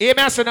Hey,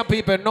 me say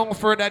people, no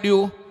further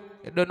ado.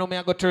 You don't know me,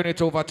 I go turn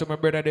it over to my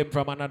brother them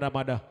from another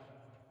mother.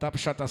 Top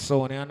shot of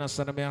sound, you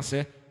understand me? I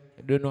say,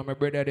 you don't know my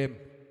brother them.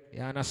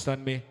 You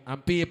understand me?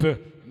 And people,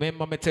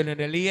 remember me telling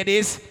the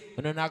ladies,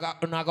 you're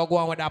not going to go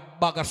on with that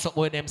bag of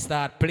something when them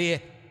start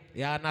play.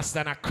 You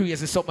understand? A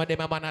crazy something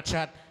them man a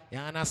chat. You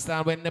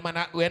understand?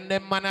 When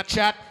them man a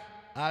chat,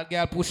 all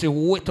girl pussy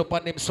wet up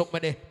on them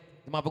something there.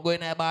 Them have to go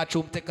in the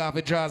bathroom, take off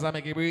the drawers and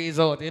make it breeze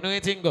out. You know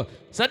what you think?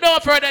 So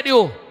don't further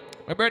ado.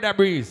 My brother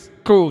Breeze,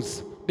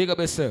 Cruz, big up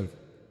yourself.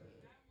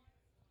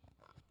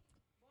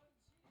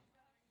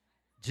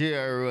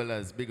 JR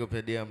Rollers, big up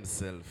your damn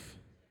self.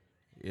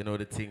 You know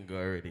the thing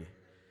already.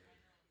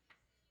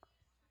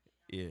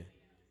 Yeah.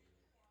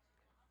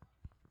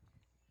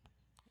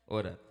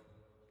 What that?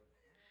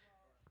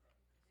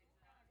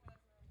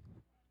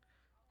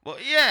 But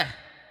yeah.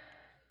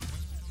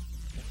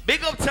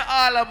 Big up to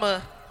all of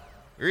my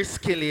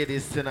risky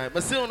ladies tonight.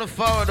 But see on the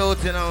forward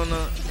out, you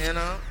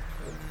know.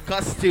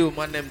 Costume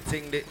and them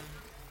thing. The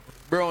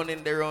brown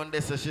in the round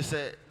there, so she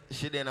said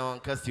she didn't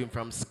want costume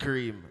from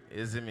Scream.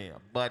 You see me? A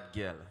bad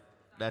girl.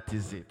 That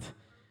is it.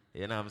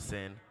 You know what I'm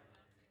saying?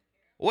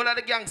 All of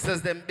the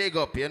gangsters them big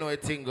up, you know a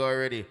thing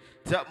already.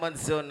 Topman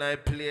sound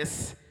night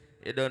place.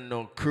 You don't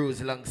know,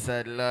 cruise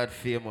alongside Lord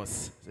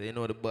Famous. So you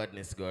know the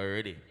badness go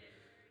already.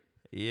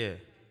 Yeah.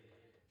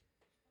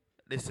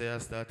 This way I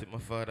started my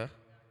father.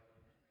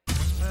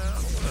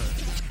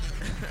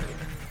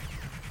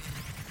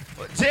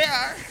 But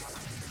JR,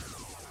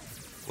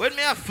 when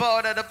me a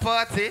forward at the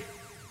party,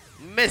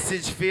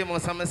 message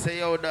Famous, I'ma say,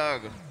 yo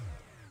dog,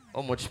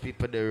 how much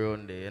people there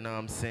around there, you know what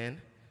I'm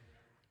saying?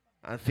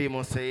 And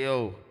Famous say,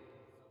 yo,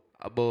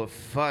 about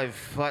 5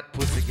 fat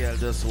pussy girl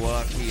just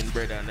walk in,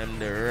 brother, and them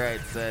the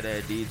right side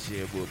of the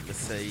DJ booth. I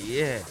say,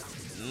 yeah,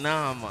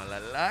 nah man, a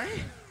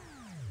lie?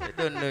 You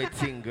don't know a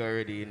thing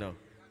already, you know.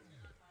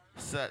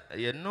 So,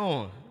 you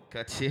know,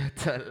 catch you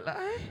a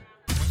lie?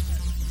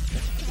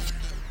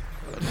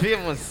 But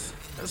Famous,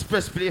 let's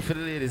press play for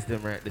the ladies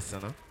them right this, you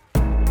know.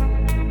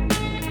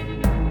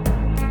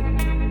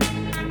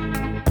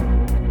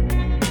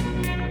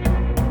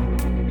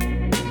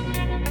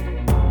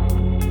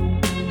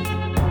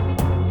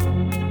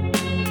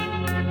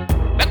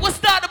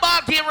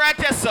 Game right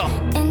there, so.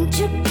 And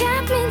you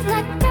got me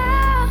like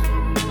that.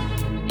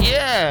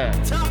 Yeah.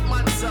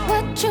 TOPMAN song.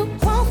 What you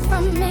want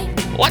from me?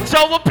 Watch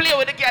how we play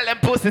with the girl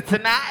and pussy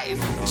tonight.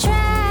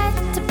 Tried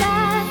to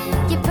buy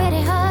you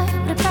pretty hard,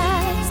 but the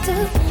price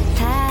too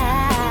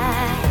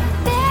high.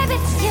 Baby,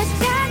 you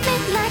got me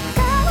like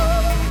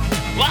gold.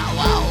 Wow,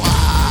 wow,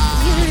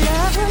 wow. You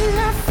love when I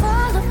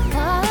fall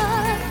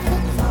apart,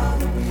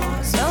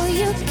 so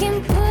you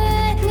can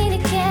put me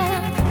together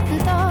and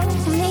throw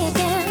me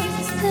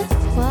against the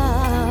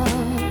wall.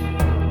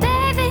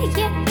 Baby,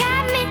 you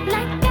got me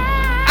like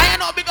that. I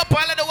know big up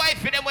all of the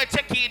wife them we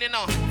check in, you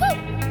know.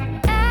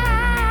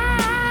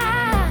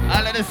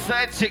 All of the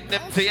side chick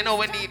them too, you know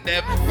we need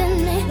them.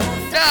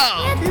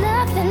 No.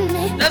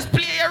 Just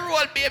play your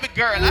role, baby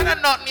girl. I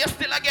don't know, you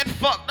still get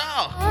fucked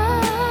now.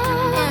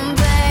 And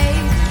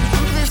babe,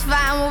 I'm just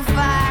fine with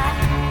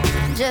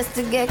fire, just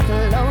to get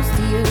close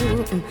to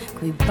you.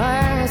 Could we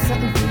burn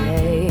something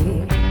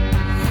today?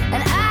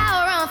 And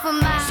I'll run for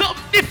my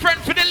something different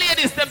for the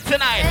ladies them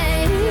tonight.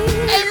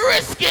 Hey,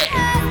 risky.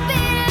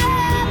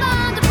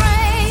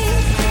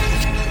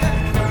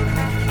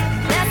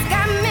 That's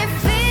got me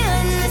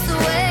feeling this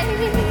way.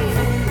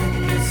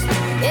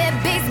 It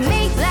beats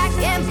me black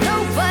and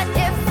blue, but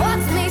it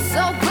fucks me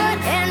so good,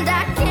 and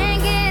I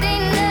can't get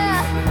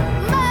enough.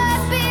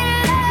 Must be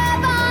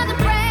love on the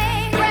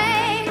brain.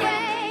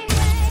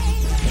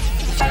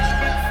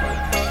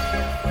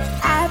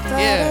 I put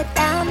it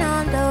down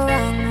on the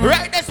wrong.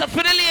 Right, that's up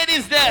for the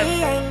ladies there.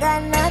 We ain't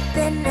got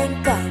nothing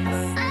in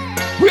common.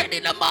 Ready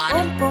the man.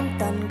 Boom boom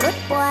done, good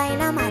boy,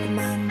 and I'm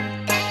madman.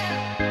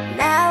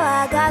 Now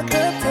I got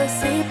good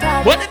pussy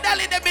problems. What the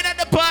dolly them in at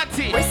the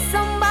party? With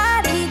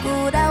somebody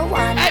good I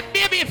want. Hey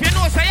baby, if you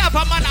know say you have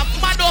a man, I'm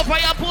mad over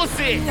your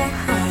pussy.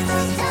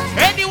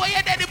 Anyway,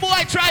 you daddy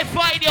boy try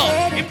find you.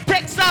 If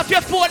text off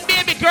your phone,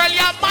 baby girl,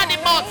 you're money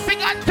mouth. Sing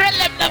and tell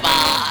them the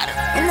man.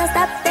 And no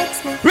stop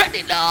text me.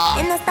 Ready now.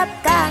 And no stop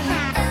call me.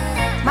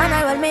 Man,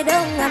 I roll me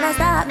down and I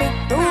stop me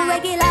too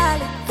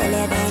regularly. Tell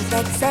you don't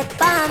text it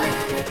for me.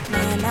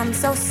 Man, I'm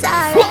so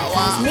sorry.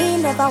 Cause me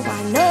never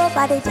want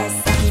nobody,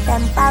 just some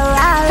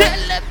temporary.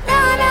 Tell them.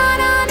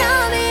 No,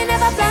 me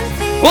never plan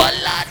for you.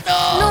 Hola,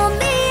 no. No,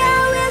 me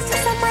always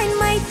just a mind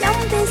my damn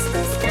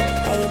business.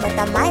 Hey, but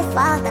I'm my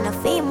fault and a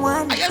fame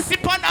one. I just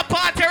sip on the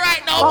party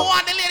right now. Who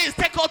want the ladies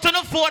take out on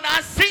the phone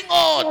and sing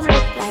out?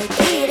 Like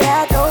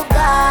Peter to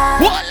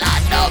God. Hola,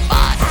 no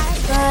man. I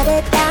put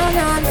it down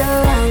on the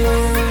wrong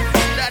one.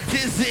 That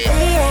is it.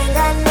 We ain't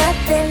got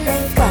nothing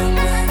in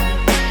common.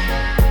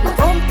 My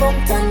boom boom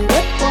done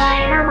with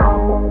wine.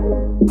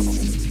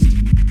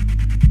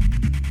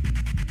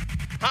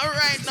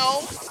 Alright now.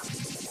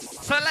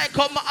 So like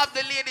how I have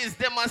the ladies,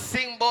 them a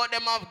sing about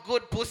them have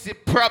good pussy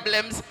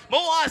problems. I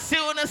want to see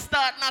when I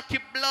start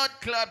knocking blood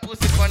clot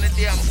pussy on the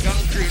damn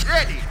concrete.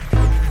 Ready?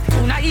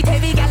 Tonight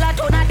heavy gal a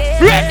turn a day.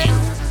 Ready?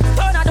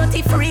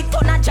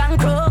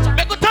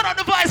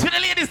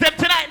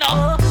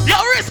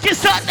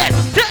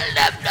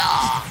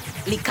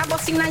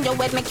 pussy in your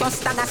head, make your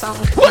stagger song.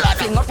 Hold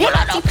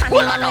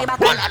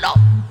on.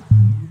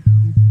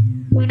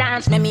 We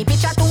dance, make me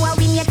picture to a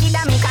win, you kid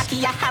and make a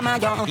key a hammer,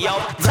 yo.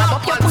 Grab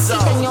up your pussy,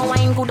 then your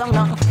wine good on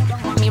now.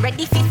 Me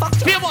ready for fuck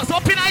you. Famous,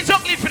 open eye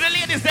juggling for the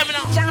ladies, them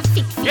now.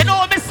 You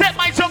know me set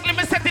my juggling,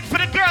 me set it for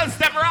the girls,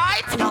 them,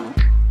 right? No.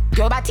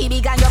 Your body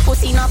big and your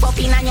pussy no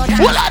popping and your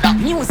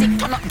dance. Music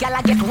turn up, girl,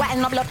 I get wild,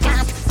 no blood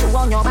can't. To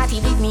run your body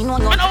big, me know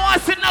no. I don't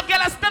want to see no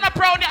girl stand up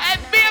round your head,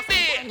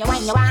 baby. You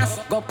want your ass,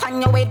 go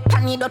pan your weight,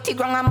 pan your dirty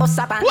ground and bust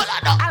up and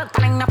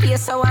alkaline no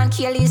place so and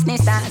kill his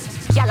distance.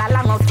 Girl,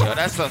 along out. Yo,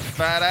 that's a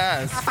fat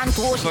ass.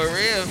 For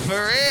real.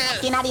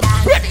 Inna the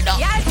band. Ready now.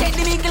 Y'all take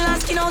the big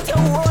glass skin out your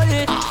hole.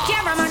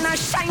 Cameraman a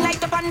shine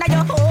light up under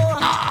your hole.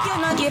 You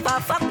no give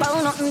a fuck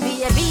about nothing,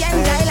 baby,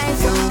 and die like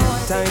some.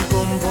 Time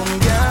boom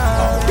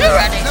girl. You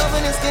ready?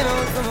 Loving the skin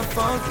out from a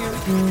fuck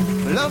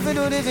you. Love it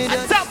do the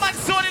video. TOPMAN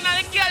soon in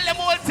the girl them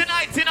all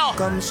tonight, you know.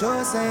 Come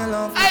show say you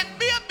love. Hey,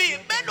 baby,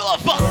 bend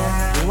over.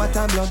 What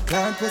a blood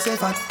clot we say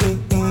fat.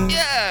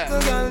 Yeah.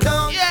 Good girl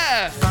down.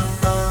 Yeah.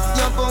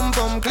 Your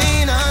pum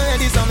clean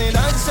already, so me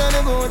dance on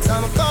the boots.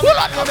 I'm coming.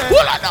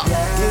 Hold on.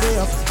 Get it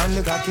up on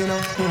the cock, you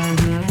know.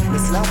 Me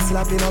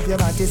slapping up your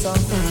body, so.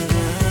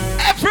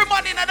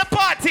 Everybody in the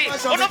party,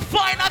 wanna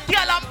find a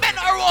girl and bend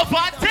her over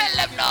and tell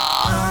them no.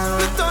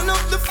 We turn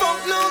up the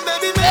funk now,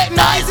 baby. Make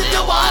nice if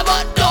you want,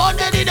 but don't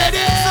daddy.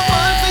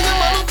 For your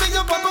mama, for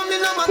your papa, me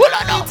no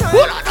matter.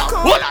 Hold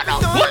on now.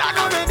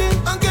 Ready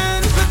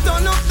again. We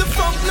turn up the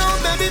funk now,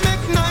 baby.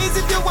 Make nice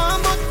if you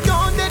want, but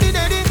don't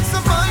daddy. So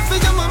for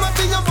your mama,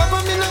 for your papa,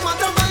 me no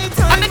matter.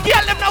 And the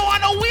girl them now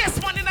wanna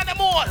waste money in the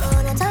mall.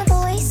 No time for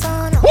waste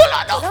on. Hold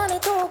on now. Only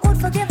too good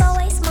for give a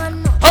waste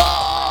man.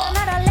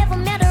 Another level,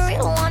 me the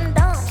real one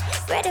done.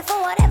 Ready for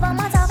whatever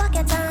matter back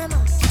your time. No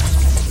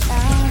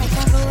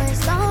time for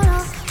waste on.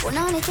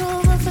 Only too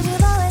good for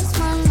give a waste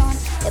man.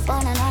 If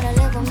on another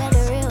level, me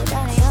the real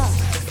done.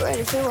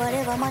 Ready for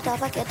whatever matter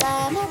back your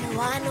time. Me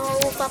want no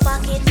whoop a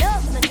pocket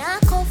up. Me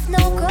not cuff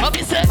no crop.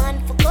 Man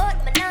for good.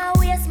 Me now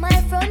waste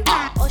my front.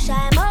 Oh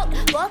shy out.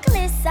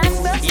 Vocalist and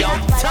brush. Yo,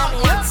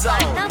 TOPMAN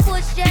sound. Now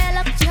push gel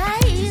up,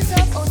 tries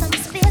up out of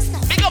space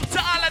now. Big up to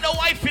all of the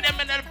wife in them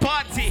in the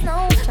party.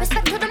 No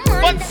respect to the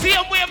man. But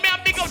same way me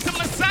and big up to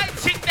my side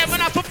chick them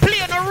and I have to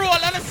play on the role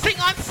and I sing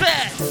and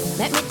say.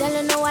 Let me tell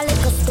you now a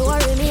little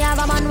story. Me have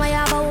a man, why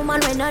have a woman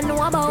when I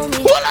know about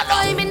me. Hold on.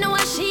 I me know a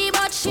she,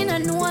 but she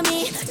don't know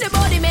me. The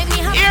body make me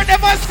happy. Hear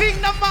them a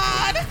sing the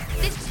man.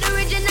 This the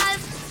original.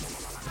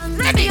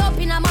 Ready up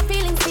in my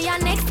feelings for your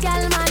next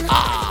girl, man.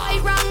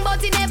 I wrong,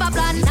 but it never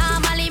plan.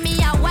 Normally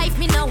me a wife,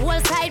 me no whole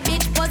side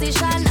bitch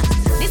position.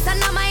 This is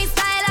not my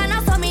style and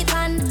I saw me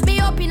tan. Me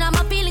up in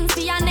my feelings for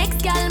your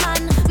next girl,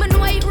 man. Me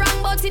know it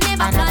wrong, but it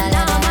never plan.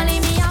 Normally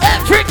me a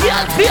Every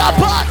girl for your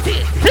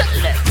party.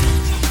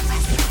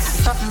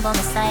 Something by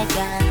my side,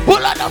 girl.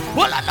 Hold on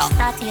up.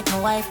 Start with my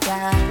wife,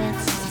 girl.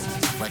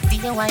 But be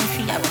your wife,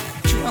 girl.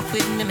 Joke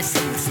with me, me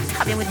sings.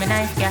 Happy with my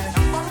knife, girl.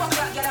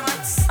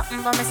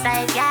 Something by my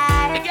side, The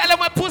girl. girl in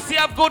my pussy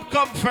have good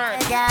comfort.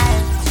 Girl.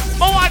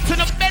 I want to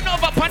bend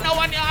over for now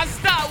and you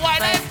start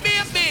whining,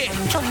 baby.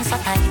 Showing so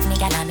tight, me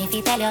girl, and if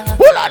you tell you.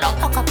 Hold on up.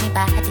 Hook up me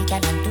body,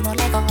 girl, and do no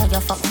lego.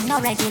 You're fucking no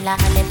regular,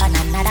 live on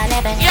another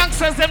level.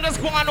 Youngsters them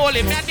just go on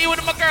holy. Me I deal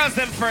with my girls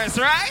them first,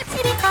 right?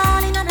 You be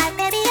calling on like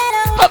baby,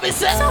 hello. How me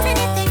say? So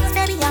many things,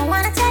 baby, I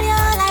wanna tell you.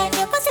 Like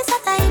your pussy so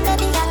tight,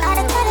 baby, I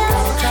gotta tell you.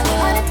 I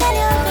wanna tell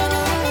you, baby.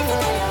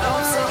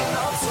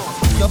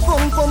 Your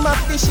pum up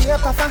the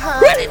shape of a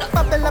heart. Ready now.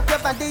 Bubble up your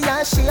body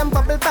and shame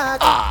bubble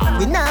back.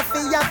 We not fi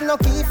have no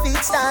key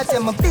feet start.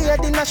 You're my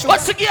beard in a shoe.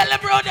 What's the girl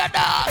them round your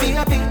dog?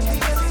 Baby,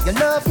 you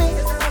love me.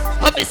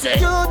 How me say?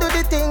 You do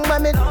the thing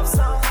when me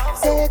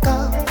take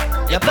off.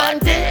 Your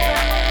body.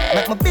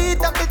 Make me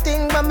beat up the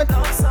thing when me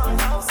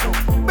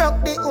broke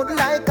the hood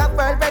like a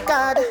world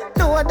record.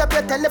 Load up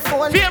your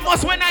telephone.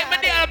 Famous when I'm in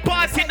the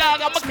party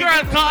dog and my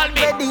girl call me.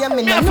 Ready, I'm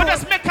in Me a have to mood.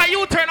 just make a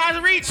U-turn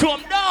and reach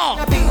home, no.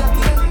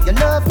 You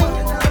love me.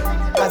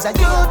 Cause I you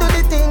do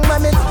the thing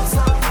when me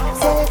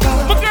take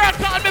off. My girl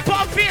called me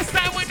for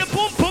FaceTime with the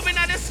boom boom in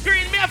the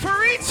screen. Me have to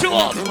reach you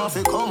up.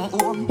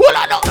 Hold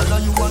on up.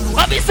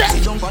 What me say?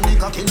 Jump on the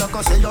cocky like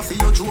I say you feel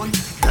your drone.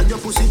 Tell your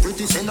pussy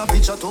pretty, send a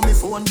picture to me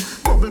phone.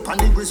 Bubble pan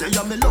the grizzly,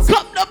 yeah me love it.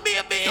 Come now,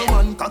 baby. Your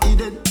man cocky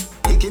dead,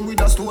 kick him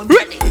with a stone.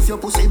 Ready. If your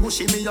pussy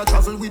bushy, me a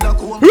travel with a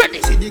comb.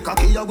 Ready. See the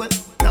cocky a wet,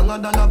 longer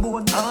than a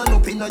bone. Hand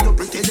up inna your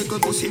pretty little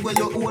pussy where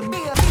you own.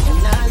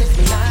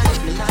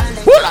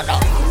 Hold on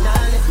up.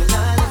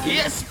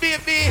 Yes,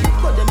 baby.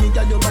 But them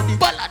nigga your body.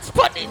 Balance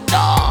put it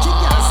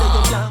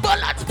down.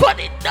 Balance put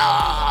it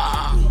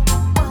down.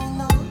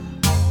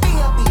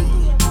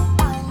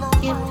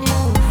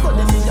 But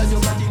them nigga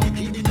your body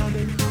wicked inna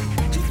them.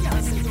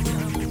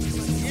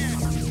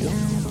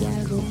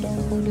 Girl, good,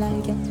 don't good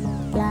like you.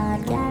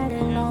 Bad girl,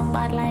 they know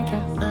bad like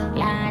you.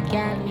 Bad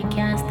girl, we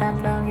can't stop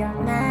love you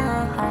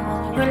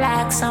now.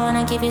 Relax, I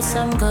wanna give you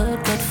some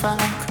good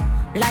fuck.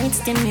 Lights,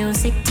 the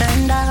music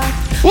turned up.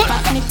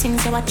 Back me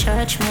things you at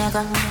church, me I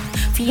go.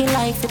 Feel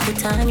like to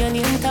put on your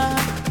new dog.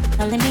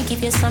 let me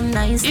give you some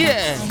nice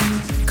Yeah.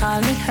 time.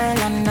 Call me her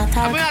and not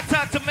I'm her. gonna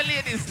talk to my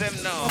ladies them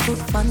now. Put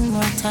one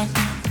more time.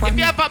 If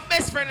you have a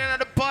best friend in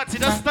the party,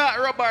 just start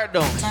rub her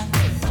down.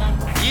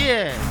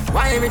 Yeah.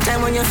 Why every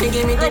time when you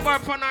give me Rub her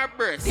upon her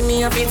breast. see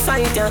me a big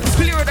fighter.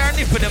 Play with her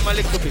nipple them a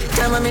little bit.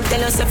 Time when me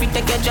tell yourself you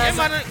take a Hey drive.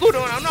 man, good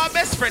one. I'm not a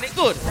best friend. It's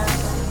good.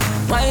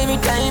 Why every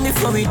time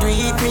before we do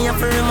it, me up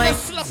for my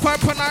Just slap her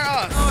upon her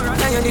ass.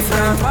 now you're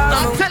different.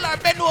 Now tell her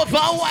bend over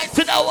and wine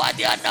to the one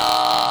you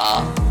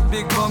know.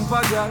 Big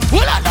bumper girl,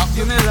 Hold on up.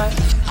 give me like,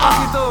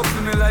 back it up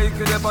to me like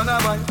you dep on a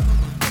bike.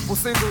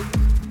 Pussy good,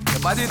 your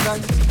body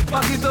tight.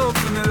 Back it up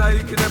to me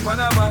like you dep on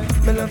a bike.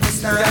 Girl, you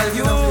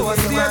a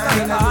state of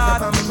the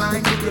art.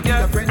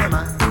 Yeah.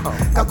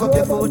 Cock up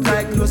your foot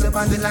like close up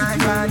on the line.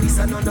 This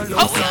and on the low.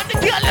 How we on the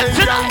girl left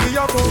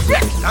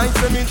tonight? Nice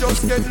when me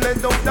just get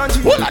let up the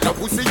G. Hold on up.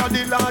 Pussy a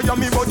the liar,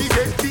 me body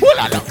get deep. Hold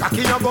on up.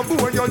 Cocky a go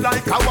bore you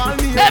like a wall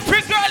me.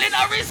 Every girl in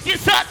a risky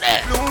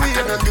Sunday.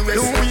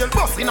 Blue wheel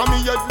busting on me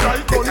head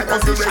like gun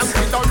position.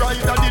 With a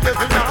rider, the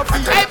devil not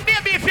fear. Hey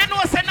baby, if you know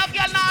say no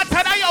girl not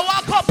tell you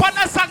walk up on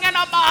the song in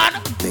a man.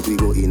 Make we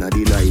go in a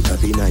delight,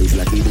 happy nice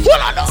like it do.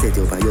 Hold on up. Set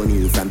you on your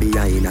knees from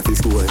behind a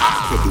fist goal.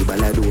 Take the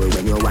ball a door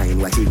when you wine,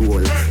 watch it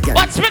goal.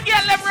 Watch me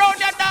girl them round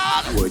your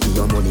dog. Work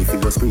your money for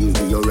your spree,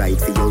 for your right,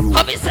 for your rule.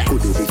 How me say?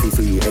 Could do it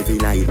free every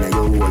night now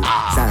your hole.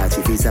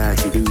 Sachi fi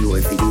Sachi, the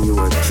your fi the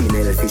your.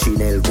 Chanel fi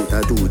Chanel, put a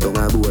two tongue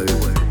a bowl.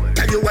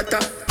 Tell you what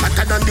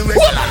hotter than the rest.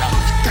 Hold on up.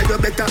 Tell you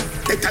better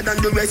than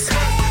the rest.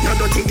 No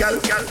dirty girl,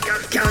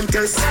 can't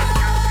test.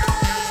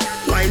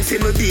 Wine for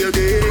me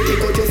baby.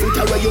 Take out your foot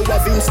away, you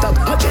have him stop.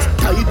 I just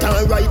tight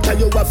and right, tell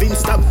you have him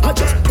stop. I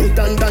just put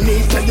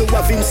underneath, tell you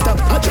have him stop.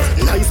 I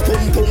just nice pum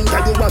pum,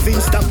 tell you have him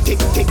stop.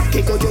 Take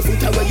out your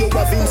foot away, you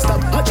have him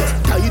stop. I just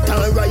tight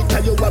and right,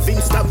 tell you have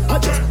him stop. I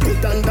just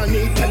put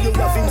underneath, tell you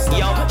have him stop.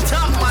 Yo,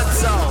 TOPMAN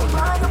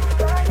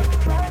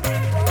sound.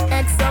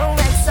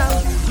 XOXO,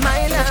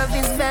 my love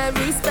is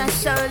very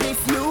special. If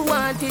you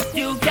want it,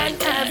 you can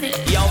have it.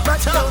 Yo,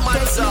 But don't TOPMAN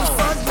take me sound.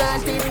 for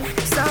granted.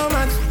 So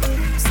much,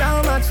 so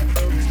much,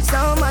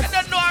 so much. I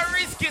don't know how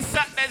risky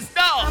Sundays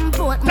now. I'm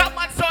bored.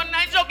 TOPMAN sound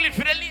nine juggling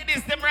for the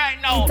ladies them right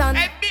now. Done.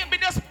 Hey baby,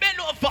 just bend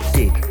over.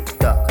 Tick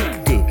tock,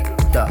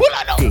 Pull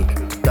on up. tick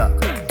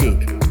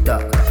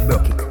tock,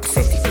 broke it,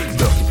 set it,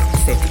 broke it,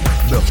 set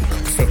it, broke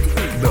it, set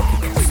it,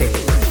 broke it, set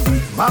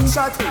it. Back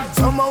shot,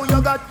 somehow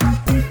you got.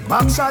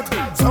 Back shot,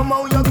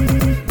 somehow you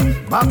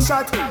got. Back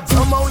shot,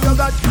 somehow you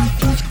got.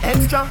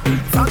 Extra,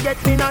 forget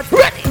me not.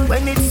 Ready.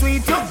 When it's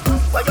sweet, you.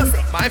 What you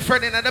say? My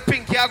friend in the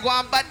pinky I go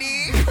on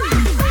body.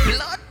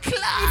 Blood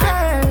clot.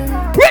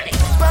 Girl, Ready.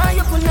 buy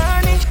your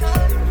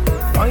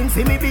punani. Wine for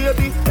me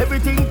baby,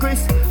 everything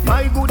crisp.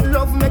 My good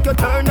love make you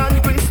turn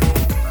and crisp.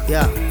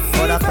 Yeah,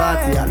 for the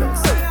party, hello.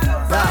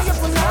 Buy your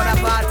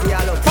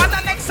punani. For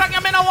the next song,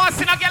 you may not want to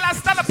see no girl and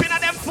stand up in a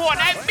them phone.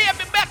 Hey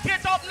baby, back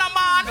it up now,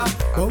 man.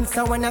 Bounce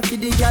a wanna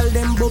feed the girl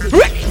them bubble.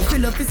 Ready.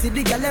 Fill up to see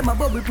the girl them a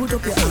bubble. Put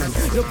up your hand.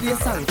 You play a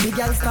song. The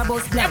girl star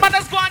bus Hey black. man,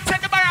 just go and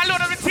take the bar and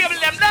load on the table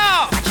them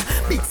now.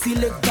 Big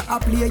selector a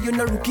player, you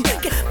no rookie.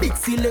 Big A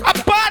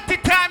selector. party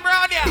time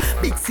round here.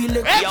 Big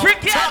selector. Every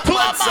girl to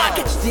a man.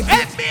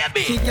 Hey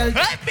baby, She girl.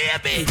 hey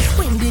baby.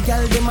 When the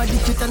girl them a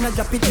dip it and a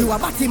drop it, you a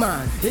batty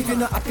man. If you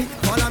not happy,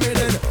 follow me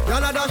then.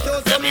 Y'all a dash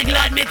out. So me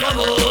glad me come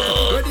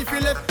out. Ready for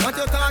left, what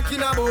you talking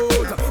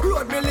about?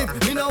 Road me live,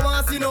 me no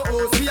want see no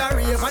house. We a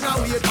rave and a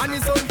wait, and the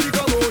sun kick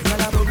come out.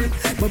 Gyal a bubble,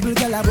 bubble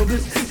gyal a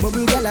bubble,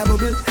 bubble gyal a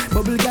bubble,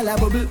 bubble gyal a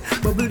bubble,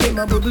 bubble dem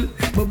a bubble,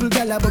 bubble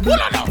gyal a bubble,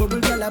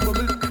 bubble gyal a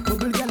bubble,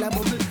 bubble gyal a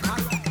bubble.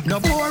 No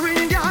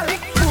boring gyal,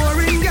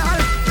 boring gyal.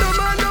 No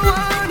man no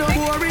want no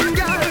boring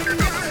gyal.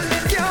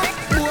 Yeah,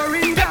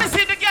 boring Let me gyal.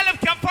 see the girl if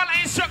can follow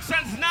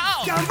instructions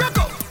now. Can rock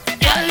up.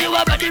 Girl, you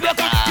a body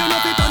broker. You know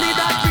fi turn it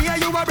that way,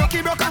 you a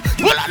rocky broker.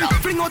 You Hold on know now. fi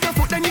fling out your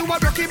foot, then you a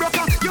rocky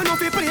broker. You know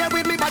fi play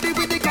with me body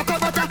with the cocoa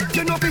butter.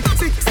 You know fi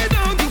sit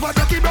down, you a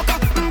rocky broker.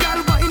 Girl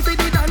wine fi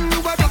the dan, you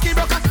a rocky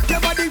broker. Your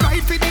body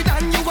right fi the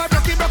dan, you a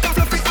rocky broker.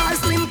 Fluffy ass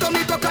slim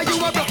tummy tucker, you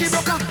a rocky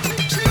broker.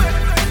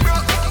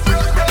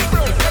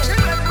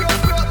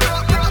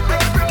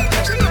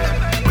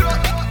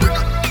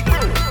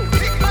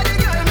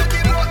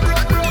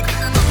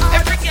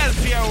 Every girl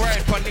feel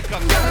right on the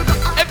cocky.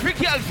 Every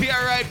girl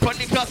feel right on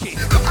the cocky.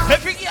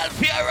 Every girl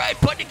feel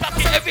right on the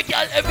cocky.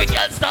 Every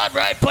girl start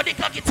right on the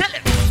cocky. Tell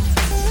him.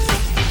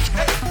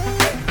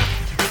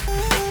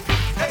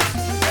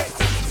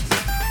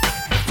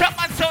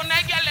 TOPMAN sound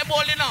like girl they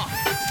ball now.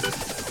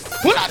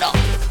 Hold on now.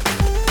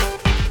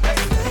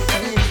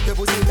 Your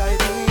pussy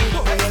tight,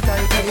 you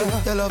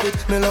tight, you love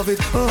it, me love it.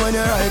 When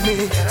you ride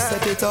me,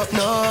 set it up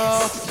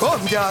now.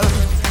 Come, girl.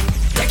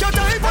 Take your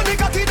time on the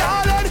cocky,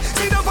 darling.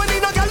 Sit down on the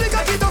no girl, the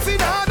cocky tough in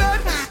her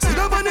bed. Sit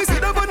down on the,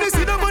 sit down on the,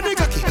 sit down on the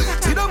cocky.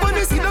 Sit down on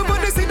the, sit down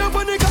on the, sit down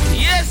on the cocky.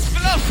 Yes,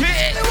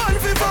 Fluffy. The one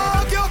fi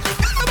fuck you.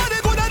 Everybody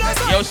good at that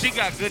side. Yo, she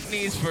got good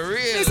knees for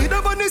real. Sit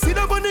down on the, sit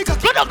down on the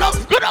cocky. Good up now,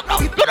 good up now,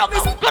 good up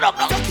now, good up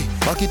now. Cocky.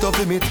 Back it up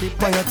with me tip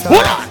by your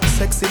top.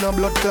 Sexy no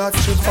blood clot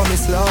strip for me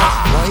slaw.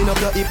 Wind up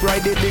your hip,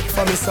 ride the dick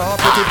for me saw.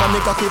 Put it on me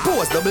cocky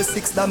pose,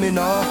 6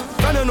 domino.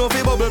 Can you know if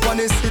you bubble pan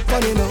it, sit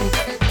pan it now.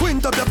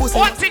 Quint up your pussy.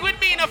 One thing with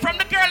me now, from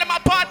the girl in my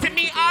party,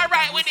 me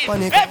alright with it.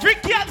 Panic. Every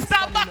girl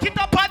start back it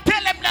up and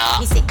tell them now.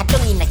 Me say, I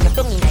don't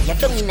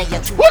inna your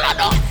throat. Hold on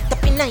now.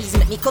 Tapping eyes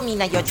make me come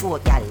inna your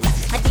throat, gal.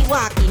 I be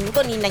walking,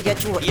 gun inna your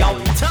throat, gal.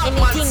 Anything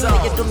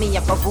where you do me,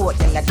 you provoke,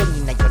 gal. I don't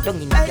inna your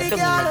neck.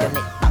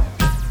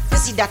 You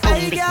see that tongue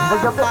lick,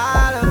 but you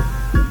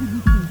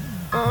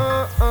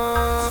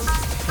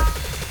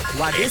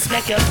What this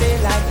make you feel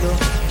like though?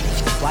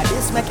 What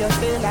this make you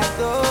feel like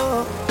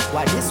though?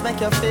 What this make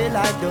you feel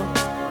like though?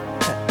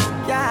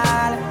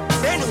 Girl,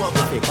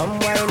 come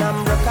wine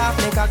and broke off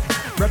me cock,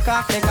 broke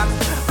off me cock,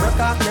 broke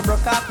off me,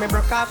 broke off me,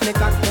 broke off me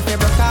cock. If you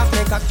broke off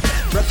me cock,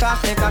 broke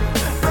off me cock,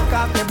 broke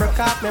off me, broke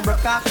off me,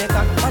 broke off me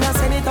cock. Wanna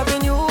send it up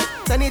in you,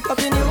 up in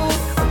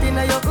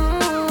your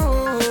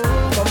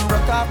come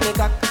broke off me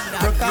cock,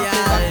 broke off me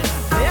cock.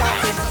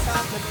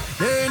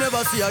 They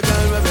never see a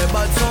girl with a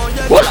bad song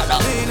yet.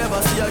 They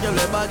never see a girl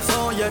with a bad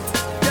song yet.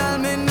 Girl,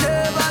 me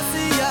never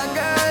see a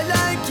girl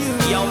like you.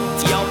 You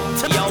want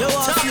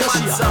to see a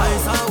shit.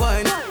 Ice and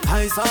wine,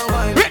 ice and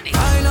wine.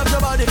 Wine up your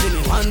body for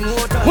me one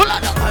more time.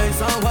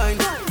 Ice and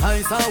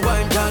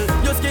wine, girl.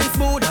 Your skin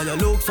smooth and your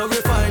look so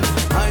refined.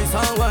 Ice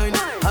and wine,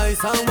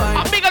 ice and wine.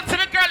 I'm big up to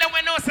the girl that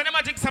we know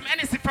cinematic, some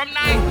energy from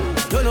 9.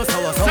 You know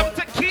so some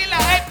tequila,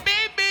 hey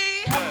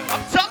baby.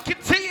 I'm talking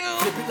to you.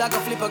 Flip it like a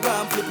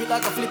flippergram, flip it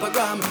like a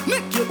flippergram.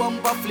 Make your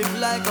bumper flip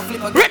like a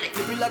flippergram.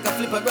 Flip it like a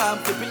flippergram,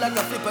 flip it like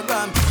a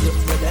flippergram.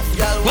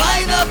 Girl,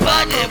 Wind up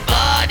on the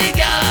body,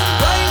 girl.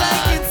 wine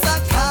like it's a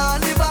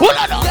carnival.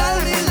 Girl,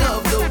 me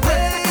love the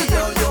way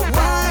you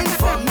wine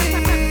for me.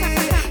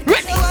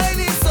 Wine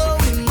is so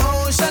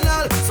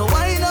emotional, so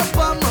wine up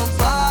on my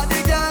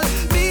body, girl.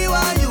 Me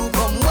while you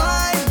come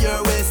wine your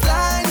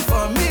waistline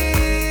for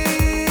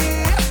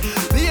me.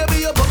 Baby,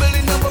 you're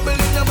bubbling, baby.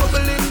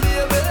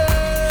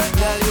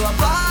 Girl, you a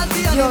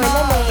party animal.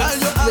 Girl,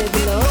 you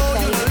acting now,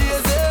 you no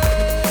lazy.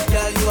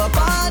 Girl, you a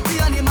party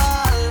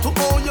animal. To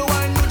own your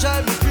wine, you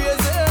drive me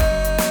crazy.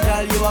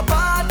 Girl, you a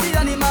party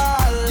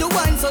animal. You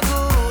wine so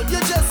good, you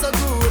just so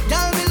good.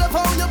 Girl, me love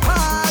how you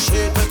party.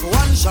 She take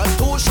 1 shot,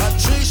 2 shot,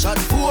 3 shot,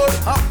 4.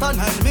 After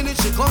 9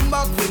 minutes, she come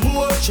back with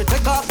more. She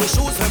take off the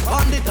shoes and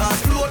pound it on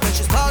floor. Then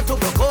she start to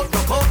broke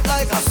out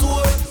like a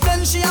sword.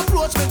 Then she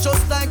approach me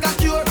just like a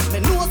cure. Me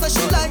know that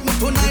she like me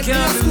tonight, me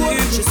a score.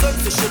 She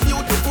sexy, she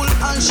beautiful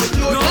and she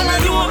pure.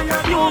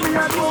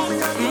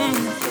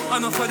 I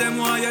know for them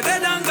why you're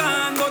dead and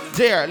gone, but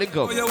There, let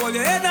go. for you hold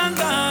your head and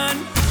gone.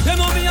 They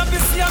know me happy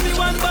see me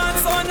one band,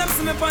 so when them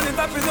see me on the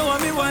top, you know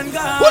me one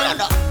gone.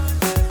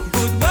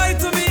 Goodbye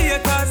to me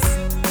haters.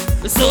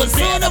 So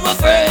say no my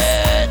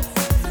friend.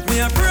 Me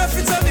a pray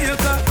for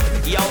Jamaica.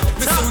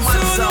 Me soon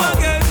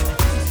again.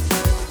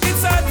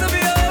 It's hard to be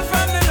away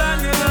from the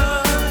land, you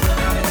know.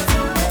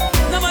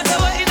 No matter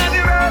what in the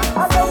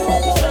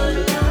world.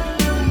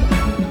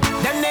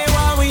 Them they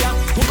want we up.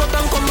 Hook up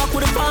and come back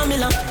with the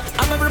formula.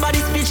 I'm everybody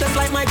speechless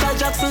like Michael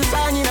Jackson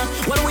song, you know.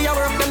 When we are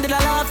work, them did a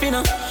laugh, you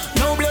know.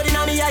 No blood in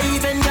me, I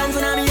even dance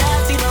in me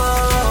heart, you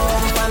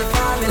know. For the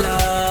formula,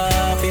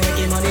 we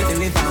making money to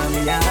the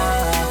formula.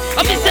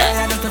 I'm just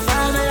the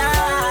formula.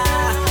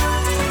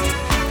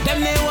 Them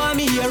they want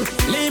me here.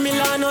 Leave me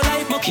alone, no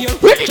life muck here.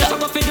 Just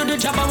go fit do the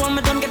job, I want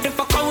me done get the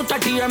fuck out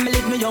of here. Me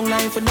live me young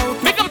life without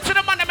me. Make up to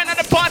the man at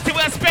the party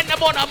where I spend the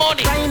amount of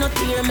money. Try not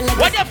to hear me like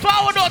When you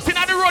forward out in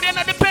the road, you're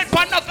not depend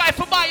on no guy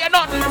for buy you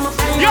nothing.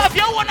 You have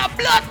your own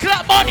blood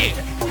clot money.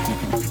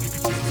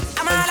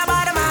 I'm all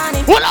about the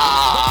money.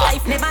 Voila!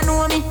 Life never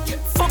know me.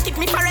 Fuck it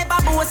me forever,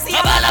 bossy.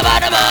 I'm all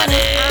about the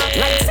money.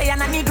 Like say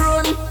I'm a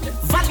Negro me.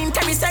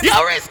 Voluntary service.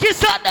 You're risky,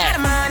 son. The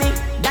money.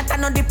 That I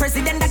know the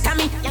president that come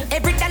me.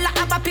 Every dollar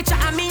have a picture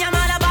of me. I'm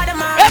all about the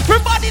money.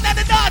 Everybody in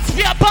the dance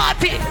floor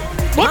party.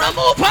 Wanna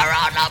move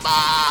around the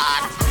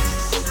man.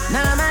 No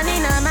money,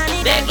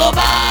 They go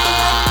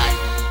by.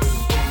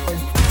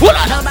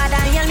 Voila! nobody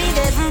hear me,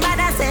 they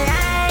bother say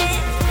aye.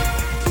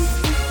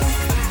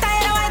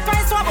 Tired of white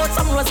price, what about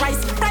some Rolls Royce?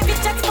 Private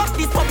jets, fuck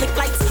these public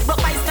flights. But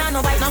why stand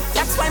no right now?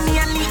 That's why me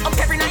and Lee up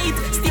every night.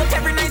 Stay up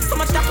every night, so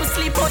much that we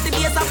sleep out the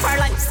days of our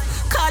lives.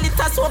 Call it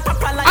a soap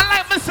opera life.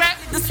 I like me say,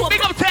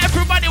 big up to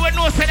everybody who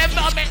knows that them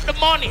not make the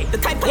money.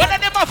 Whether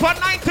them are for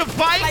 9 to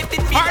 5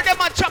 or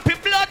them are chopping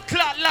blood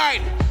clot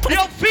line.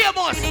 You're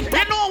famous.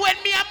 You know when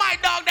me and my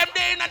dog them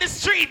there in the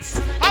streets.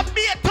 I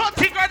be a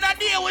 30 grand a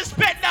day we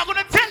spend. I'm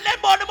gonna tell them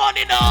about the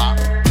money now.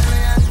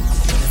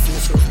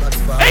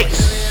 Hey.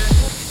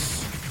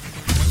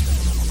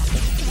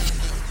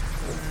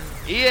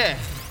 Yeah.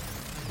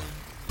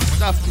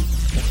 Stop it.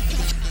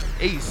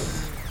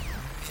 Ace.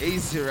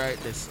 Easy right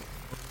this.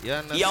 You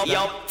understand?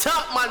 Yo,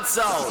 TOPMAN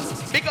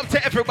sound. Big up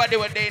to everybody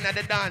who they in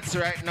the dance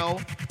right now.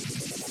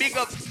 Big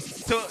up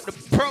to the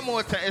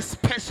promoter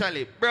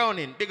especially.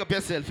 Browning, big up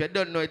yourself. You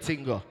don't know a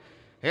thing go.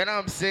 You know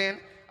what I'm saying?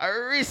 A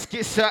risky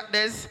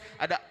SATDEH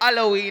at the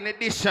Halloween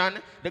edition.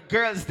 The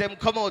girls them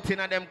come out in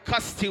them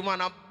costume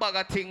and a bag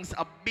of things.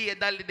 A beer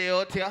dolly day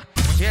out here.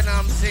 You know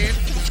what I'm saying?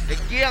 The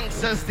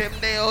gangsters, them,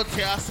 they out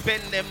here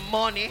spend them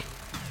money.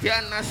 You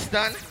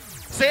understand?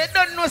 So you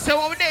don't know, so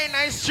when we're there in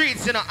the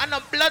streets, you know, and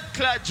a blood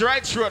clot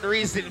right through the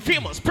reason.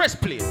 Famous, press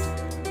play.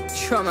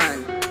 Sure,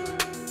 man.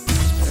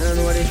 I don't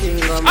know what they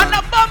think about, man.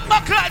 And a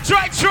bomber clot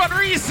right through the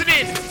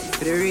reasoning.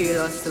 The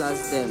real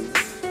hustlers, them.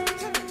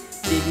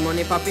 Big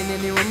money popping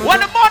anywhere. What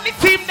the money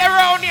team they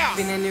around here?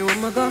 Popping anywhere,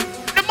 go.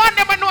 The man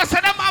never know,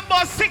 so them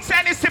about 6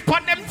 and they sit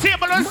on them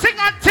table and sing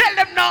and tell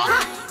them no.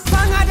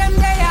 Some of them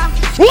there.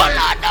 Hold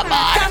on, the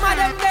man. Some of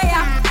them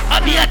there.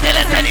 I'm here tell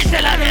us any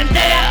tell of them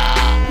there.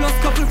 Plus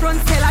couple front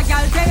sell a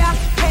gal there.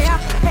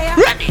 Hey.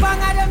 Ready. Some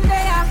of them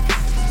there.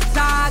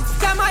 Dog,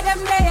 some of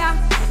them there.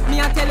 Me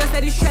a tell you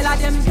say the shell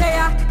of them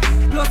there.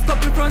 Plus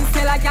couple front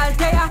sell a gal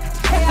there.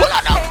 Hold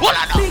on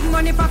now. Big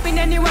money popping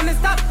anywhere me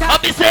stop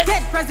that.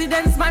 Dead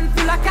presidents man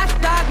full of cash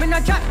dog. Me no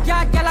jack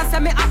yard, gal a say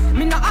me up.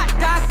 Me no hot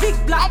dog, big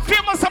black. I'm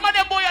famous, some of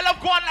them boy I love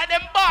going like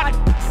them bad.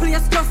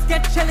 Place just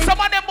get chilly. Some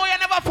of them boy I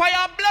never fire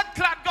a blood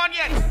clot gun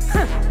yet.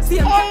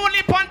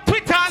 Only on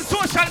Twitter and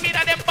social media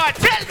them bad.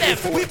 Tell them.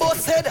 We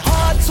both said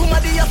hard,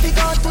 somebody have to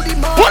go to the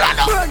mall.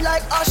 Burn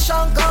like ash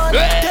and gun,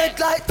 dead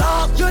like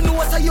dog. You know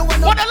what you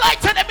wanna. What the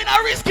lights of them in a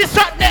risky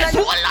sadness.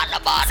 Hold on the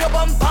man. So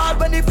bombard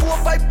when the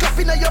 4-5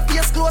 clapping on your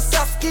face, close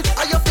soft skip,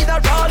 and your feet are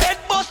raw. Head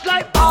bust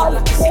like ball.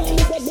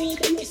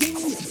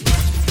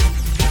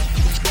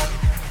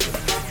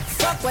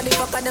 Fuck what the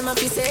fuck are them up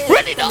say.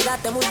 Ready now.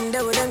 Got them wooden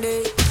there with them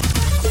day.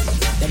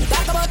 Them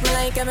talk about me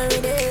like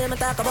every day. Them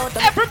talk about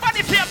them.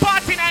 Everybody play a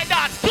party like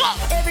that. Go.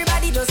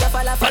 Everybody just a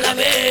follow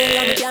me.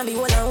 Me can't be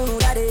one who know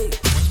that day.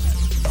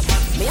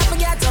 Me have to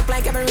get up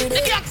like every day.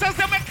 The gangsters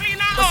them make clean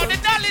out. The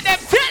dolly them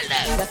tell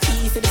them. The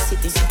key for the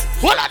city.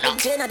 Hold on now.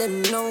 Jenna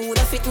them know who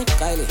the fit me.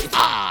 Kylie.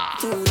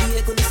 2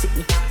 days could sick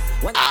me.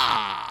 One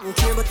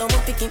care but I'm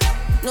picking.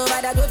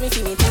 Nobody got me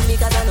for me too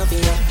because I know for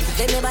you.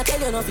 They never tell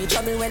you no for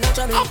trouble when I'm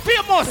trouble. I'm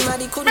famous.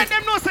 Make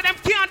them know so them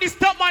can't this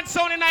TOPMAN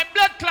sound in my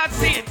blood clot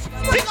scenes.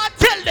 Sing and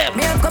tell them.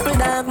 Me have couple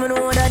dog, me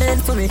know what I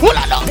did for me. Hold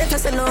on now. That I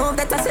say love,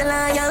 that I say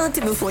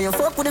loyalty before you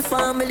fuck with the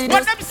family.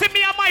 When them see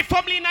me and my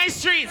family in the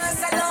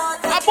streets,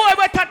 a boy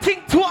better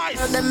think twice.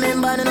 The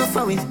member enough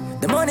for it.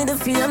 The money, the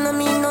fame, no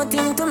mean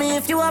nothing to me.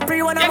 If you are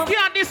free, one you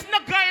can't this no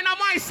guy in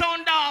my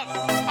sound dog.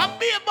 I'm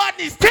be a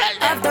badness, tell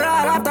them. After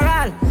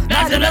all.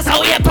 That's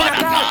how we put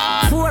a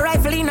gun. 4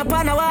 rifle in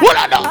upon a wall. Hold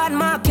on now. On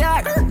my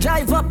car,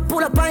 drive up,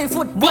 pull up on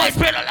foot. Boys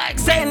better like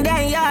saying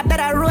damn yard that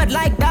I road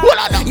like that. Hold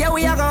on now. Yeah,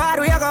 we are go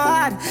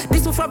hard.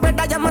 This is for bread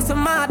that you must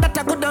mad. That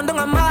I could down a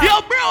mad.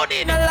 Yo,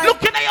 Brownie,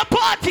 looking at your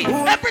party.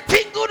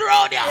 Everything good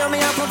around here. Yeah, me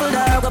a couple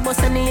dog, I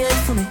bust in the head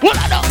for me. Hold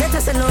on now. That I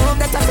say love,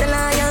 that I say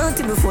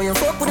loyalty. Before you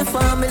fuck with the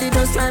family,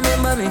 just try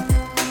remember me.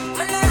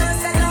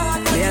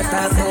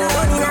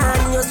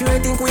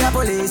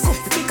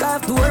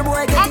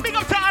 I'm big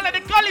up to all of the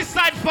gully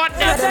side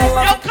funders.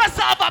 Yo,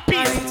 cassava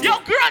piece. Yo,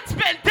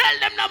 Gruntspen, tell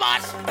them the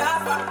man.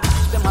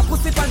 Them a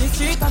pussy on the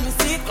street and me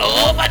see it.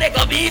 Over they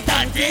go beat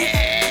and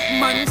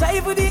man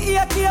drive with the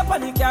ear tape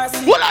on the car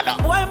seat. Hold on now.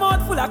 Boy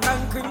mouth full of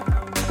concrete.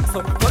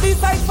 So police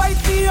side fight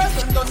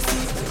years and don't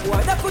see.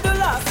 Why that could the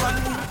last 1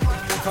 week?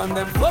 From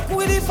them fuck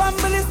with the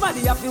families, man,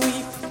 they have to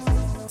weep.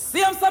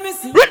 See them some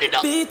see. Ready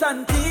now. Beat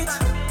and teach.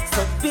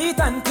 So beat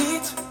and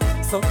teach.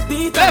 So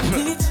beat and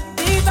teach.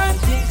 Beat and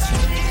teach.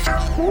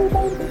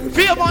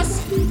 Famous.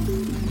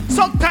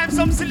 Sometimes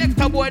some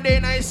selector boy they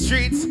in the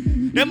streets.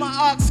 Them a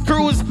ask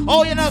crews,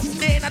 oh you know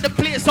they in the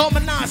place, how me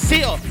not see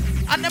you.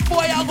 And the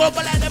boy a go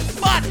like them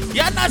bad.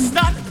 You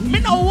understand? Me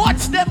no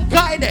watch them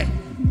guy there.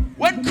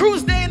 When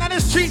crews they in the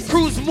street,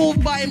 crews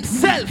move by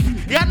himself.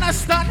 You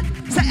understand?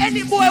 So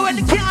any boy when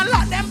they can't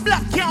lock them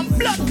black, can't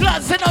blood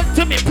clots send out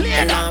to me.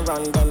 Play that.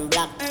 Run them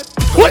black.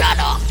 Hold on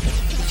now.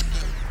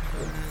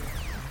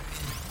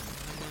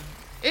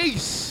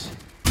 Ace.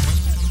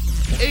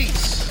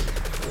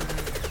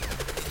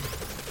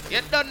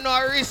 You don't know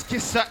how risky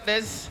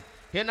SATDEH.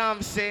 You know what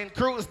I'm saying?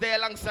 Cruise there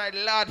alongside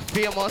Lord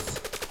Famous.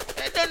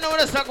 You don't know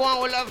what's going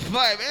on with that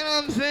vibe. You know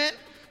what I'm saying?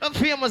 Lord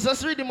Famous,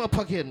 just read in my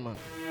pocket, man.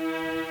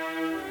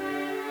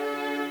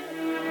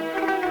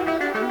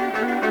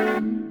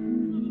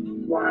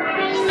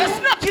 Let's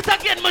knock it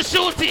again, my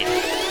shooting.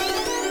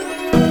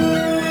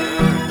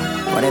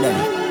 What are they?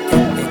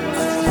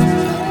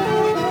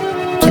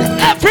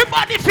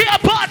 Everybody feel a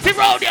party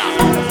round here.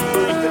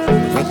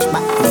 Hold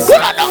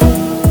on now.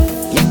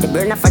 Let the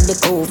burner for the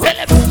cool.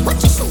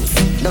 Watch your shoes.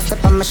 Don't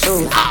step on my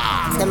shoes.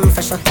 Them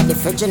fresh out of the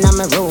fridge in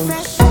my room.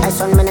 Ice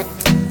 1 minute.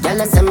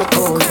 Y'all send me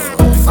cool.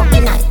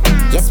 Fucking night.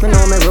 Yes, we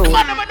know my room.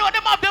 Man, I know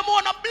them have them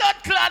own a blood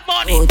clot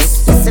money.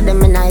 Yes, them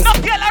nice. No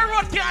girl a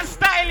road can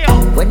style you.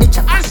 Where the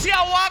chopper? And she a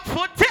walk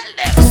foot, tell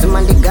them. Some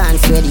of the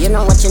guns swear, you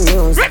know what you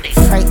news. Ready?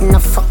 Frighten the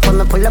fuck when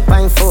me pull up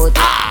on foot.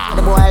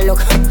 The boy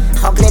look,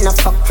 ugly no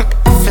fuck.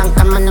 Flank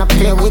a man a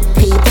play with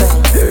people.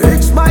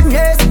 Rich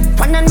badness,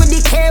 panning with the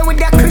K with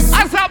the Chris.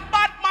 As a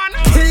bad man,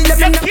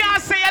 you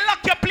can't say you lock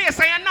your place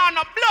and you know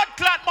no blood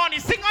clot money.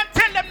 Sing and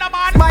tell them no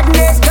man.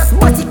 Badness, just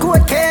body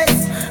court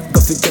case.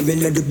 Go fit them in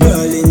the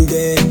girl in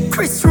there.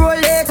 Chris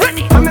Rolex,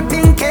 I'm a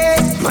pink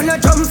case. Man a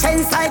jump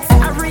fence like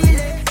a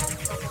relay.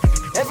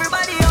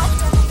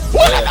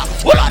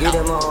 Give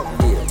them a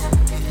update.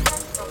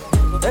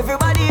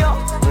 Everybody up,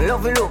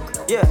 love you look.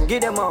 Yeah,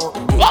 give them a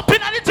update. Up in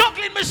the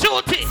juggling, me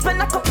shoot it.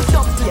 Spend a couple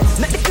dump here,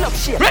 make the club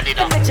shake. Ready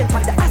now. Legend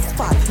on the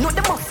asphalt, know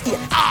the must here.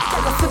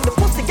 Tell us in the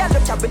pussy, y'all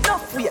don't have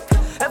enough weight.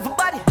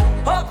 Everybody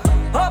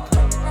up,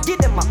 give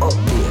them a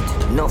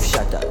update. Enough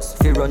shatters,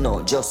 fear run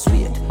out, just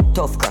wait.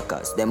 Tough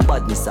crackers, them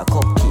badness a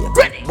cupcake.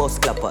 Ready. Bus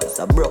clappers,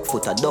 a broke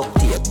foot, a duct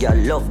tape. Girl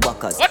love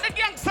backers. What the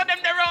gangster them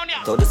there round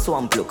here? So the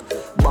swamp look,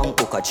 bank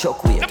hook a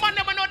chuck weight. The man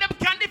them know them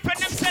can defend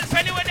themselves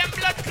anyway, them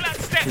blood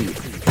clots them.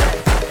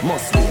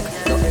 Must wait,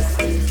 no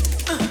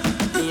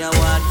Me a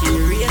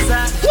walking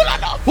razor.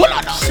 Hold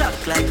on.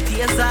 Shock like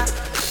taser.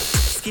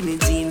 Skinny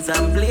jeans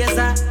and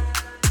blazer.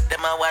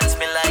 Them a watch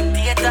me like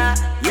theater.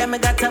 Yeah, me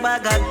got a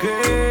bag of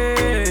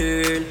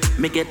girl.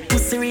 Me get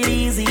pussy really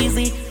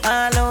easy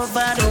all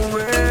over the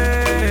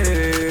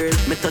world.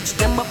 Me touch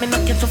them but me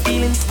not catch no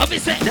feelings.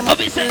 Them a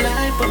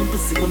life on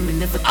pussy when me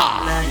never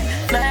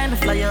lie. Flying to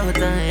fly out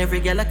and every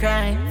girl a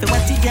cry. For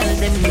what the girl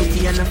them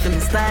beauty and nothing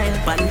style.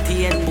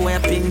 Panty head boy a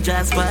pink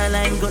jazz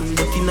line. Gun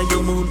but in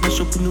your mood mash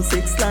up no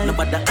sex line.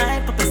 Nobody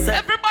hype up a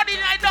set. Everybody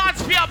in I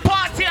dance for a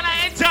party and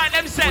I enjoy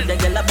themselves. You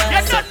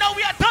don't know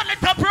we are done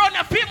it up around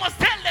the famous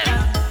tell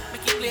them.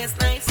 Make it place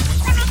nice.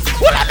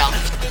 Hold on.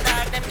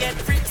 Them get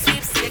free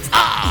sweepstakes.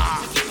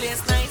 Make it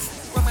place nice.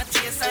 From a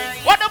chase eye.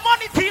 What the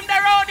money team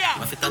there around here?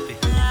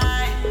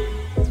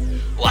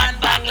 One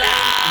bag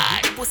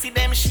line. Pussy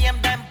them shame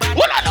them bad.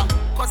 Hold on.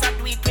 Cause I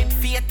do it with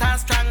faith and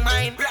strong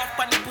mind. Rap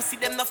on the pussy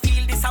them no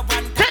feel this a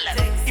one time.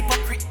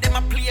 Hypocrite them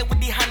a play with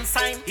the hand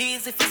sign.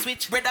 Easy if you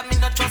switch, brother me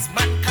not trust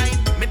mankind.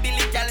 Me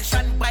Billy gal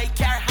shan by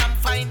car ham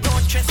fine.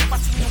 Don't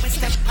trespass you with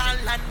step on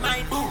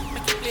landmine.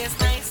 Make it place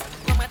nice,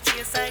 from a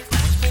chase size.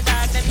 Me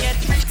dog them get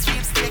free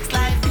sweepstakes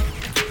life.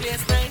 Make it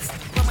place nice,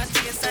 from a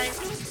chase size.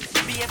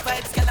 Be a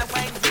vibes, gal a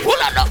wine.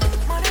 Hold on.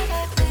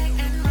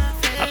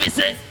 Let me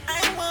see.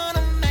 I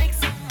wanna make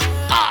some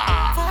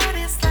more. For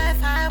this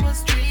life I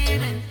was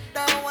dreaming.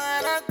 Don't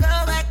wanna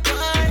go back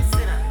once.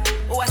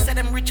 Oh, I said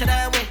I'm richer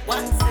that way.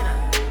 Once.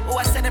 Oh,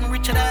 I said I'm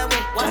richer that way.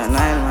 Once.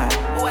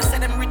 Oh, I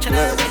said I'm richer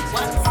that way.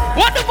 Once.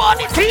 What the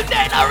money team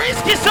there in a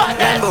risky son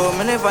then?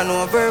 Me never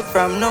know a verb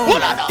from now.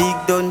 Hold on. Big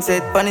done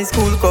set pan his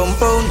school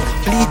compound.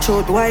 Bleach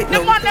out white The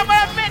now. man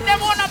never met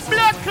them on a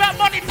blood clot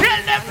money.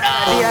 Tell them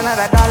now.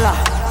 Another dollar.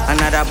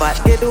 Another bat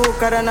get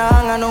hook and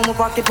hang and now my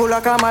pocket full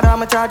of camera,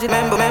 me charge it.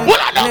 Remember,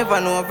 never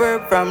know a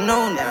verb from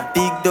now.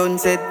 Big done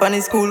set pan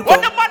his school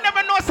What the man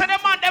never know say the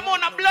man them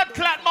on a blood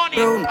clot money.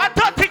 A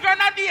 30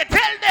 grand a day.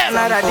 Tell them.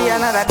 Another day,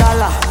 another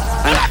dollar.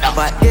 Another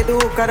bat get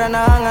hook and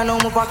hang and now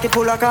my pocket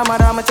full of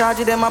camera, me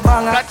charge it. Them a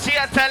banger. That's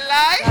here to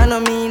lie. I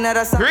know me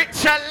another song.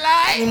 Rich a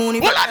lie.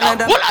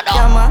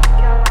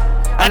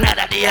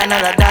 Another day,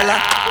 another dollar.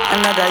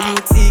 Another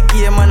UT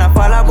game and a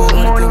follow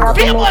boom.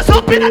 Famous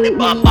up in the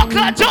bomba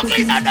clot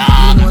juggling a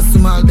dog. You know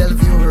small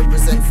Bellevue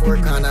represent four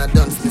corner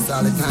dance this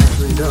all the time.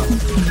 We do.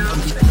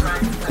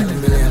 $1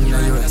 million in the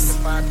US.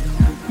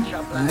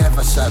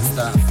 Never shot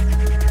staff.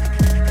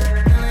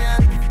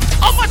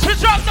 How much we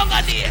drop down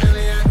a day?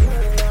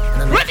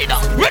 Ready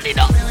now.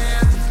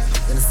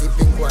 You see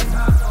pink one.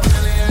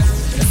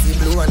 You see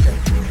blue one.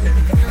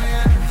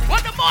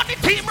 What the money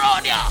team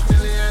round here?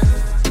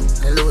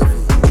 Hello.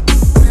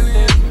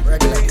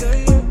 Regular.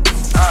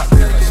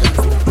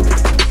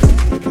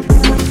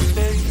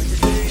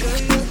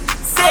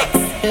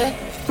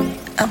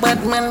 A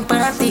bad man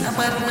party.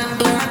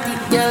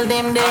 Girl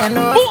them there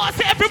know. Who wants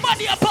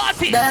everybody a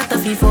party? That a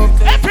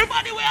FIFA.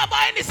 Everybody we are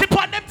buying this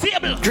on them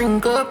table.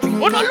 Drink up. We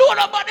don't load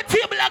up on the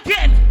table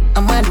again.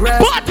 A mad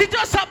rap. Party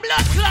just a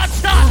blood clot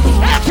start.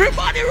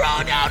 Everybody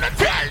round here, don't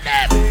tell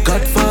them.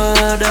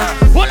 Godfather.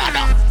 Hold on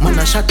now. Man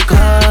a shot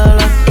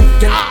caller.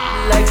 Girl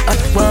like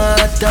hot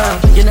water.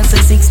 You know say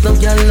 6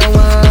 love girl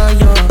now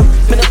you.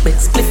 Me no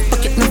bet split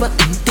pocket never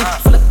empty.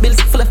 Full of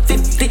bills, full of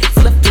 50,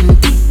 full of 20.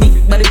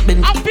 Big body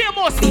bend. I'm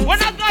famous. When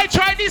a guy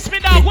try this me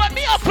dog, what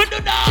me up to do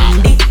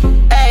now?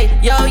 Hey,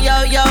 yo,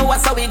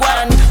 what's how we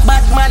going?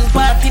 Bad man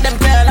party, them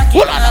girl a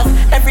kill off.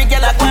 Every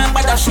girl a go and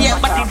bad a shake,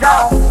 but it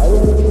down.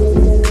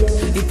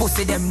 The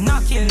pussy them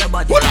not kill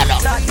nobody. Hold on now.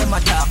 Start them a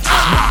talk.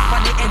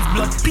 On the ends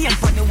blood paint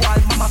on the wall.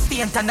 Mama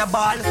paint on the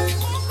ball.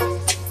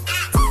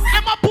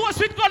 Them a post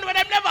with gun when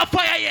them never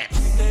fire yet.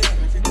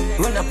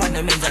 Run up on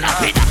the men's and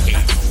knock it. Knock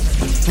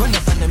Run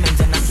up on the men's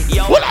and knock it.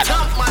 Yo, Hold on.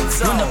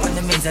 Run up on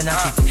the men's and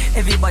knock it.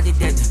 Everybody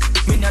dead.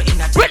 We not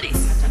in a Ready.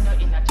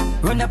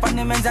 Run up on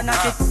the men's and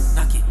knock it.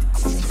 Knock it.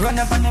 Run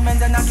up on the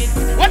men's and knock it.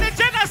 When the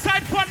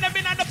genocide fund them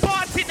in on the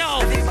party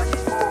now.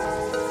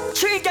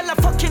 3 girl a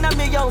fucking on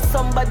me, yo,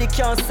 somebody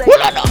can't say.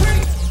 Hold on now.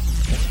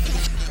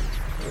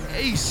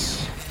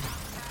 Ace.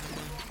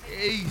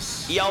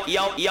 yo,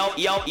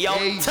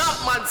 Ace.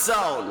 TOPMAN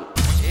sound.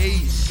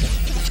 Ace.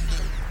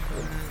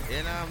 You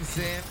know what I'm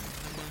saying?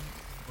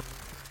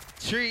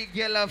 3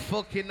 girl are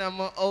fucking on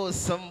my house.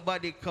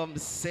 Somebody come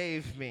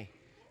save me.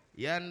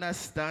 You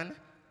understand?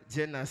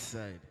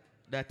 Genocide.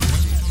 That is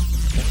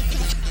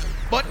it.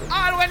 But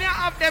all when you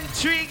have them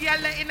 3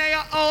 girl in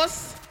your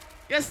house,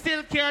 You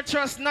still can't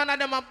trust none of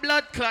them a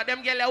blood clot.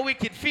 Them girl are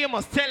wicked.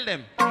 Famous, tell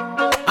them.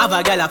 Have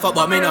a girl a fuck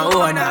but me no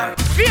own her.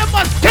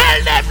 Famous,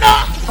 tell them no.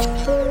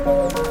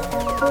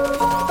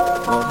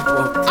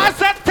 As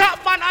a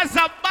top man, as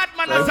a bad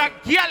man, as a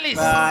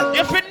girlist,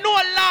 if you know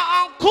law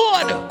and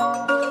code.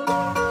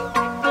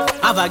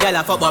 Have a girl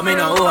a fuck but me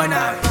no own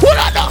her.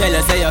 Tell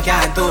her say you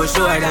can't too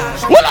sure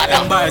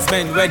that.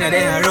 Embarrassment when you're in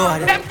a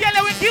road. Them girl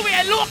will give you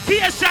a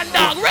location,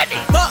 dog.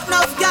 Ready? Fuck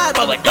enough girl,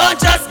 but we don't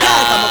just girl.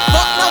 I'm a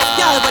fuck enough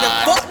girl, but a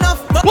fuck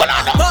enough.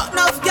 Fuck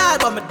enough girl,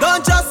 but me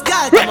don't just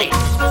girl. Ready?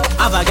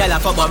 Have a girl a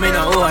fuck but me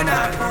no own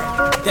her.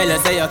 Tell her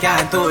say you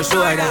can't too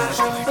sure that.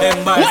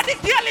 What the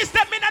girl is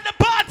them in at the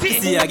party?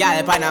 See a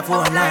girl on a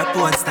phone like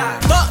porn star.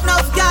 Fuck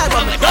enough girl,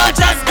 but me don't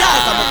just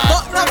girl. I'm a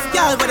fuck enough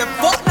girl, but a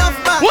fuck enough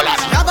man.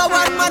 Never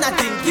one man I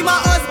think he my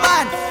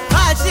husband.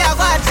 All she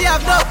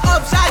have no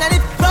option. And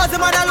if close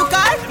him on a look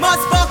at,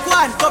 must fuck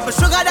one. Couple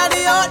sugar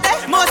daddy out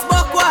there, must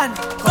fuck one.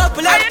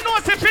 Couple I know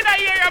if in a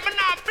year I'm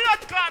not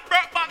blood clot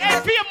broke back.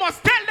 Hey, famous,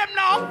 tell them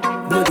now.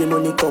 Bloody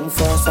money come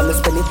fast, I'ma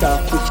spend it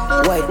off quick.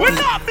 White we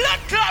not blood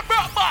clot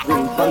broke back.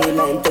 Ring bang the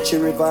line, touch the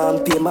river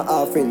and pay my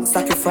offering.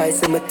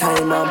 Sacrifice my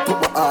time and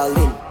put my all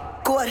in.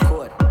 Code.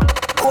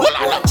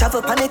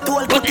 Travel pan it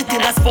all, put it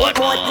in a sport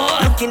mode.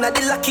 Looking at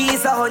the lucky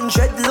is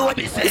 100 load.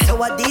 It's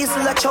our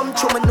diesel a chum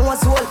my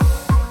nose hole.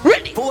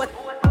 Ready? Port,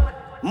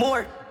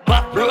 more.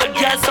 Back road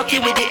girl sucky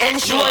with the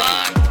ensure.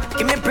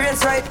 Give me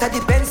brains right at the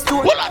Benz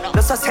store.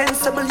 That's so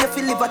sensible if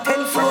you live a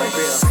 10 floor.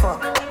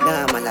 Fuck,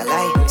 nah man I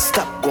lie.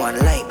 Stop going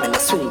light, man I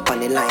swing on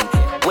the line.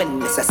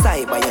 When it's a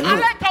cyber you know. I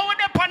like how we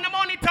dey on the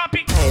money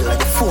topic. Hey, like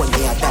the phone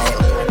me a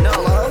dial. No.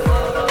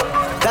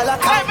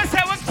 I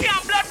say we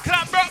can't blood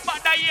clot broke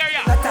back that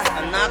area.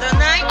 Another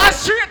night. And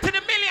straight to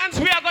the millions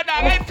we are gonna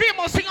have. Hey,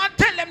 famous sing and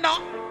tell them now.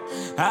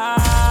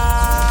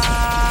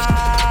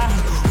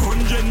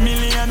 100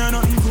 million and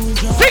nothing cool.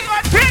 Sing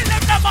and tell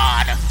them the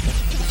man.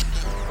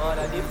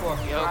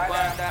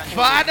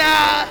 Father.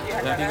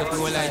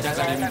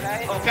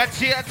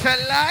 Catch you to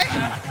lie.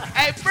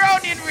 Hey,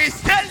 Browning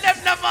wrist, tell them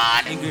the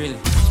man. Grill,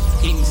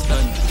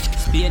 Kingston,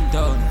 Spain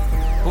Town,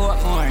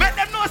 Portmore. Let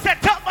them know say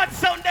TOPMAN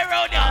sound the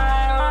road ya.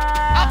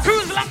 A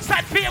cruise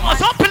alongside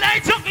famous. Up and I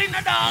juggling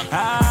the dog.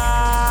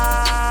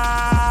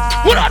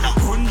 What on now?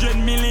 100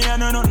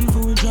 million and nothing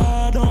cool.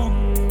 Tell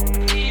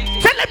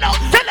them now.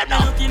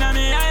 Looking at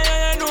me,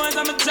 I know I'm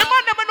a the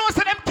man never knows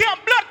that them can't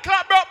blood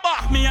clot broke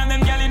back. Me and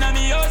them gal in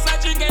me house, I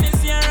drink any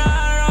Sierra.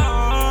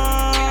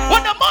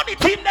 What the money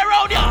team they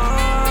round ya?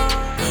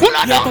 What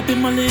on now? Up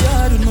in my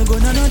yard, no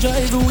gun and no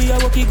drive. We are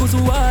walking go so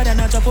hard and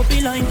I chop up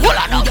the line. What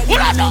on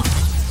now?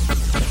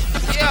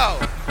 Yo,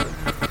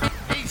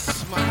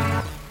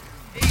 Eastman,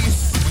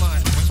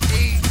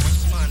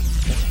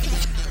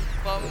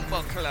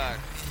 Bumbuckler.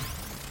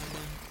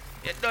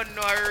 You don't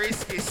know how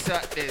risky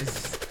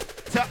SATDEH.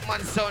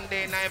 TOPMAN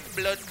Sunday night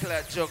blood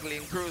clot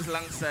juggling cruise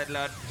alongside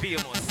Lord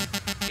Famous.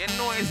 You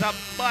know it's a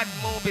bad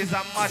move, it's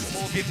a mad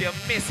move. If you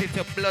miss it,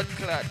 a blood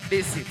clot,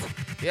 this it.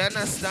 You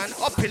understand?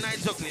 Up in night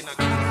juggling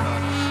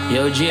again.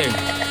 Yo, Jerry,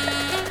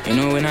 you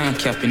know we're not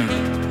capping up.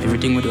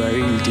 Everything we do a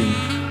real thing.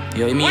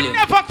 Yo, Emilio. We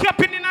never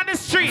capping in the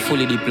street.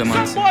 Fully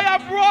diplomatic. Some boy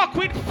have broke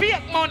with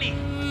fake money.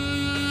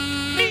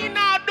 Me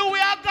now do we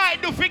a guy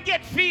do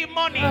forget fee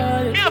money.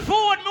 Me a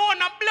phone me on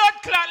a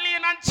blood clot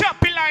lane and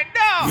chop it like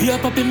that. We are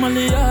popping my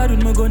yard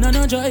with my gun and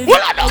no drive.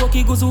 I walk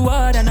go so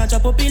hard and I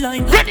chop up the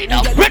line. Ready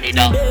now.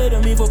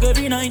 Bed me fuck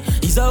every night.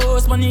 He's a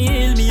horse man he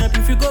hail me up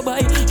if you go by.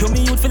 Yo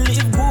me youth for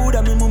live good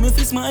and me mommy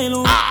fi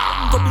smile.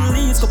 Couple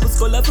leaves, couple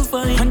scholar to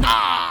find.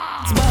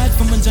 It's bad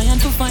for my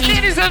giant to find.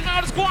 Ladies and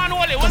gentlemen, go on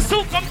Wally. We'll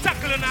soon come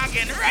tackling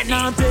again. Ready?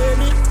 Now pay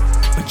me.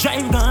 I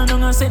drive gone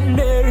on a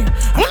secondary.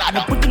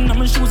 I put in on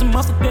my shoes and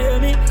must pay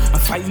me. A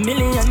 5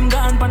 million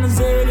gone pan a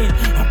zillion.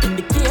 Up in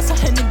the case I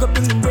had to go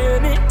bring them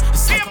baby.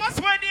 Famous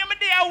where they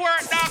day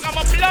work dog. I'm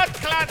a blood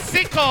clot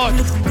sick out.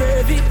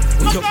 Baby.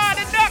 Look at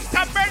the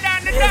doctor, brother,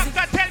 and the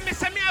doctor tell me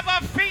say me have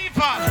a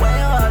fever. Why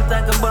you all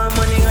talk about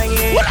money when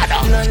you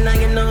none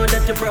you know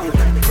that you're broke.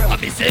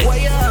 Why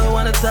you all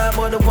wanna talk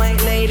about the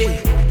white lady?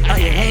 Oh,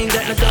 you ain't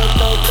got no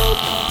dope.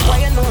 Why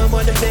you know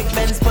about the big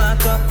Benz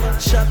park up?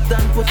 Shop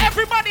down, put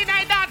everybody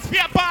night dance for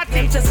a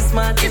party. Just a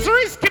smart. It's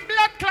risky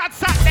blood clot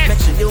SATDEH. Make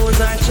sure you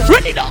use our chop.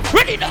 Ready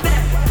now.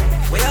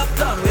 We up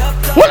done.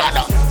 Hold on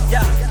now.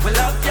 Yeah, we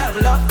love done.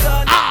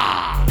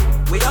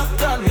 We up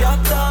done.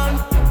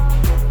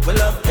 We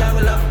love done.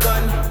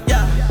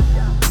 Yeah.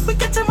 We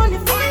get your money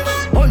for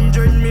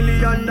 $100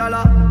 million,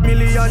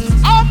 million.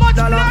 How much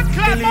blood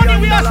clot money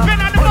we are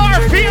spending on the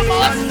bar,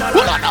 famous?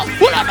 Hold on now.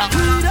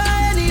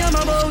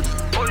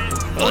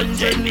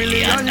 $100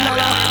 million.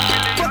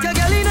 Fuck your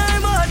girl in her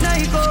mouth,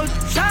 night out.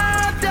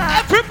 Shut up.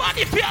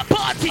 Everybody for a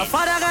party. A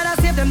father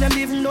gotta save them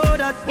even know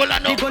that. Hold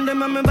on now. The gun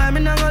them and me buy me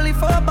now only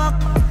 4 back.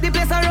 The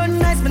place I run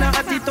nice, me now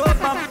have it up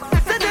back.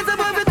 Say this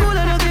about me cool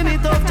and don't give me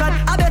tough chat.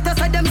 I better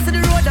side them to the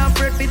road and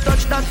afraid to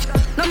touch that.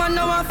 No man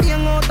now a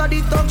fing out of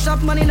the talk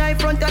shop. Man in the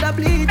front of the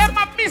bleed. Them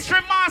a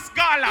mystery mask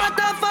gala.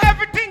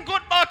 Everything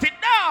good about it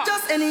now.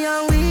 Just any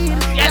and weed.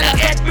 Yellow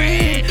get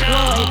breed.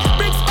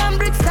 Bricks on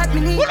bricks that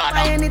me money,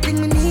 buy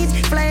anything we need,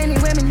 fly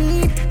anywhere we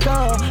need.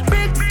 Go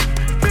bricks,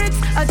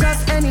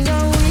 adjust any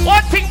young weed.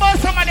 One thing about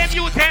some of them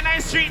youth in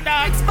the street,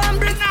 dog.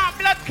 They not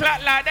blood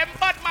clot, lad. Them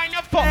bad mind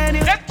your fuck. They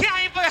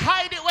can't even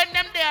hide it when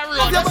them there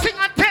road. Just sing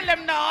and tell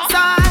them now.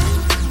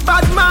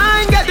 Bad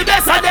mind get the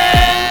best of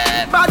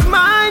them. Bad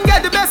mind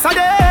get the best of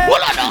them.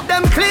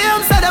 Them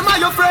claims say them are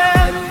your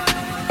friend.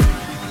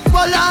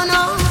 Well, I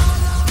know.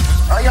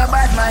 Oh, your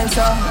bad mind,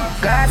 so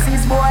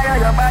Glasses boy, oh,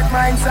 your bad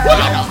mind, so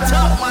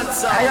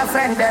are your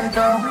friend, them,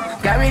 too.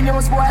 Gary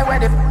News boy, where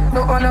the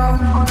no,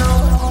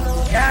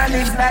 yeah,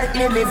 live like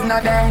me, live no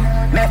day.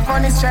 Make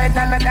money straight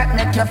and make that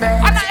make your pay.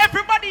 And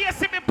everybody you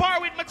see me par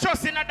with my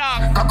trust in a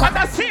dog. And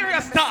a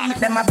serious talk.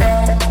 Them a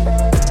bed.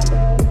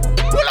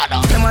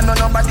 Them a know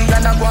nobody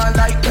and a go on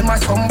like them a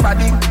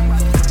somebody.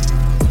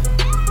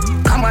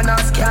 Come on,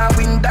 ask can't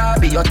win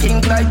derby, you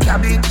think like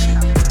cabbage.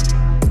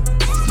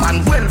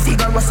 Man, well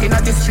figure us in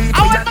the street.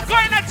 I want to go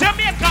in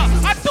Jamaica.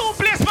 A two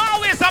place my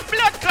always a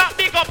blood clot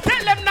big up.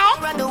 Tell them now.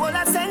 Around the world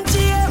I sent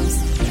James.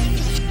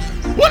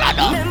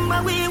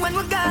 Remember we when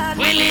we gone.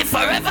 We live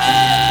forever.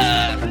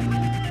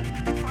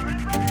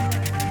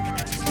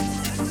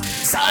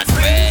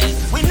 Salisbury.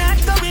 We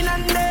not going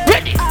under.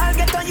 Ready. I'll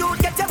get on you,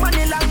 get your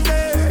money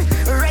longer.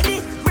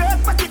 Ready,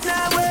 broke pocket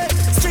now.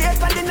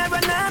 Straight on the never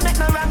now, make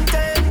no wrong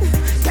turn.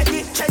 Take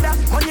it, cheddar,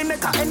 money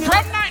maker any.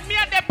 From night me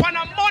a dep on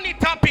a money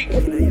topic.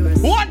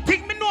 One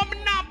thing me know me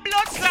not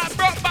blood clot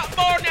broke back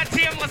bone your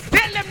team must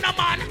tell them no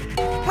man.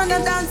 Man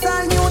a dance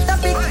all new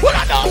topic.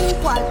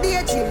 Equal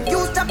daydream,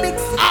 use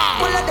topics.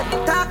 All of them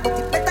talk, but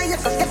it better you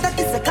forget that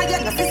it's a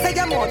kayak. Cause it's a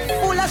your mouth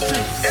full of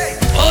shit.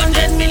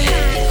 100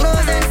 million.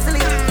 Close and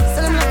silly.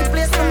 Sell them like the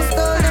place from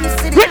store them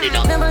city.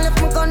 Never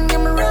left my gun, yeah,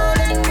 me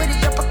rolling with it.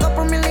 Drop a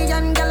couple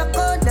million, girl, I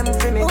call them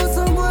for me.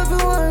 Also, boy, if you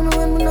want me,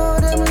 when me know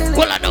them lily.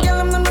 Girl,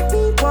 I'm on the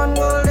pink one,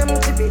 roll them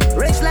chippy.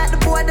 Rich like the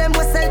boy, them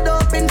was sell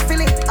dope in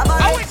Philly.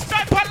 I which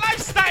type of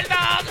lifestyle,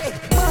 dog?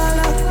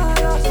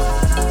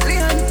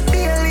 Leon,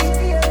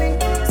 daily.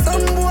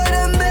 Some boy,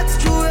 them bets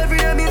true every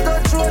year me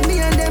touch road, me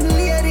and them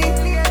lady.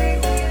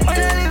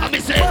 I'm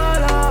say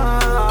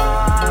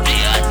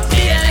Leon,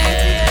 daily.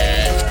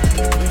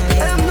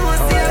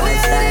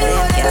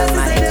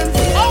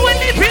 Oh, we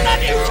living on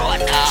the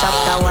road now.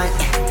 Chapter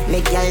 1,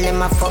 make y'all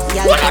them a fuck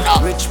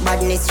y'all. Rich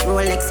badness,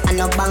 Rolex and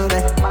no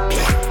bangle.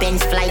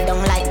 Pens fly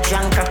down like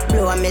drunker.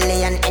 Blow a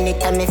million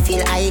anytime I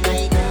feel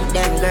idle.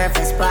 Them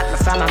girlfriends spot me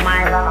from a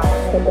mile.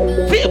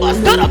 Famous,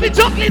 turn up the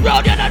chocolate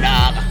round your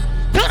dog.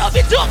 Turn up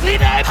the chocolate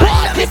there,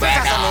 party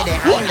burner.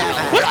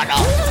 Hold on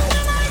now.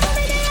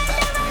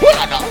 Hold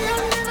on now.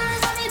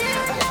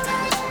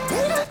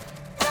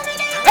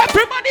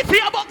 Everybody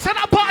feel a box and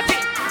a party.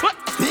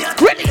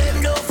 Ready?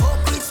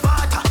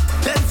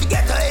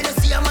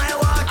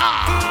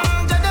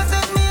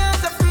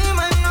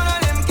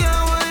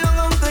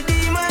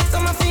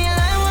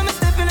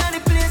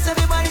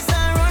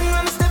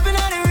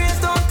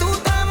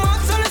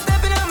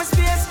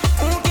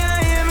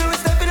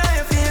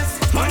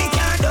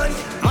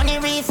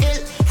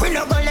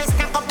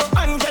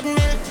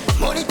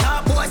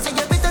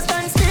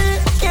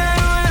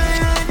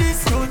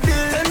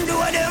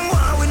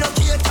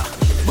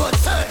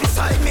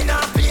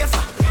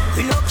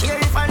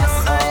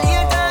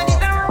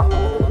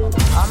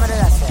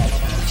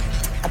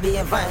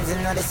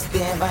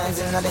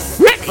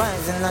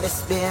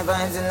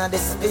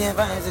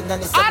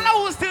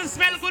 All who still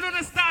smell good on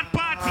the start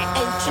party.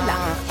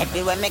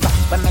 Everywhere me go,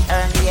 when me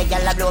turn the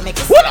girl a blow me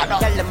kiss.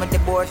 Girl them with the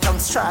board tongue,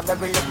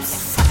 strawberry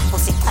lips. Fat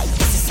pussy tight,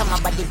 this is some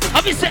of body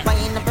big.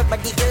 Wine up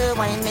everybody, girl,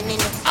 wine me nini.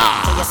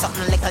 So you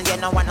something little, you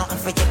know want nothing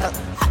for tickle.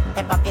 Hot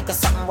pepper pickle,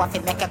 something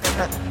waffy make a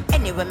pickle.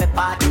 Anyway me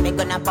party, me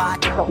gonna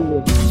party.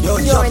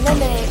 You're in the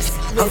mix.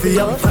 Have the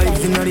young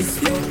vibes in this.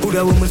 Who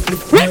the woman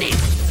split? Ready?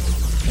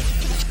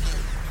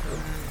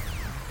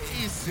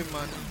 Easy,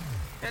 man.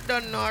 You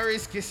don't know how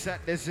risky shot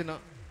this, you know.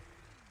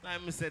 Like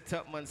I said,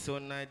 TOPMAN so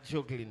night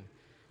juggling.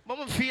 But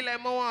I feel like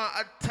I want to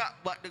attack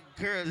but the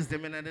girls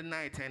them in the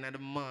night and in the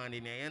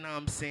morning. You know what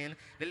I'm saying?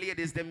 The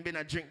ladies them been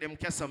a drink them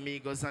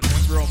Casamigos and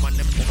them rum and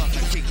them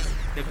fucking things.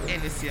 Them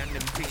Hennessy and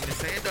them things. They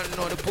say you don't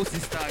know the pussy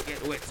start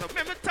get wet. So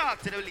remember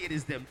talk to the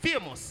ladies them.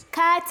 Famous.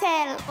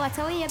 Cartel, what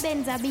a way your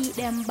Benza beat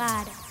them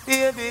bad.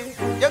 Baby,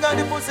 you got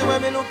the pussy where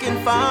me looking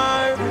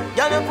for.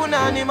 Y'all you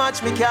punani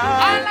match me car.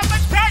 All of a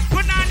tight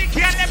punani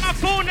can't let my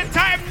phone the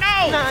time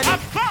now. A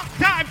fuck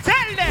time,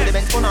 tell them. The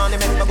Benz punani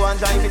make me go and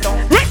drive it down.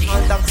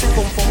 All taxi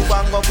pum pum go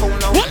and go cool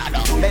now.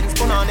 Benz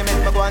punani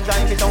make me go and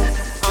drive it down.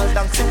 All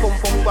taxi pum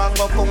pum go and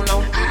go cool now.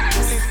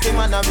 50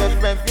 man a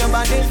rev your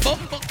body.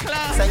 Bumper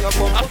class. Say your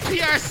bum. A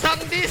pure song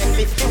this.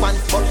 51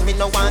 but me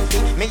no want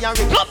it. Me a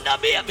rip. Come now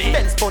baby.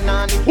 Benz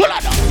punani.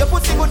 Your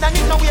pussy good and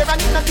it no wear and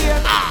it no tear.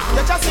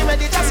 You just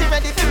ready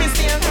for me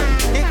steer.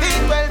 The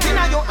big well in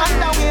a your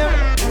underwear.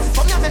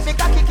 From your make me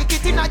cocky kick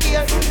it in a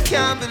gear.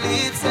 Can't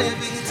believe, say it.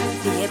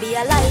 Baby,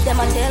 I lie, them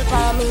a tell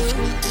for me.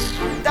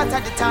 That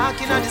are the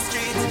talking on the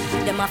street.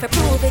 Them have to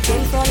prove it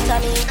in front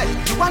of me. Hey,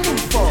 you want him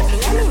for? Me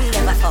and him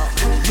never fuck.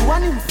 You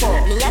want him for?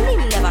 Me and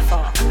him never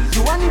fuck.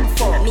 You want him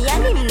for? Me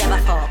and him never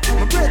fuck.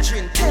 My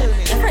brethren, tell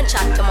me.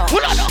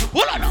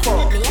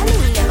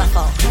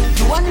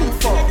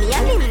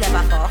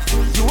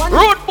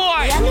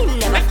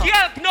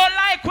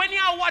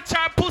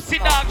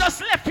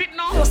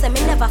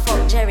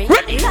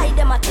 lie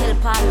them a tell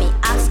upon me,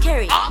 ask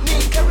Kerry. Me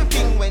Kerry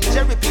Ping when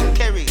Jerry Ping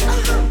Kerry.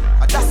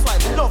 That's why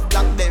we love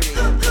Blackberry.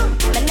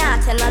 Me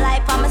not tell no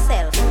lie for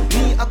myself.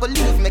 Me I go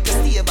leave, make you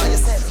stay by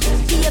yourself.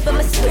 Stay by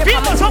my spirit.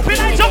 People up in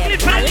a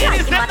chocolate for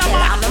ladies, them no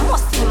man. I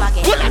must see him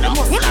again. Hold on.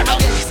 So you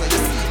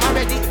see him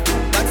already.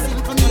 That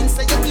simple means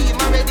say you see him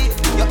already.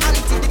 Your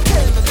auntie the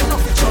tell me you know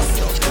to trust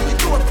you. You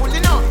do it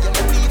pulling up, you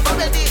make leave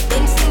already.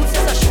 Them things is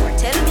so short.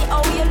 Tell me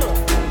how you know.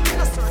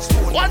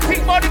 One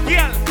thing about the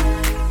girl,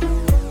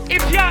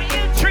 if you're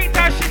ill treat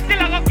her, she still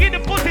gonna give the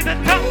pussy the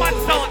TOPMAN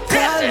sound.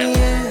 Tell me,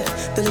 yeah,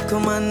 the little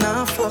man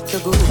now fuck you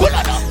good.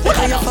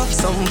 Can you fuck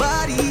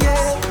somebody,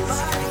 yeah?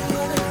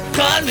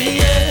 Call me,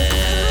 yeah.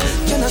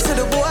 Can I say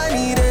the boy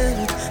need it?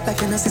 Like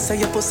can I say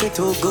your pussy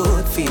too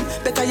good feel?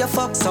 Better you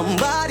fuck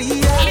somebody,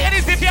 yeah.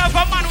 Ladies, if you have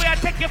a man where you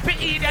take you for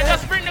eat,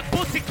 just bring the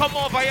pussy come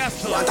over here,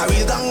 so. Want a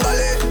real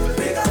gangale?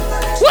 Big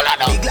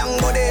long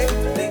body.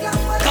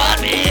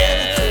 Call me, yeah.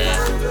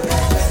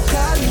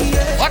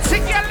 What's the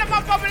girl them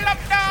a bubble up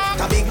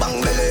now? A big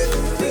bang belly.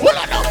 Pull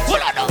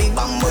on. Big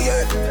bang boy.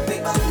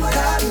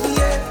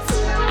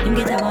 You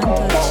get a one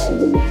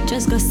touch.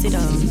 Just go sit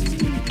down.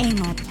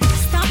 Aim up.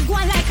 Stop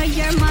going like a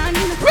year man.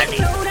 Ready.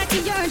 Know that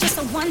you're just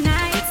a one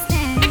night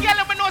stand. The girl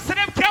them know so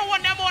them can't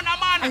want them on a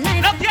man.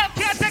 No girl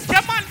can't take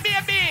your man,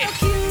 baby.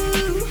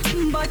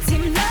 You, but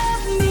him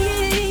love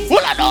me.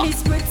 Pull on.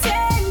 He's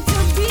pretend to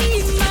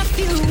be my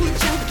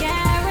future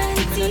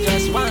guarantee.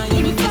 Just want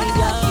you to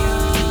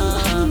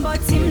but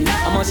him love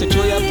I must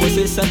show your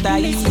pussy so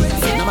tight.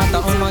 No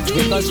matter how much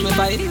because we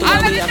fight, we go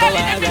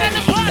alright.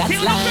 That's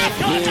life.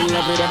 Me in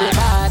love with every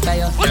part of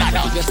you.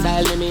 If you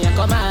style me, I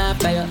come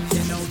after you.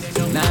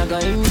 Now I go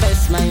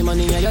invest my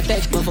money and you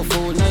take me for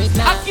food night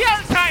now. A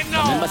girl time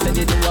now. Remember said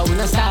you do I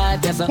wanna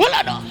start, yes sir.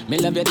 Me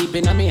love you deep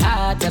in my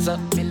heart, yes sir.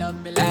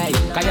 Hey,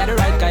 cause you're the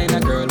right kind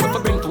of girl. What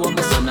for bring to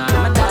my son,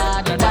 I'm a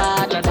da.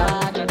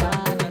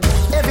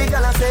 Every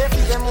girl I say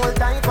feed them all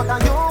tight, but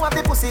you have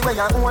the pussy where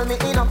you hold me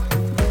in up.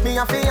 Me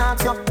a fi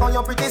ask you, how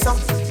you pretty so.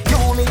 You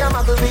me a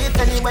muggle with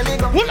anywhere me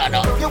go.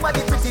 You are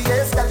the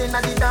prettiest girl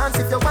inna the dance.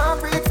 If you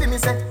want breathe for me,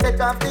 say take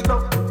off the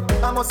glove.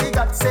 I must see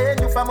God send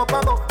you from up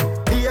above.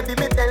 Baby,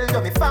 me tell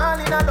you, me fall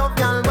in love.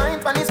 Y'all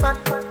mind pan is fat,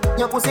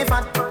 your pussy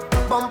fat,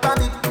 bump a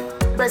big,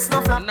 breast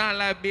no flat. Not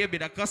like baby,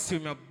 the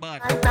costume your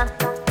bad. Like that,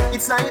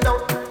 it's slide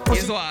out.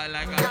 It's what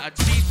like a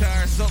cheater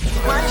or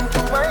something. Wine.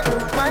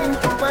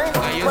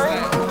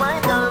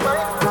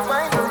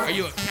 Are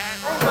you a cat?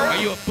 Are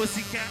you a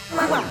pussy cat?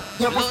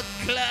 Blood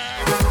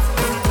clot.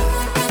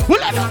 Pull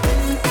it up.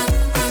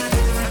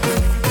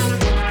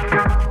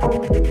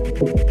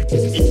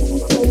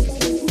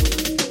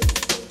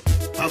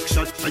 Back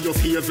shot are your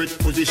favorite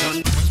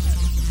position.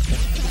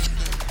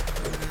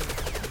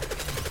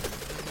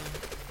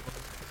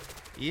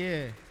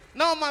 Yeah.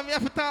 No man, we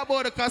have to talk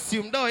about the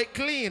costume though. It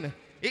clean.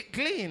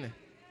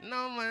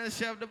 No man,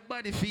 she have the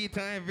body feet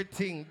and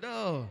everything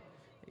though.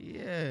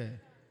 Yeah.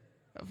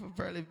 I will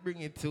probably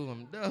bring it to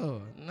him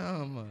though.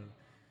 No man.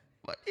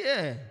 But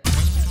yeah.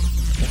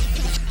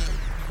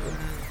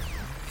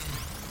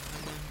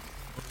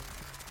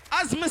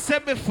 As me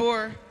said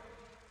before,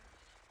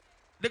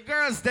 the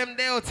girls them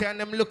they out here and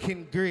them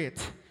looking great.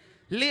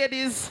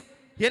 Ladies,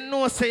 you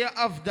know say you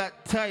have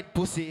that tight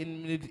pussy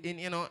in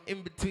you know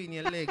in between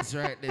your legs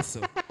right there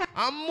so.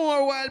 And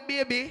more while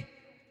baby,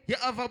 you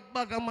have a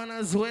bag of man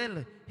as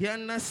well. You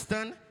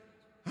understand?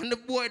 And the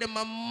boy them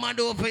are mad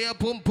over your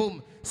pum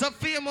pum. So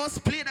famous,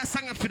 play that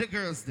song for the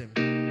girls them.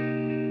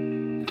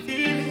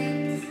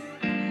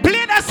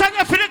 Play that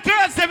song for the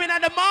girls them in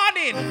the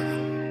morning.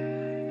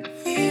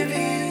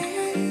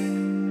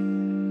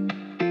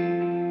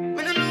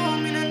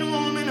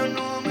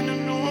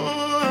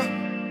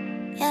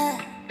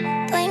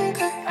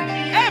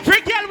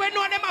 Every girl we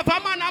know them have a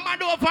man, I'm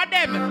mad over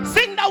them.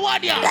 Sing the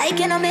word, yeah. Like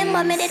you know,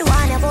 remember me did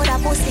one about a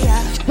pussy,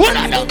 yeah. What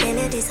I know? Tell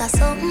you this is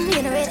something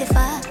you know ready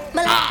for.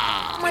 My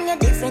life, man, you're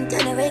different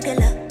than a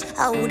regular.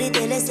 I would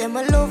tell you say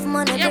my love,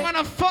 man. Yeah, man,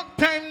 a fuck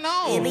time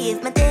now. Baby,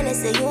 if my tell you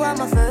say you are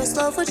my first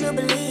love, would you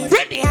believe?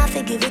 Ready? Me, I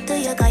forgive it to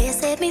you, cause you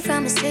saved me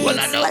from the streets. Well,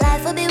 I know. But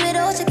life will be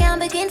without you, can't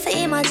begin to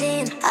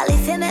imagine. I'll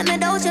if you make me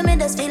doubt you, me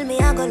just feel me,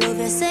 I go love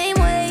you same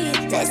way.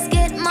 Let's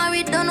get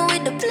married, done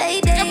with the play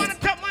date. Yeah, man, the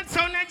TOPMAN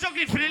sound and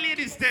juggling for the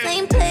ladies there.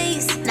 Same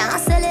place, now I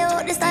sell you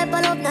out this type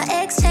of love, no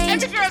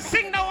exchange. Every girl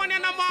sing that one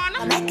in the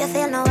morning. I make you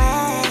feel no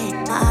way.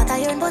 My heart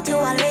iron, but you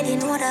already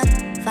know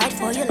that. Fight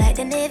for you like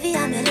the Navy,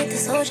 I'm your little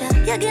soldier.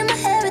 You give me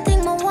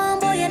everything, my one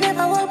boy, you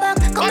never hold back.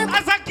 But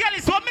as a girl,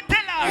 it's what me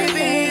tell her.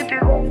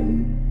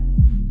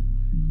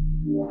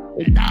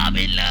 I'm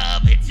in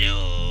love with you,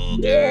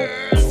 girl.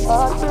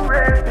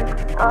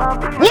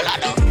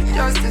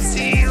 Just to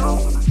see you.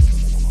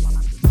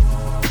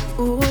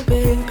 Ooh,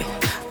 baby,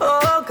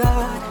 oh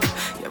God,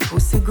 your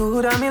pussy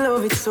good, I'm in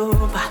love it so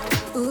bad.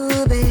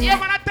 Ooh, baby. Yeah,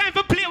 man, I time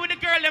for play with the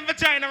girl in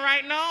vagina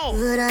right now.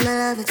 Good, I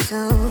love it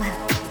so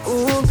bad.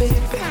 Ooh, baby,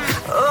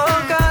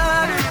 oh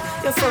God,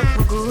 you fuck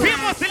me good.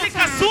 Famous the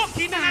liquor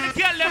soaking in the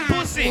girl them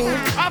pussy.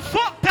 A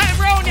fuck time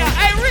round here,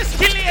 I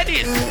risky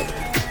ladies.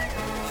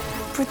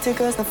 pretty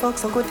girls, the fuck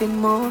so good in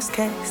most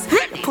cases.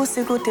 The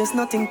pussy good, there's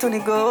nothing to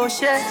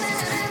negotiate.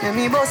 Let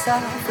me boss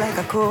off like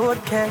a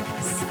cold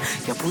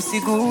case. Your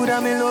pussy good,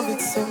 I me love it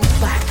so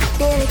bad.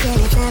 Baby, can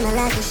you tell me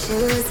like a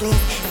shoes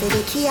list? So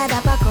the key at the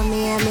back of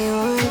me and me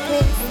own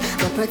place.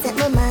 To protect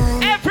my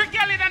mind. Every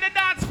girl in the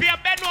dance floor,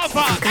 bend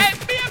over. Hey,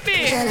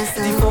 baby.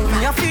 The fuck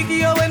me a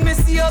figure when me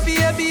see your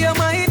baby, you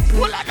might.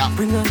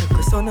 Bring a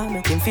little son and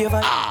make him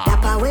favor. That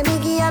part when me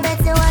give you bet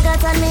you want to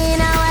turn me in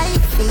a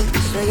wifey.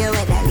 Show you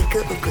what that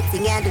little good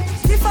thing I do.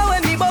 If I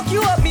when me buck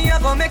you up, me I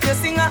gon' make you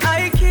sing a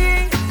high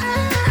key.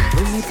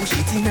 When me push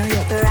it in a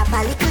ya. Rap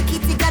a little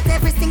kitty got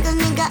every single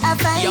nigga a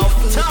fight. Yo,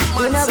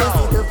 TOPMAN you know go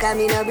sit up, come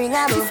in a bring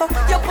a book.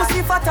 Your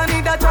pussy fat and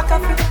need a track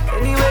of it.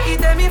 Anyway, eat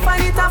them, me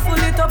find it and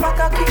full it up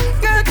like a key.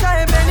 Girl,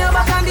 try bend your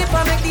back and dip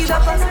and make the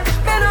dappers.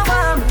 Bend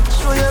over me,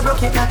 show you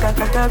broke it like a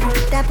cracker.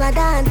 Dapper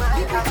Dan,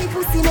 the pretty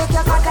pussy make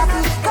your cock a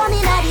pee. Come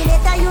in a the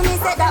letter, you me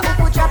said that we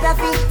could drop your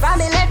feet. From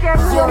me let you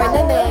know. You're in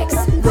the mix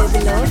with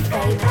the Lord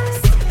Famous.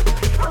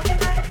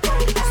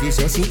 She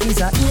says she is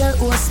a ear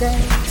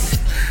hostess.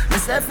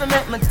 Myself to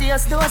make my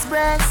tears those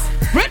breasts.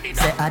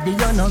 Say Adi,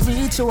 you no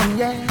reach home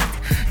yet.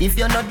 If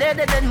you're not dead,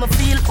 then me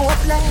feel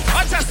hopeless.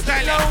 What's a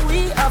style? Now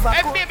we have a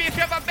hey, baby, if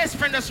you have a best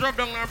friend, just rub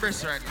down her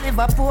breast right now. Live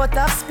a port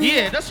of speed.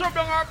 Yeah, just rub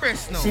down her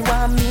breast now. She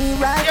want me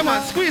right yeah, now.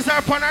 man, squeeze her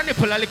upon her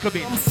nipple a little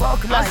bit.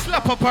 Fuck and right.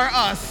 slap up her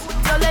ass.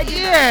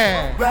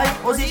 Yeah.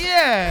 Right position.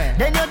 Yeah.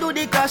 Then you do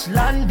the crash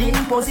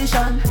landing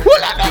position.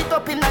 Put it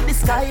up in the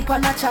sky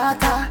on a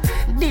charter.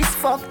 This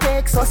fuck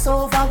takes us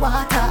over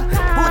water.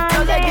 Put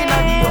your leg in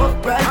the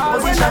upright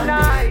position.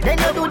 Then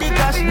you do the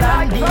crash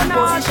landing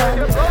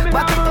position.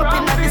 Back it up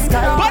in the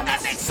sky. But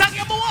the next song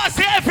you want to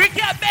say every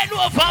girl bend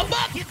over,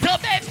 back it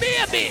up,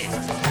 baby.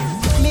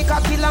 Me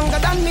cocky longer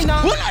than me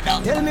now.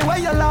 Tell me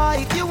what you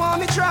like. You want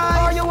me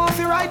try or you want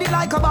to ride it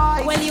like a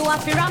bike? Well, you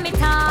want to ram it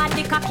hard,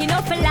 the cocky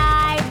no for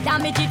life.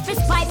 Damage it for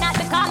spite, not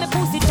because me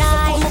pussy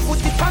tight. I'ma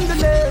put it on the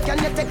left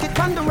and you take it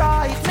on the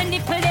right. Me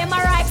nipple them a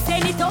ripe,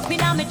 send it up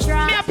in a me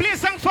try. Me a play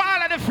song for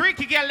all of the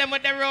freaky girl them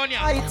with them round ya.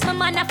 My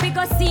man a fi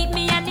go seat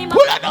me and him a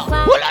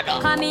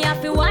come me a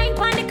fi wine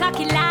pon the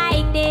cocky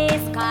like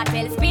this.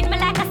 Cartel spin me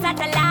like a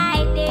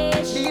satellite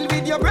dish. Deal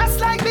with your breast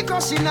like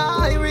because she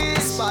Irish.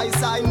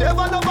 Spice, I never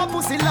love a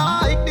pussy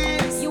like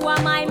this. You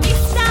are my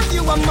mister.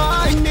 You are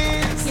my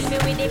miss. Kill me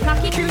with the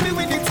cocky. Kill me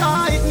with the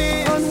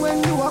tightness. And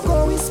when you are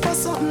going for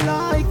something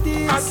like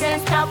this, I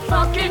can't stop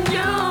fucking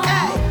you.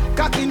 Hey,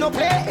 cocky no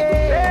play.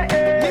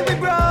 Me we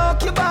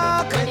broke your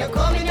back. When you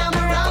coming on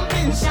my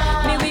ramping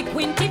shot. Me we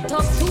quint it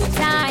up 2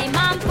 times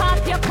and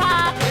pop your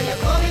cock. When you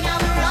coming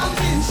on my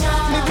ramping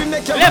shot. Me we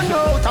make you run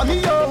out of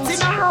me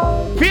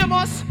out.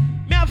 Famous.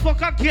 Me a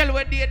fuck a girl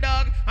with the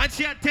dog, and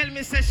she a tell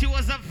me say she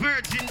was a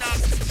virgin dog.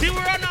 She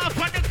run off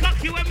on the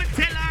cocky when me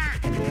tell her.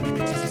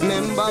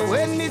 Remember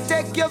when me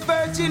take your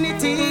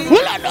virginity?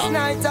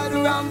 Night at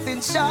the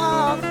ramping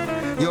shop.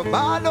 You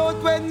ball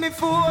out when me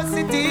force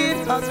it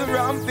in. As the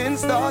ramping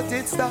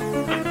started stop.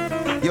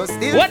 You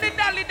still. What the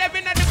dolly them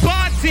in at the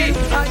party?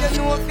 And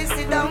you know if you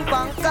sit down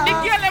panka. The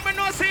girl let me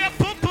know say you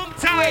pum pum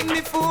tight. When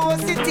me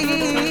force it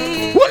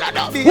in. Hold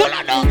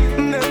on.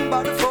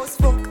 Remember the first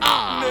fuck.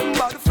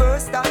 Remember the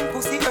first time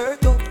pussy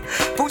hurt up.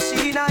 Push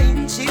in a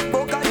inch it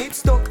buck and it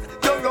stuck.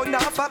 You run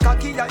off a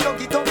cocky and you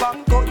get up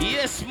and cut.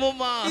 Yes,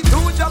 mama.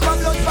 You drop a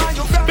blood by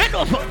your friend. Bend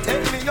over.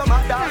 Tell me your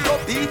mother go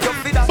beat your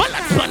feet.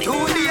 Balance bunny. To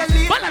the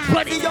elite. Balance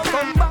bunny. You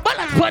come back.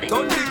 Balance bunny.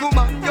 Don't be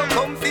woman. You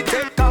come fi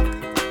take up.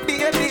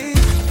 Baby.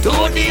 To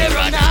the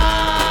runner.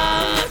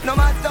 No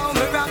matter how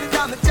me ram it,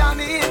 I'm a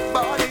jammy.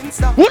 Balling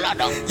stop.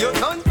 You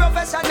done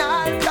professional.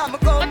 I'm a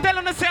come. I tell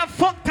them to say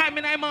fuck time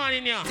in the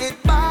morning, yeah.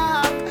 Get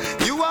back.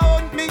 You are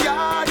on me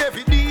yard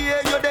every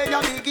day. You're there,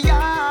 a big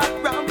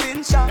yard.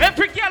 Ramping shot.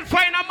 Every girl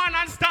find a man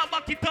and start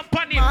back it up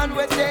on him. Man,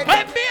 we take.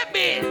 Hey,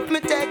 baby. Me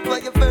take for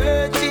your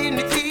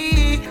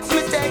virginity.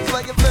 Me take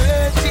for your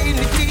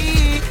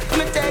virginity.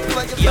 Me take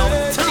for your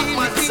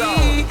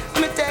virginity.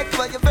 Me take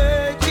for your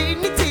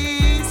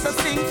virginity. So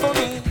sing for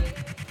me.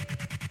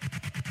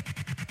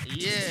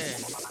 Yeah.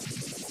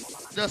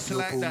 Just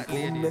like that,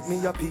 ladies. Make me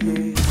happy,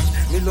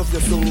 me love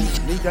your soul,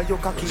 me and your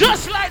cocky.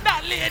 Just like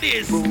that,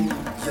 ladies.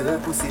 Your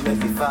pussy make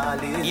me fall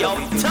in. Yo,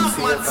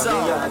 TOPMAN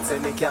sound.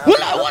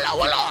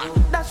 Walla.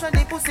 That's when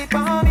the pussy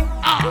for me.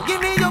 You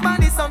give me your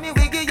body, so me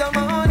we give you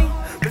money.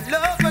 Me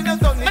love when you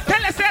done it. I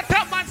tell you, say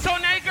TOPMAN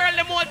sound, hey girl,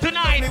 them all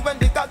tonight. Me when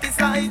the cocky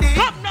sliding.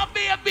 Come now,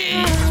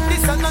 baby.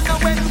 This another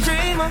wet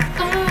dream.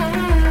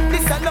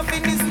 This a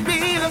loving is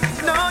real.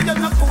 No, you're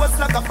not coarse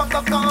like a pack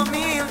of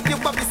cornmeal. You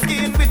pop the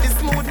skin with the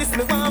smoothness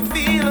me want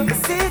feel.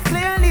 See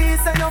clearly,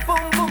 say your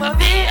bum bum a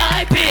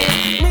VIP.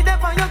 Me there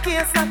for your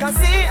case like a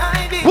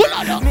CID.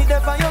 Me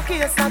there for your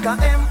case like a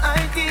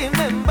MIT.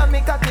 Remember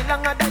me cocky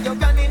longer than your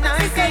granny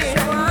 90.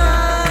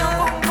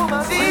 Bum bum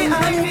a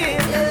VIP.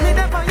 Me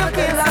there for your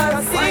case like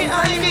a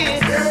CID.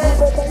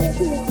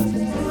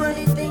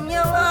 Anything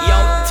you want. Yo,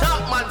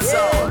 TOPMAN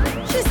sound.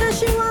 She said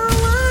she want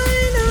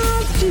wine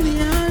up to me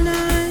all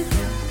night.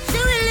 She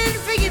willing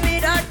to give me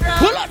that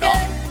rock.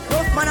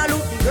 Rough man a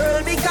look the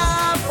girl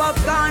because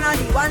popcorn are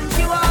the one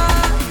she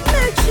want.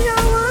 Make she a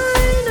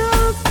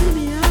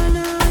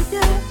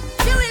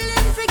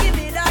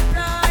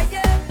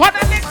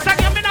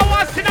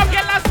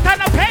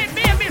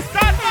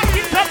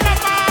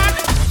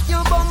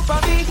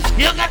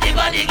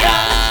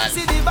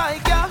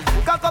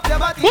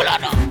got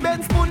it.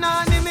 Ben Spoon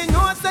and me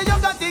know say you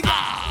got it.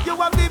 You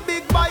have the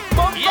big bike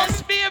bumper.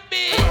 Yes,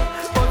 baby.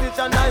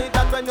 Position like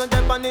that when you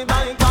jump on the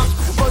bike back.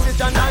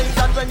 Position like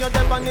that when you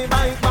jump on the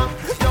bike back.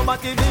 Your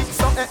body big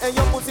so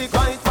your pussy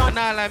quite fat. And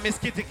all like Miss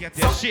Kitty Cat,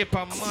 your shape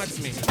and match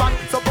me.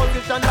 So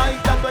position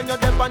like that when you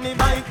jump on the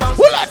bike back.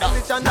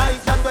 Position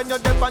like that when you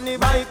jump on the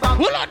bike back.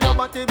 Your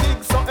body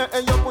big so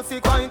your pussy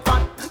quite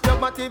fat. Your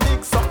body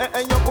big so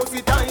your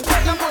pussy tight.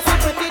 Your pussy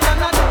pretty than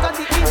a look at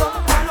the ego.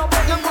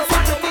 Your pussy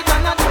pretty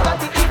than a look at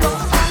the ego.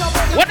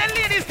 When the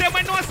ladies they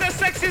will know say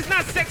sex is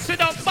not sex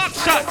without back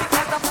shot.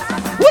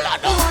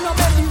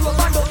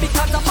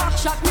 Because of back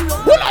shot, me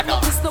love.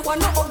 This the one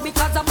no hug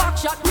because of back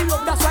shot, me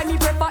love. That's why me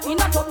prefer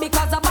in a tub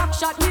because of back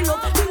shot, me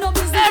love. You know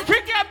business.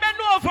 Every girl bend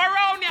over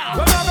around ya.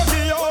 When I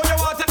see you, you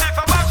want to take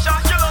a back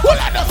shot, you love.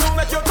 You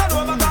make you turn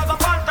over because of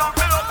phantom,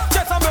 me love.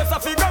 Just a mess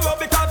of figure up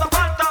because of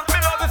phantom, me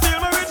love. You feel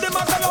me with the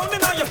macaroni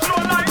now you flow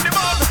like the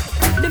mob.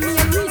 The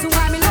main reason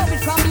why me love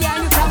it from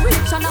behind you can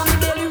reach and on me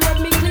belly rub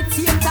me clit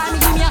same time me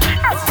give me a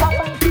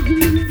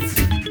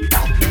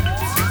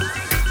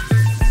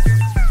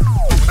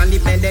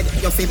Independent,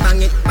 you feel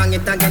bang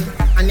it again.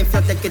 And if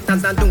you take it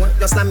as a door,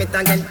 you slam it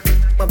again.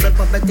 Bubble,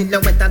 bubble till you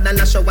wetter than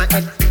a shower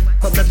head.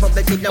 Bubble,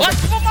 bubble till you what's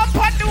from up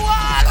on the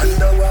wall?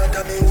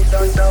 Underwater, me wood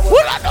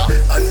underwater.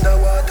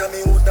 Underwater,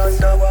 me wood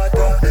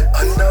underwater.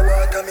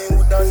 Underwater, me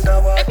wood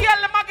underwater. The girl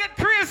them a get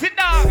crazy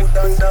now. Me wood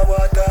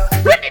underwater.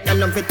 I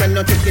love it when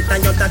you take it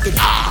and you take it.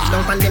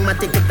 Don't pan them a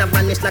take it and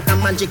vanish like a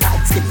magic.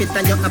 Skip it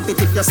and you happy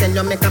if you sell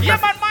you make a profit. Yeah,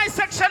 but my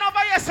section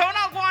over here, so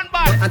now go on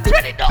bad.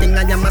 Ready now. Thing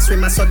I am a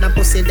swimmer, so that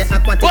pussy the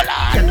aquatic.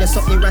 Can you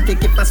so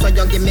erratic if I saw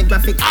you give me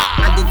graphic?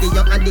 I dig you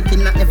addict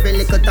in every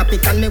little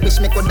topic. And me wish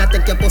me coulda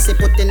take your pussy,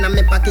 put in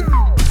my pocket.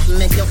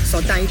 Make you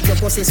so tight, your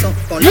pussy so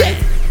polite.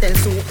 Tell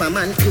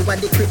Superman you are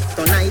the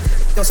kryptonite.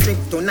 You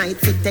strip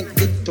tonight, you take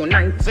it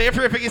tonight. So you're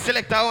free if you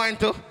select a wine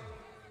too?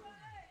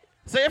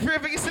 So you're free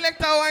if you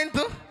select a wine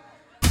too?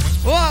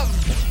 What?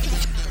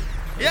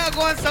 Yeah,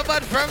 go on so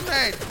bad from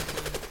night.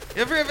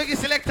 You're free if you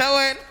select a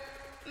wine?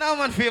 Now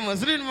man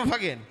famous, read them up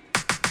again.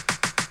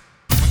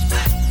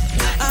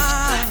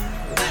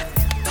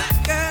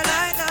 Girl,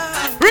 I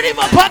know. Read him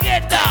up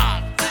again,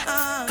 dog.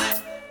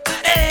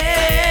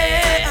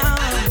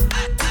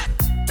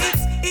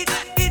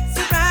 It's a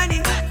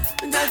running.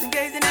 Just in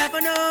case you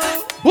never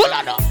know. Hold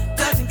on.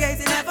 Just in case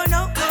you never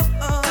know.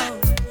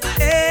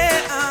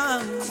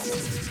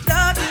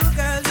 Love you,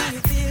 girl. Do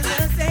you feel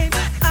the same?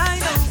 I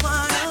don't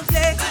wanna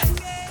play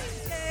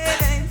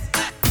games.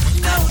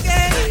 No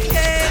games.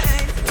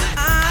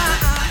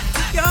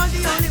 You're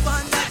the only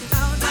one that is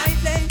out my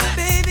plane.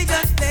 Baby,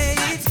 just play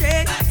it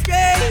straight.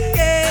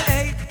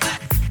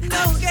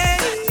 No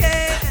games.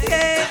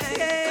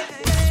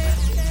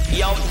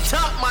 Yo,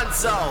 TOPMAN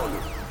sound.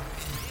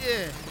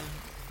 Yeah.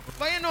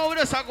 But you know, we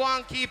just go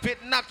and keep it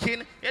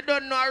knocking. You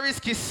don't know how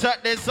risky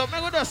SATDEH, so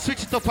I'm going to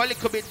switch it up a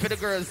little bit for the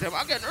girls. Them.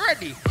 I'm getting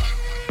ready.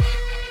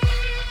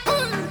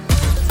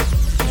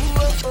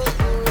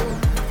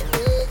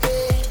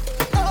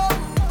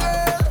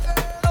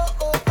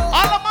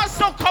 All of my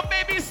soca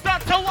babies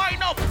start to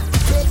wind up.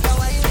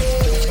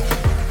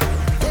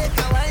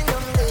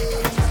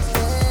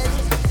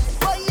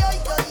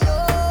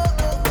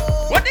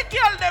 What the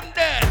girl them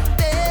there?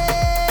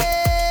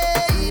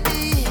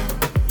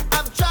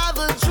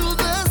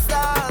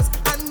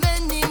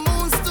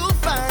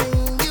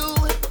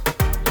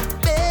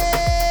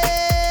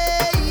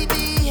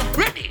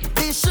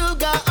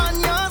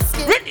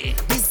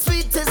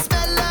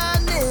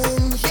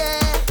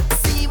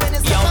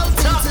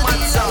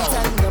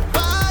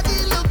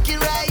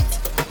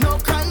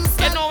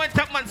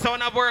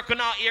 Working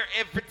out here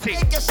everything.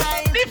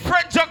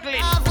 Different juggling.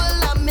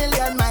 Travel a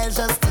million miles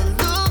just to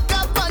look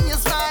up on your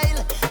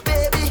smile.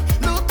 Baby,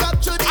 look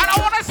up to the And I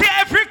want to see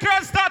every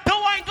girl start to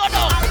wine go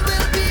down. I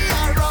will be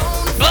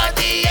around for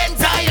the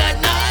entire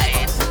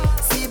night.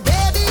 See,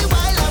 baby,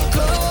 while I'm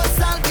close,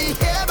 I'll be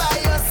here by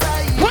your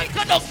side. Wake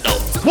it up now.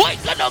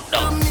 Wake it up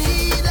now. To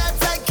me, that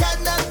I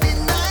cannot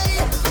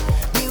deny.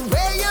 The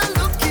way you're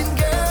looking,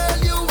 girl,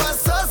 you are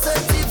so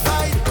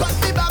certified. Put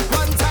me back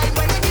one time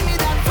when you give me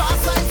that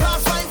fast wine,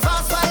 fast wine,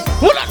 fast wine.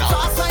 Hold on now.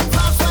 Fast wine,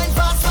 fast wine,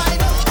 fast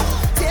wine.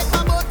 Take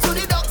my boat to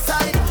the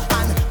dockside. I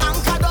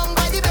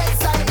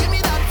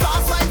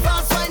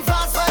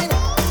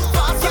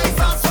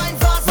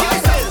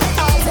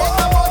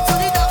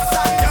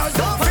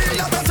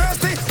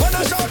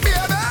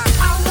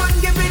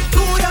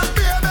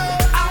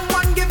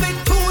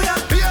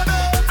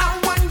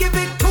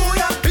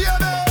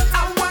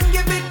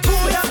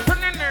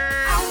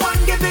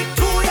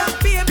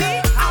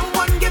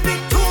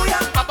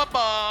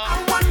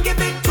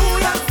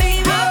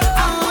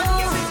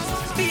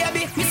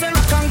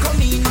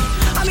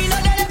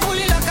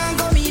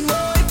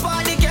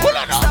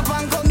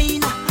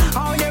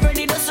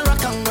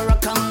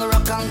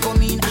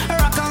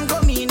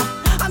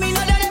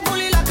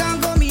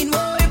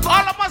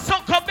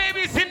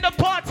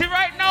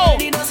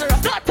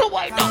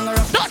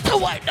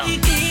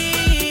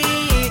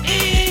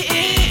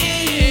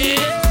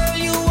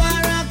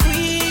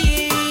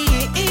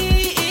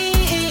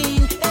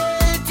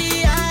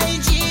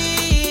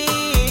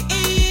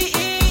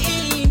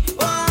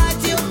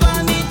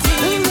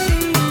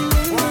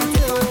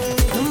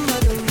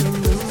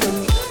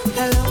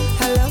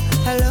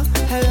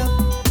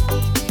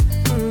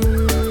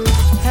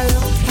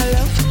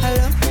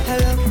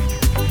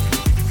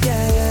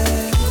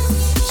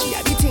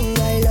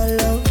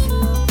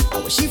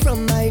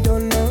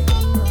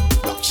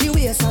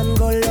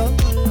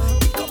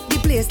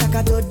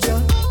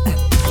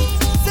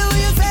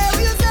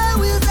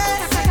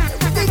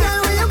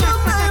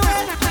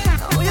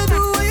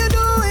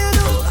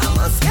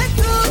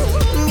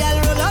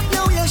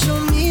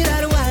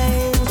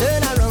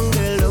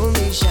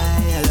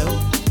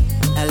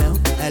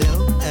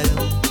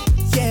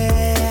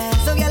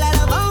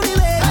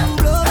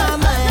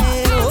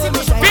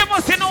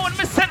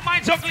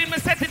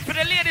for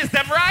the ladies,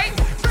 them, right?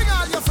 Bring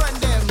all your friend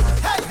them.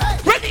 Hey, hey.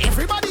 Ready?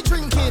 Everybody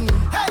drinking.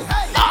 Hey,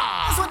 hey.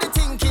 That's what they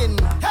thinking.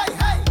 Hey,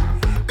 hey.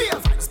 Beer,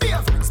 spear.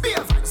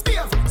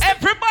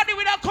 Everybody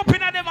with a cup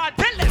in them, I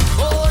tell them.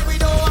 Oh, we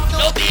don't have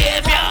No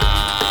behavior.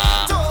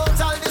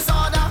 total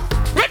disorder.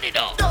 Ready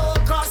now.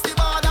 Don't cross the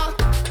border.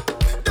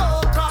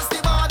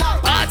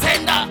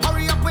 Bartender.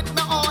 Hurry up with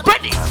my order.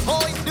 Ready.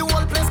 Oh, if the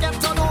whole place get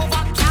turned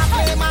over. Can't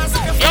play my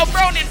sacrifice. Yo,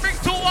 Brownie, bring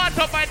 2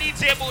 water by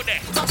DJ Moody.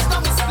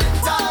 Touchdown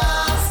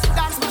splinters.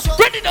 That's my show.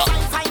 Ready now.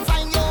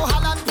 Fine, yo,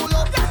 Holland pull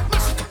up.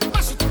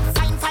 Mash it.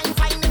 Fine.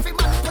 Every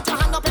man put your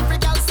hand up, every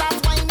girl start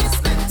whining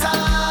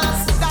splinters.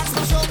 That's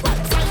my show.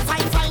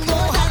 Fine, yo,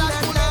 Holland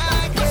pull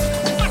up.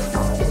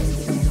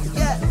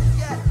 Yeah.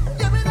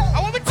 I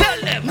want to tell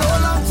them. No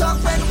long talk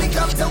when we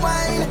come to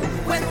wine.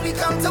 When we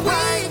come to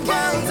wine,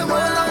 girl. No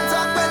long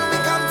talk when we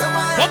come to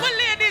wine. What my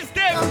ladies,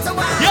 them? Come to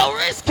wine. Yo,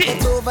 risky.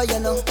 It's over, you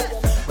know.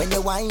 When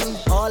you whine,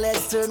 all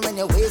heads turn. When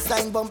your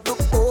waistline bump,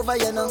 look over,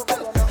 you know.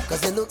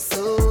 Cause you look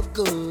so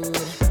good.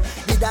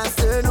 The dance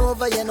turn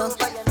over, you know.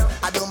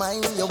 I don't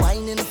mind you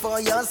whining for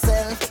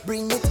yourself.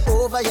 Bring it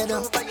over, you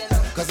know.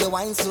 Cause you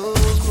whine so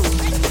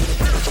good.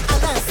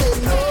 And I say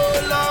no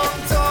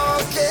long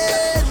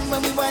talking.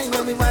 When we whine.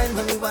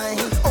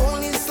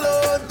 Only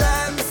slow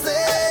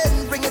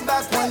dancing. Bring it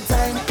back one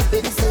time.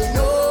 Baby say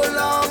no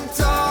long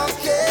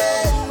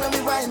talking. When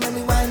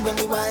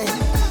we whine.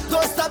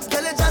 Don't stop,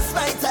 girl, you just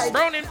right time.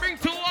 Brownie, bring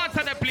 2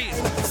 water there, please.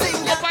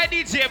 Sing Up by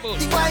DJ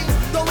Moody. the wine,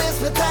 don't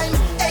waste my time.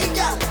 Hey,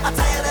 girl, I'm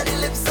tired of the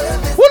lip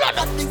service. Hold on.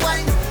 Got the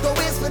wine, don't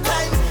waste my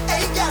time.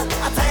 Hey, girl,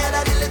 I'm tired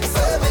of the lip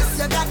service.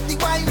 You got the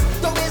wine,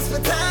 don't waste my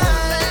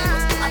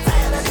time. I'm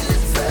tired of the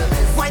lip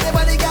service. Why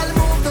nobody girl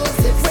move those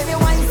hips when you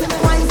wine to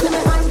me?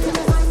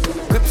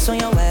 Grips on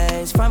your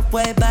waist, front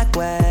way, back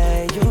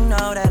way. You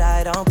know that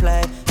I don't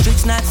play.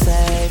 Streets not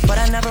safe, but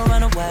I never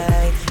run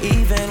away,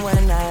 even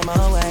when I'm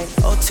away.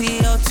 OT,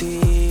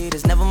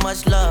 there's never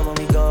much love when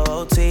we go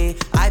OT.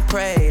 I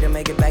pray to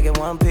make it back in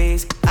one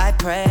piece. I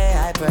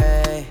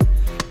pray.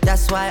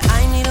 That's why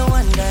I need a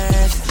one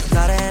dance.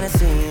 Got a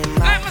Hennessy in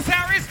my I'm say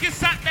risky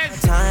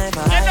SATDEH. time.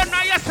 You don't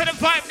know yesterday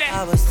vibe there.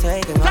 I was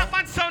taking off. Top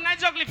man sound and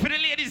juggling for the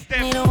ladies,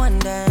 them. Need a one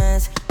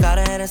dance. Got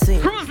a Hennessy.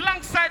 Cruise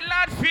alongside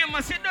Lord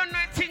Famous. You don't know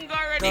a thing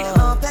already.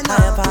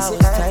 Higher powers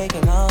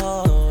taking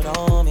hold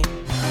on me.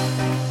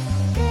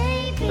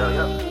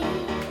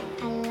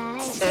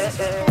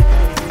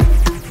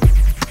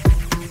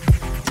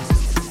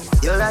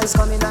 Your eyes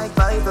coming like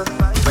Bible.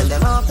 When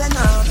them open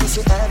up, you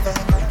see heaven.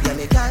 Yeah,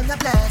 me girl, you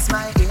bless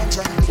my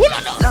angel.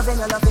 Loving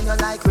you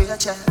like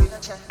Rachel.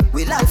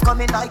 We life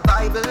coming like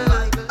Bible.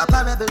 A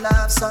parable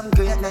of some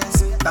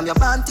greatness. From your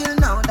born till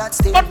now, that's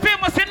still. But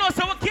Famous, you know,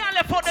 so we can't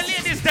let out the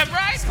ladies, them,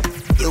 right?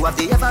 You have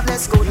the ever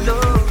blessed good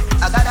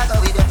love. I gotta go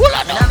with you.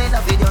 And I'm in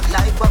love with you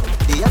like Bob.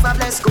 The ever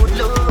blessed good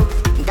love.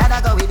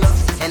 Gotta go with you.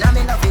 And I'm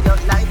in love with you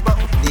like Bob.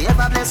 The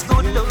ever blessed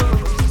good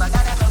love. I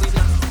gotta go with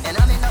you. And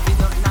I'm in love with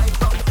you like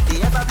Bob. The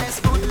ever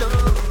blessed good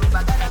love.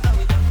 I gotta go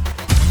with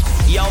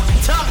you. Yo,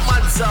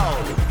 TOPMAN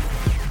sound.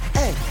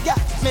 Hey, yeah,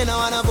 me no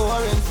want a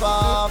boring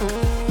fuck.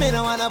 Me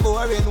no want a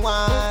boring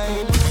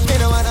wine. Me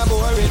no want a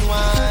boring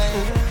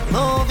wine.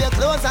 Move your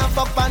clothes and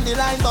fuck on the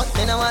line, but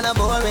me no want a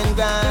boring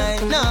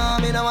grind. No,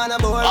 me no want a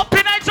boring. Up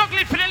in I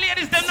juggling for the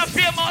ladies, them not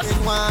famous.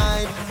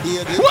 Wine,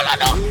 baby. Hold on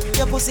now.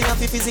 Your pussy have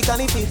to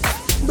physically fit.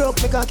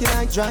 Broke me cocky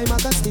like dry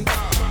maca stick.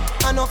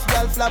 Enough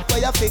girl flap where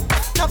you fit.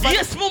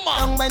 Yes,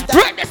 mama.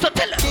 Right, that's what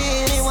tell her.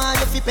 Anyone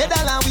you fi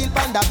pedal and wheel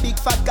pan that big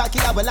fat cocky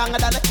that will longer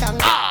than a can.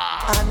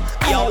 And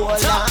Yo,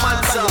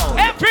 TOPMAN sound.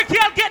 Every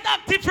girl get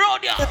active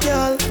round ya.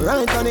 Girl,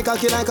 ride on the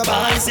cocky like a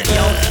bicycle.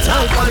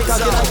 Ride on the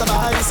cocky like a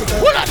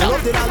bicycle. You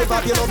love the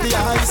lollipop, you love the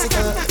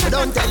icicle. But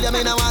don't tell you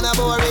me no wanna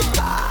bore it.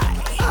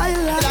 I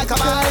like a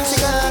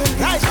bicycle.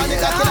 Ride on the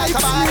cocky like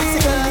a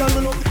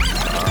bicycle.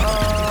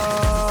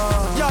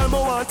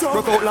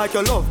 Broke out like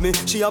you love me.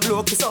 She a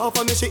blow kiss off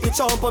of me. She itch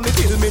off of me.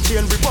 Kill me,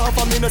 chain rip off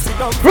of me. No sit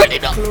down. Ready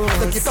now.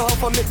 Take it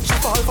off of me. She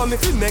fall for me.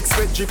 Feel next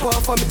sweat drip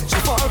off of me. She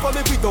fall for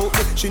me without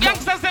me. She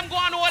youngsters them go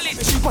on all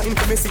it. She wine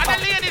for me. And the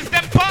ladies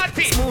them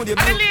party. And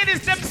the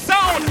ladies them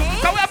sound.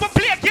 So we have to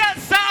play a girl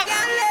song.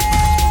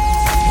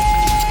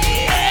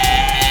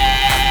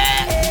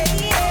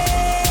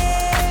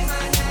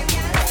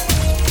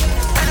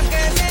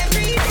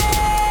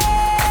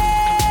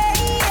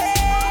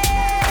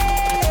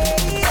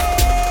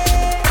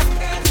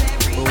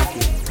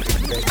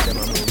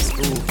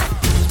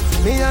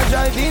 Me a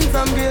drive in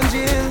from Green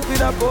Jail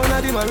with a pound of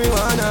the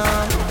marijuana.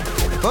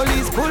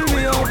 Police pull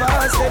me over,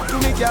 step to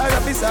me car,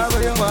 officer,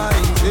 where you want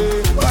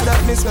it? What that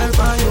me smell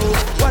for you?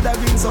 What that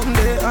bring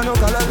someday, I no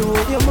color do.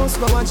 You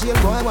must go and jail,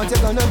 boy, what you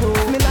gonna do?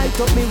 Me light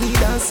up me weed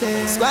and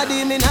say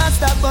Squaddy, me not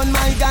stop on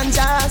my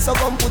ganja, so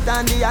come put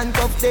on the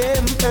handcuff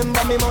them.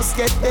 Remember me must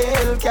get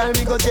bail, carry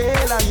me go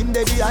jail, and in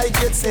the I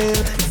get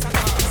sale.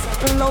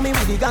 Love me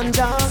with the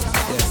ganja,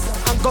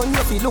 a gun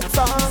you feel look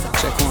for.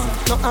 Check one.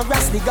 No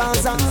harass the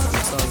Gaza.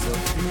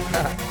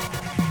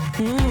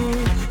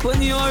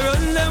 When you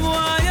run them,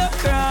 why you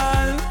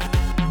crawl?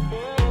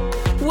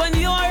 When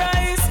you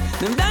rise,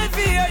 them die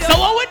fear you. So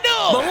what we do?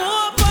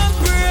 But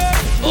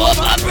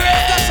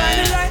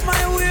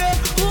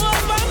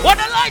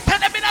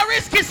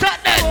risky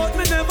something. But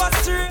me never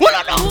stray. Hold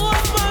on now.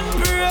 Hope and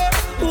pray.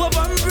 Hope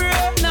and pray.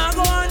 Now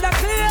go on the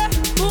clear.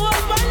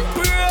 Hope and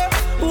pray.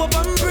 Hope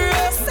and pray.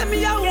 Send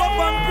me a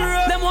hope and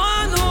pray. Them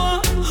want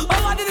know.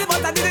 Oh, I did it,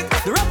 but I did it.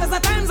 The roughest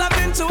of times I've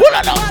been through. Hold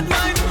on now. Bad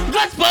mind.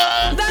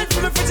 Gospel. Dance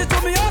for me, fridge it to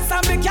me house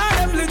and me car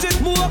them legit.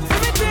 Move up for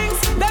me things.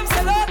 Them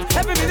sell out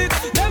every minute.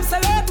 Them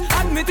sell out.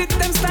 Admit it.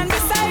 Them stand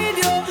beside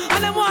you.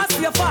 And them want to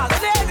see you fall.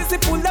 And they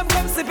just pull them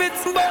come sip it.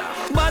 But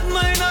bad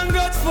mind and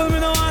grateful. Me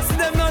no want to see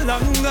them no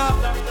longer.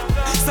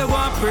 So go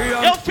and pray.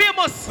 Yo,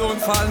 famous. Don't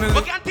fall me.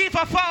 We can thief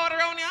a forward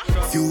around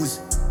here. Fuse.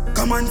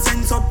 Common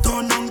sense up,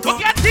 turn down,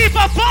 We can thief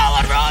a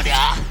forward around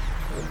here.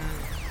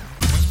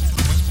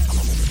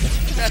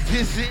 That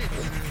is it.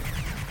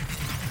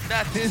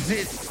 That is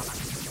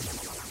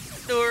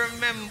it. Do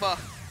remember,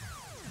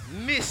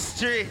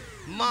 Mystery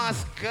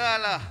Mask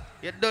Gala.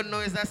 You don't know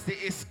is that's the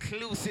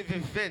exclusive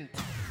event.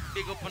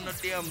 Big up on the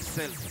damn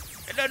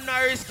self. You don't know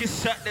risky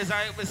shot. There's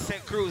a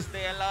set cruise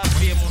there. Last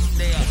famous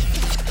there.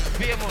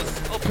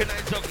 Famous up in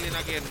and juggling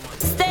again, man.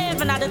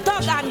 Stephen at the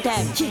talk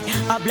anthem.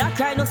 A black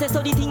rhino says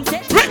so the thing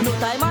set. No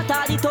time at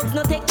all, the thugs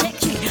no take check.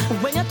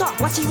 When you talk,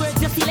 watch your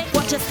words, you select,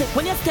 watch your step.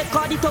 When you step,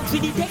 call the thugs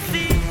with the text.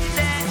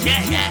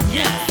 Yeah, yeah,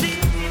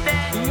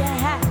 yeah.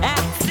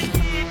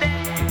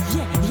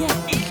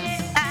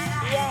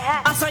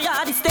 I saw you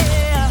at the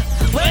stair.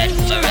 When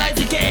we rise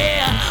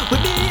again, we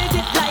beat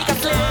it like a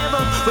slave.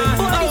 When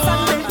bodies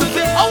and men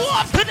prevail. I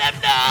want to them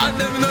now. And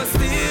them no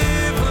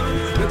sleep.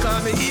 Look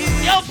at me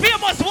eat. Yo,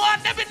 famous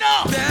want them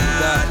know.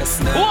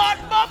 One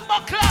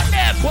bumper clock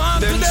them.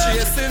 Them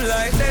chasing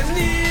like their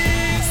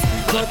knees.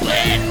 But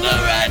when we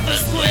ride the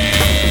square.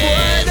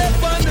 Boy, they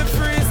on the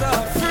freezer.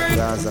 Free.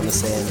 Guys, I'm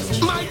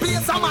saying. My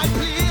place and my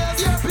place.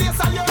 Your place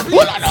and your place.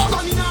 Hold on now.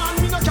 Coming on,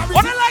 me no carry.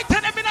 What I like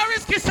to them in a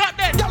risky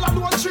something. Y'all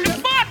alone tree. The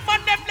bad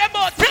man them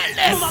out. Tell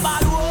them. Mama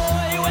ball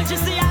boy, when she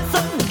see her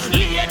son,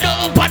 Lay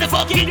down on the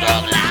fucking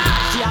ground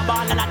line. she a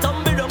ball and a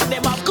tumble down.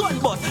 Them a gun,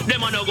 but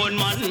them a no gun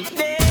man. Them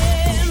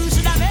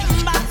should have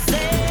remember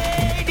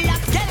say the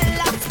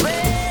Akela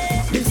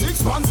spray. The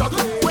 6 months ago.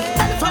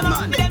 Elephant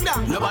man, them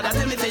down. Nobody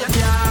tell me say you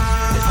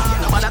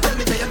can't. Nobody tell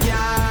me say you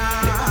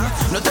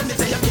can't. No tell me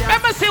say you can't. Let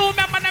me see who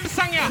remember them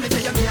song ya.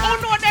 Who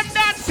know them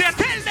dance here?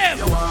 Tell them.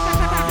 You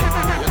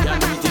can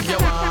do it if you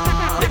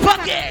want. The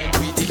pocket. Do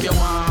it if you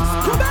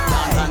want.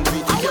 And do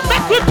it if you want.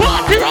 Make we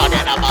party round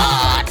in the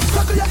mud.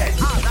 Circle your head,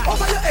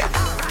 over your head,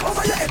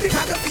 over your head.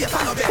 Because your face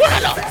on a bed.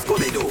 Hold on.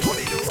 Scooby-Doo,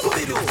 Scooby-Doo,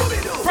 Scooby-Doo,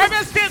 Scooby-Doo. From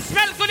your still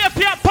smell good if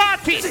you're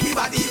party. Jiggy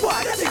body, boy,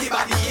 you jiggy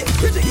body.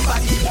 You jiggy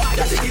body, boy,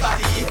 you jiggy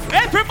body.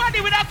 Everybody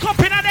with a cup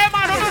in their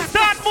mouth on the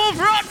start move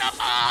round the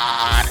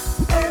mud.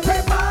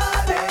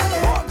 Everybody,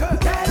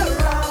 get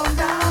around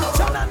now.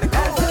 Turn on the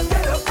cool.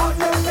 Get up on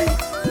your feet.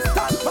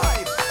 Stand by.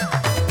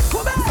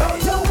 Come on.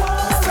 Don't you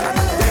want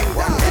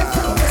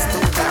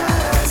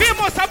We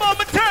must have about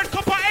my third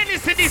cup of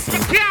anything this. We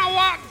can't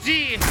walk,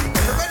 G.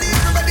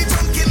 Everybody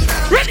junking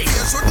down. Ready?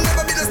 You should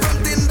never be the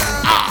stunting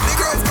down. The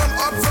girls come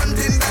up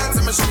fronting dance.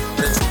 And me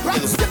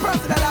rock the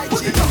person that I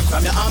cheat.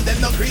 From your arm, them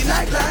no green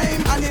like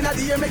lime. And in the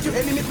ear make you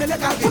enemies me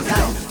like a good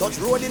time. Touch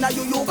road in a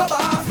you go bar.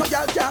 No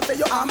girl can't say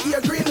your arm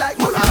ear green like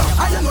mud.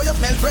 And you know you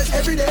smell fresh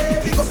every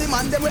day. Because the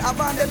man them we have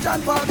on them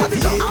John Paul Cathy.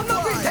 I'm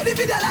no green, tell the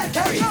video like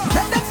Terry.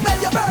 Let them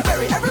smell your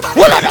Burberry. Everybody.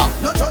 Hold on now.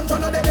 No chon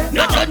chon no de de.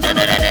 No chon chon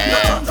no de de.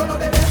 No chon chon no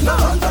de de. No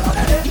chon chon no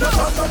de de. No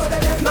chon chon no de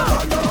de. No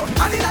chon chon.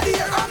 And in the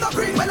ear I'm no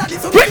green. Well I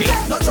listen. Ready?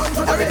 No chon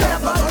chon no de de.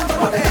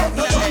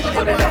 No chon chon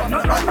no de de.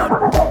 No chon chon no de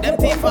de. Them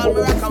people all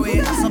me rock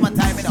away.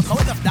 Summertime, you know, how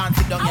enough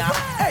dancing down here.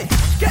 Hey,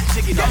 get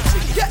jiggy, get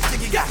jiggy, get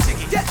jiggy, get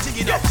jiggy, get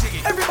jiggy, get jiggy.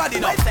 Everybody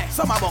know.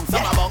 Summer bong,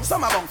 summer bong,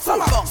 summer bong,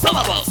 summer bong,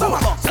 Summer bong, summer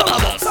bong, summer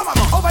bong, summer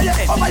bong. Over your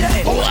head, over your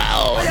head.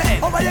 Wow. Over your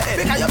head, over your head.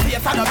 Because your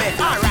face on the bed.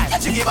 All right.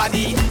 Get jiggy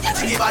body, get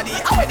jiggy body.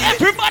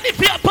 Everybody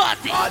feel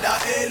party. Other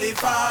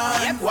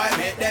elephant, why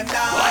make them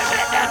dance? Why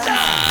make them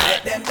dance?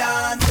 Let them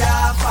dance,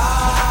 yeah,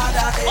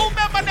 father. Who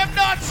remember them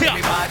dance here?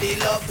 Everybody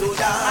love to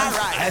dance,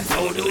 And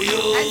so do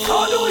you. and so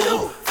do you.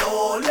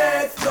 So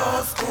let's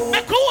just go.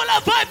 Make cool a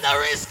vibe the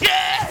risky.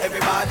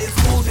 Everybody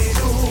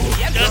Scooby-Doo.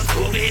 Just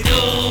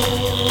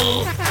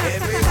Scooby-Doo.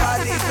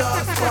 Everybody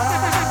just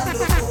want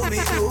to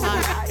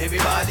Scooby-Doo.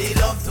 Everybody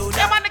love to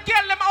Them dance. and the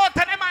girl them out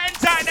and them a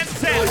enjoy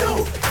themselves.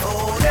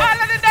 Oh, All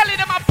of the dolly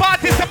them a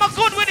parties, them a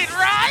good with it,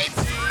 right?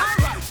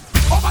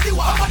 over the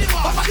wall, over the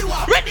wall, over the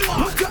wall. Ready?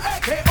 Put your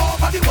AK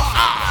over the wall.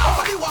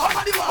 Over the wall,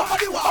 over the wall, over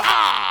the wall.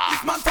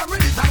 This man from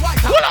Reddit and White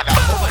House. Hold on now.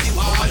 Over the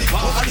wall, over the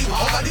wall, over the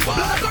wall, over the wall.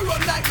 Blood go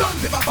run like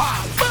guns with a ball.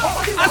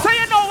 Over the wall. That's how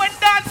you know when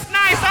dance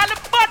nice. All the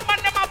bad man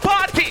them a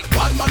party.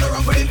 Bad man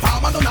around with him,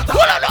 palm and not a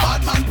Hold on now.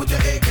 bad man put your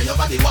AK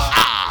over the wall.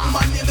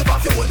 Man name the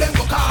pass, you hold them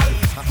go call.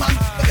 Man,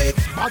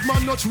 bad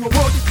man not true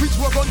word. Which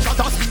were gunshot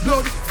as the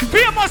blood.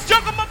 Famous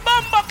juggle my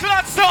bumper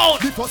clock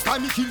sound. The first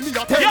time he kill me,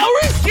 I tell Yo,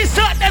 risky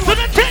shot them, so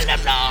don't tell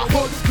them now.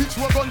 Which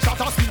were gunshot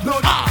as the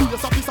blood.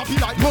 Fierce a piece of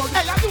like mud.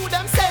 Hey, I do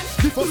them send.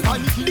 The first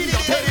time he kill me,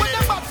 I tell when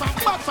them bad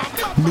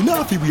from, Me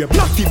not fi wear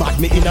black fi bad,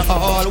 me in a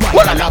all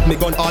white. I have me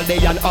gun all day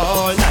and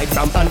all night.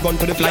 From handgun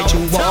to the fly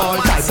through wall.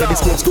 Type where the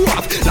smoke screw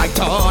off like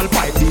tall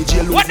pipe.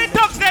 DJ lose. What the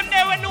dogs them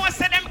there when no one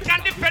say them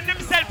can defend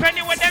themselves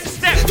anywhere them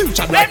step.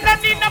 Them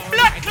not need no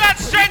blood clot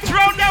strength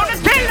round down the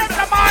tail of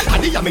the man.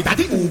 Adi ya me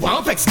daddy who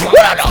want vex.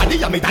 Adi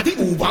ya me daddy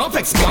who want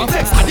vex.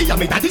 Adi ya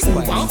me daddy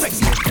who want vex.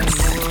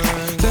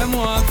 Them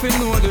want to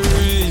know the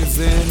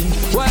reason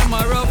why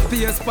my rough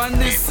face pan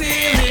the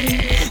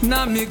ceiling.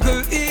 Now me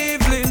good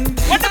evening.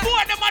 What the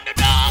boy them on the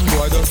dog?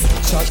 Boy just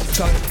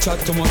chat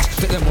too much.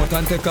 Take them out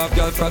and take off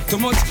girl fat too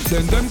much.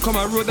 Then them come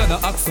a road and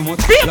ask too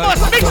much. We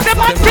must mix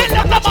them and kill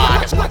them,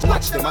 man.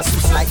 Watch them a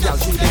sus like y'all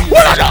shoot them.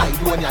 What are you?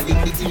 When you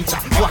link the teacher,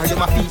 war them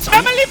a feature.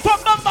 Let me lift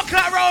up number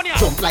clock around here.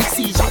 Jump like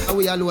seizure,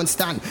 away alone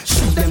stand.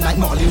 Shoot them like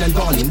Marlin and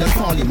Garlin, them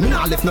falling. Me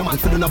nah left no man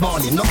for do no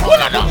balling. No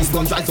calling. These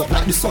guns rise up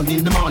like the sun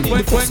in the morning.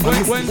 When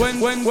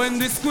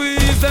they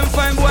squeeze them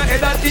find boy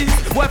head at ease.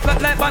 Boy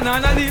flat like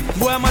banana leaf.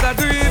 Boy mother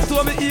grief.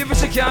 Told me even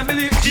she can't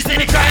believe. She say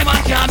the crime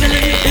and can't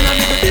believe. In a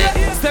nigga day,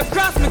 step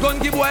cross me gun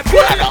give boy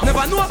play.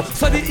 Never know,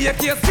 so the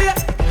AK say.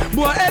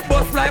 Boy head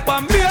bust like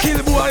on me.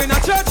 Kill boy in a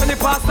church when the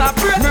pastor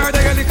pray.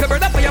 Murder your little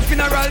brother for your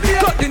funeral day.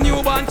 Cut the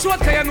newborn throat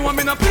cause you know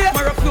me no play.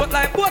 My rough float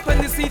like boat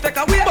when the sea take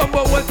away.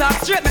 Bumbo will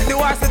talk straight make the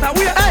war set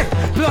away. Hey,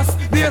 plus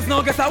there's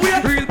no get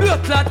away. Real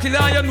blood clot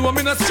killer you know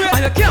me no straight.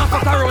 And you can't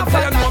fuck around so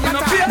you know me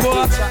no play.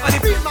 Boy, and the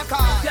feel my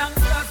car.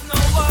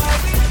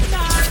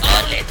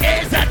 Only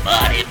days and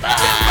body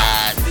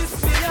bad. This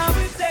me how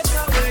we take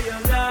away your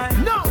life.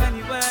 No.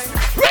 Anyway.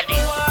 Ready.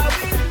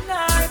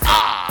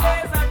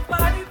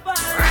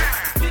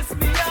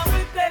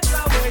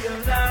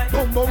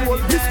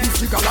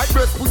 Like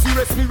breast pussy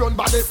rest me run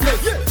by the sled.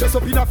 Yeah. Just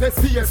up in a face,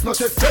 PS not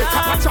a straight.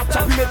 Chop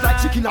we make like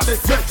chicken at the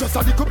straight. Just a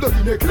little blood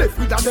in a cliff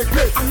with a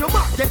necklace. And your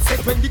mark get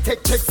set when the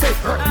tech check set.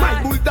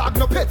 My bulldog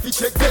no pet fi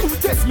check dead. Who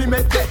test me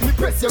make dead, me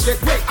press you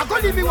get wet. I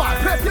gon' leave you one,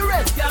 prep your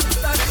rest.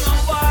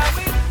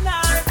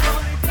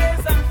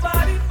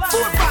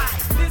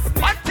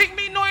 One thing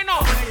me know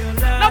enough.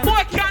 No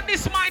boy can't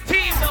diss my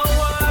team.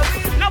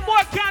 No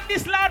boy can't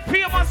diss Loud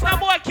Famous. No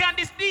boy can't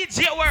diss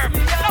DJ Worm.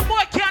 No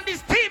boy can't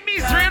diss Team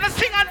Misery. And I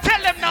sing and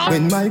tell them now.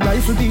 When my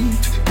rifle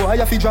beat,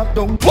 boy I fi drop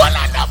down. One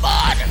on the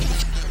board.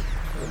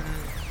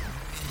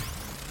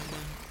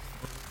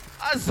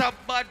 As a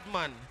bad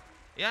man,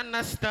 you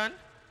understand?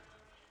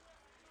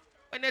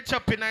 When you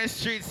chop in the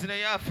streets, you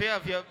have to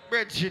have your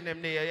brethren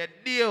them there, your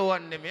dear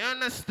one them, you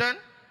understand?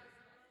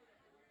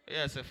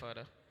 Yes,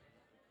 father.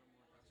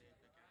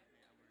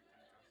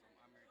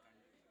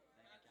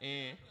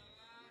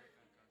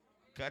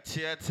 Got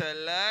you to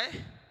lie,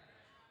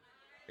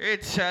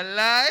 rich a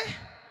lie,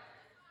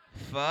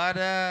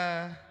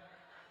 father.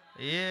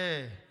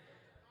 Yeah.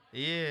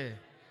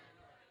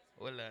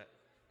 Well,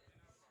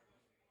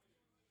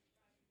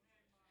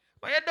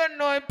 but you don't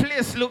know a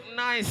place look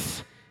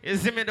nice. You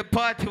see me the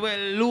party well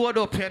load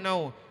up here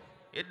now.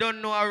 You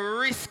don't know how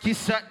risky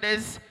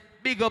SATDEH.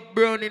 Big up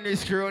Brown in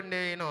this crew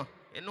there, you know.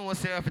 You know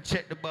say you have to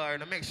check the bar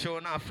and make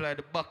sure not fly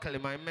the buckle.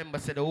 I remember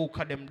say the hook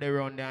of them there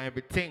around there and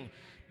everything.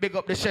 Big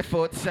up the chef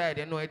outside,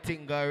 you know I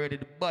think already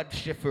the bad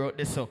chef out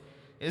there so.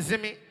 You see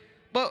me?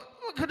 But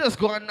we could just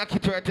go and knock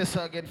it right this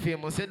again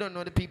famous. You don't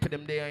know the people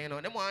them there, you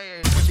know. Them want to hear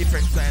a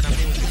different side of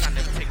music and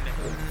them thing them.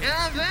 You know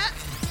what I'm saying?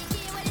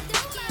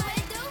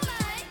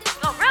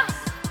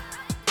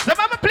 So I'm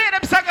going to play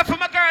them song for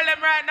my girl them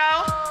right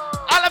now.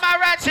 All of my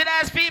ratchet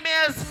ass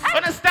females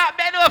wanna stop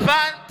bend over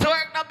and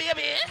twerk now,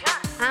 baby.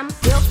 I'm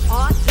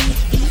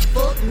F-R-E-E,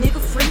 fuck nigga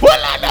free. I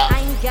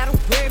ain't gotta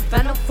worry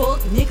about no fuck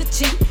nigga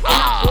cheat.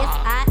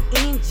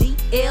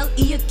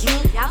 S-I-N-G-L-E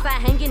again. Y'all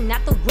start hanging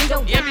out the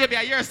window. Yeah, baby,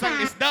 I hear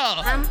something this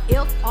dog. I'm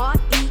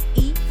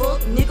F-R-E-E,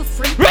 fuck nigga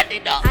free. Ready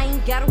now. I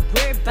ain't gotta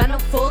worry about no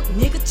fuck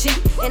nigga cheat.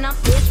 And I'm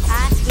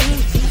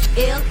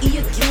S-I-N-G-L-E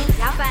again.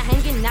 Y'all start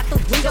hanging out the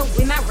window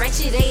with my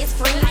ratchet ass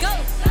friend. Go.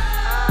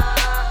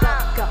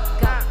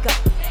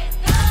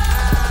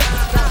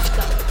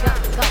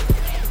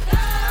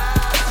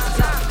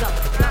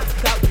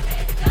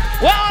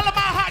 Well, all of my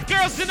hot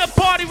girls in the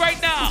party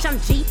right now. I'm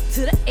G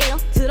to the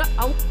L to the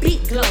O, big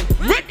glow.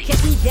 Ready.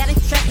 Catch me at a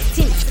track,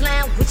 tennis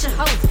slime with your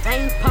hoes.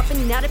 I ain't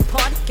popping out at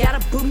party,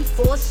 gotta boot me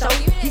for a show.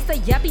 He say,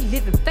 yeah, be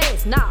living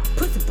fast, nah,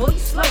 pussy boy, you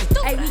slow.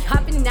 Hey, we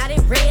hopping out at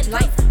red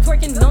lights,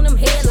 twerking on them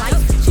headlights.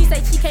 She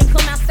say she can't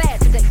come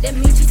outside today, that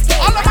means she's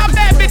scared. All of my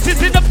bad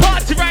bitches in the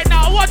party right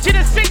now. I want you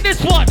to sing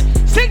this one.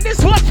 Sing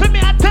this one for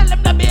me and tell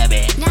them the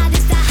baby. Now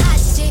this the hot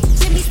shit.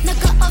 Jimmy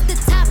Snooker off the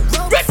top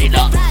rope. Ready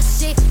now.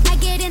 Shit. I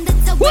get in the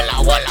tub.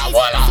 Walla, walla,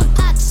 walla. Some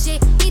hot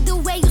shit. Either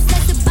way, you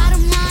set the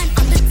bottom line.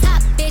 I'm the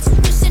top bitch.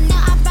 You should know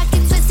I'm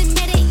rocking twisting,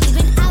 it ain't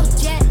even out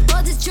yet.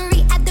 All this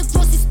jewelry at the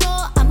grocery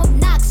store. I'm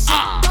obnoxious.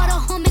 Brought a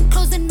home and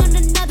closing on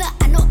another.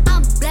 I know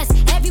I'm blessed.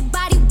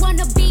 Everybody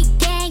wanna be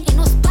gang. Ain't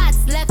no spots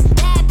left.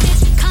 Bad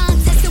bitch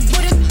contest. It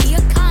wouldn't be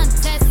a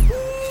contest.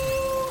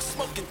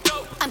 Smoking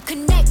dope. I'm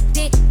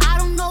connected. I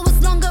don't know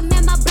what's longer,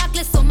 man.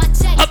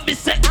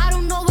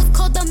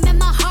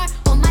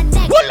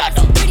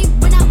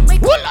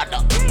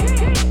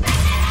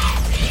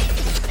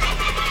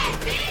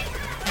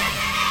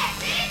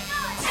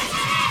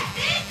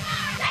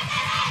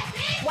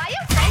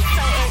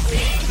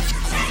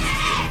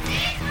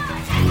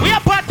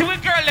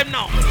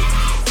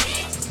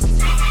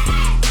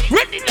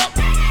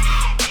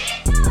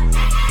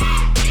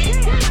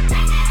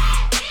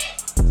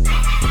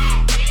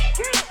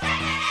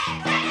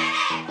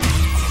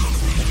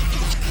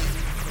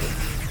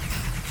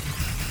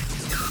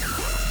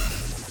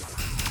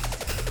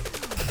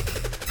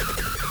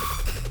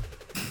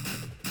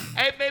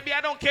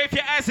 I don't care if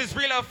your ass is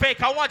real or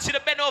fake. I want you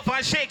to bend over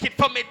and shake it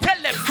for me. Tell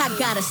them. I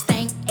got a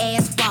stank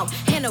ass walk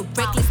and a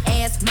reckless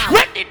ass mouth.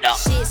 Ready now.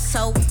 Shit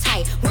so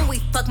tight when we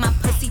fuck my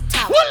pussy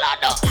talk.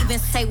 Even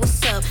say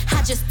what's up,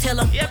 I just tell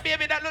them. Yeah,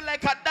 baby, that look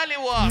like a dolly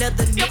walk.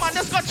 Another yeah, man,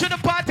 just got to the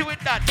party with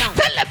that. Don't.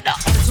 Tell them now.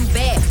 Too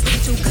bad,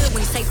 it's too good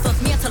when you say fuck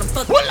me. I tell them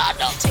fuck me.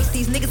 Chase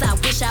these niggas, I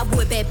wish I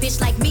would. Bad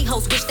bitch like me,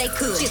 hoes wish they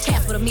could. She a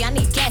Casper to me, I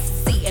need gas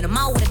to see. And I'm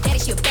all with a daddy,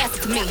 she a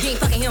bastard to me. You ain't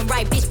fucking him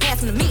right, bitch,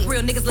 passing to me.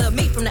 Real niggas love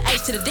me from the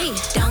H to the D.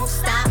 Don't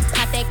stop,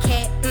 pop that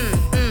cat,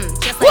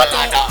 just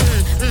like that,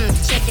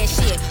 check that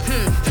shit,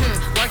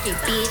 work it,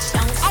 bitch,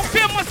 don't stop. I'm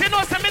famous, you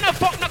know, so me no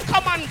fuck no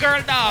common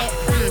girl, dog.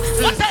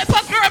 What type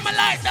of girl me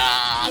like,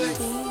 dog?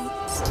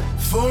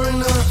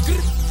 Foreigner,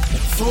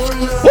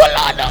 foreigner,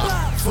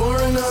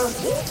 foreigner,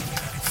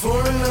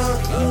 foreigner,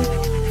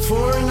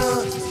 foreigner,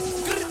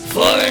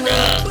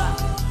 foreigner,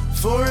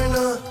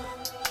 foreigner,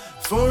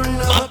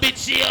 foreigner, my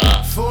bitch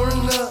here,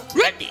 foreigner,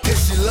 ready. And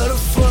she love the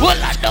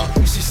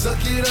fuck, she suck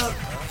it up,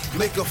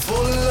 make her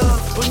fall in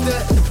love, put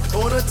that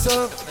on her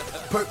tongue,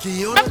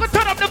 perky on her. I'm gonna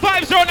turn up the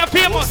vibes around the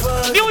famous.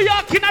 New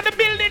York in the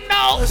building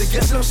now.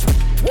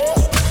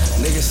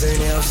 Niggas saying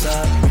they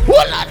outside.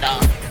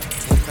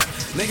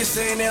 Niggas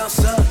saying they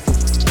outside.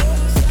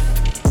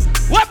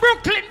 What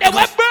Brooklyn there?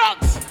 What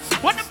Bronx?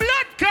 What the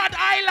blood clot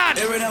island?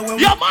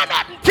 Your man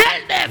hadn't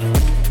tell them.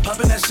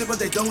 Popping that shit, but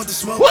they done with the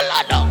smoke.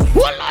 Hold on.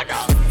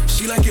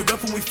 She like it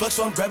rough when we fuck,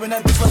 so I'm grabbing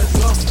that bitch by the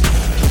throat.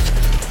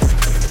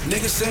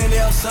 Niggas saying they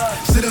outside.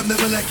 Sit up,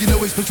 never like you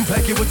know it's, but you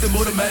pack it with them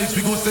automatics.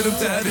 We gon' send them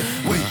to heaven.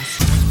 Wait.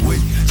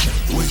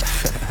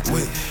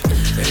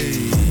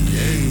 Hey.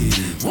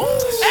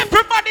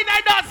 Everybody in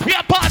the dance for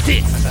a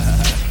party.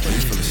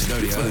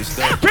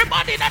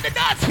 Everybody in the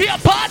dance for a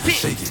party.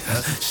 Shake it.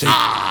 She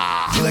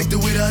like the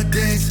way that I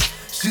dance.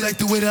 She like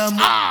the way that I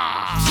move.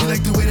 She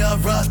like the way that I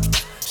rock.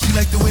 She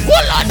like the way that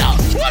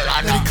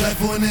I let it clap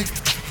for a nigga.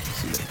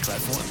 She let it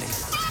clap for a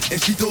nigga. And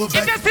she throw it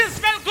back. If this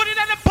smell good in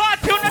the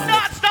party, on the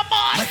dance, the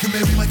man. Like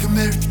a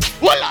Mary.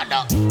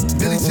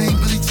 Billie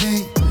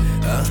Jean.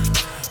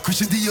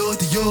 Christian Dior.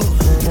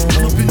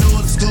 I'm up in all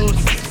the stores.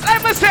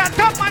 Let me say a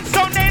top man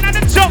sound in and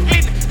the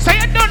juggling. So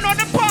you don't know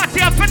the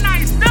party up a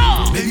nice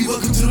no. Baby,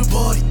 welcome to the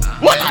party.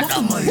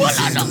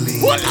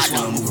 That's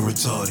why I'm over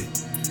retarded.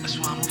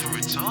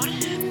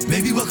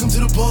 Baby, welcome to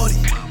the party.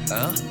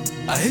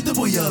 I hit the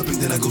boy up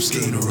and then I go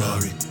skating a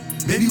Rari.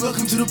 Baby,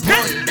 welcome to the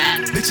party.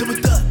 Bitch, I'm a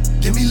thot.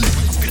 Get me lit.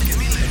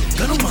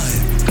 Gun on my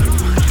head.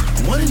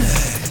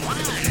 1.5.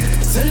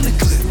 10 in the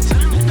clip.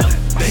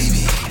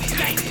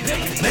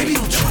 Baby,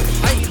 don't try.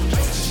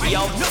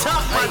 Yo,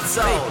 TOPMAN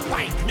zone.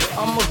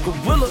 I'm a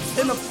gorilla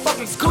in a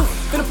fucking coop.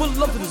 Finna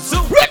pull up to the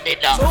zoo. Ready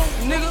now. So,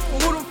 nigga,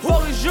 who the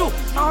fuck is you?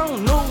 I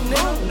don't know,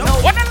 nigga. No.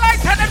 What the light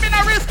tell them in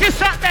a risky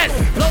shot then?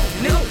 No,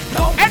 nigga.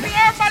 No. Any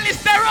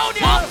herbalist around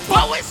here?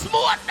 But we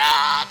smooth,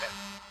 dog.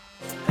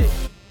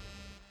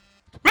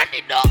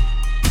 Ready now.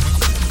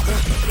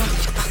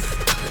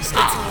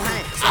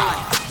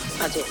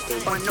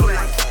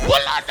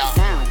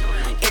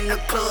 In the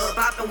club,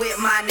 poppin' with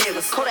my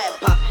niggas. Call that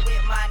pop.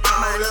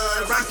 My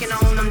love, rockin'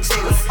 on them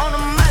jiggers. On the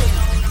money.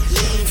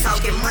 You ain't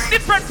talking money.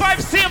 Different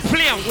vibes, same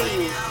flame.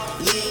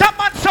 That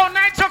man sound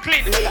nice,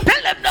 chocolate.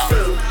 Tell them now.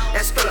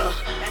 That's true.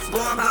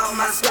 Born by all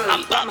my scrub.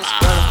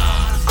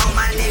 All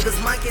my niggas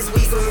monkeys,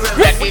 we gorillas.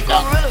 Ready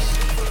now.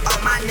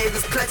 All my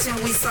niggas clutching,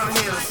 we some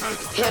hitters.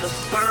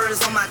 Birds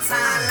on my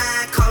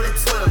timeline, call it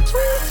Twitter.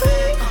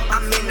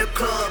 I'm in the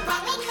club.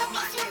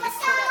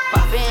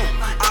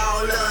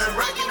 All love,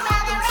 rockin' on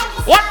them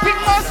jiggers. One thing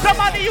about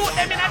somebody you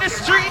them in the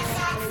streets,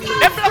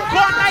 them love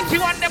going like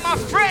you and them a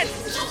friend.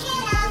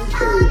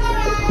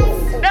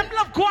 Them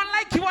love going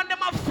like you and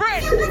them a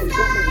friend.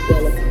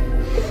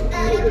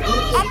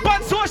 Up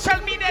on social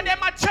media,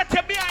 them a chat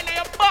you behind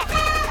your back.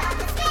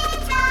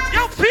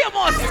 You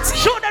famous,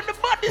 show them the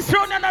bodies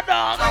round and a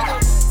dog.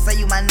 Say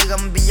you my nigga,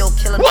 I'ma be your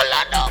killer.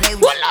 Play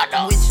with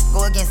you,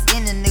 go against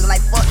any nigga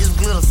like fuck this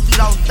glitter. Skeet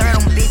all third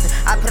on bitches.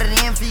 I put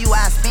it in for you,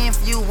 I spin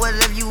for you.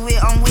 Whatever you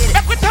with, I'm with it.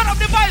 If we turn up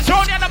the vibes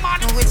round the other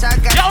man, which I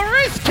got. Yo,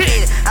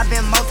 risky. I've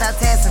been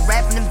multitasking,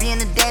 rapping and being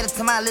a daddy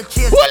to my little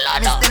children.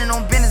 Been spinning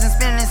on business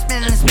and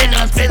spinning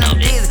until I'm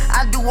busy.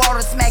 I do all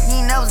the smack, you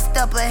ain't never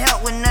step of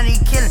help with none of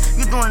you killing.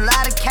 You doing a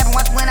lot of capping,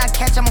 watch when I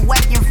catch, I'ma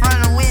whack you in front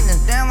of the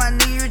witness. Damn, I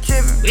knew you were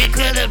tripping. We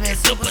could've been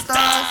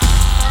superstars.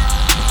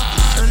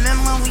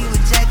 Remember when we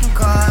were jacking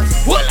cars?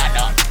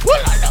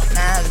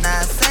 Now it's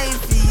not safe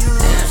for you.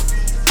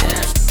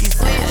 You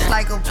switch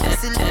like a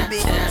pussy little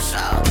bitch.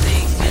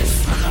 Big bitch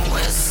from the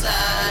west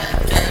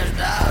side.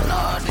 No,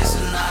 this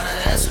is not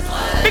a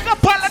S-Plan. Big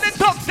up all of the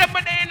dogs them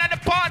when they in at the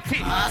party.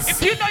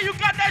 If you know you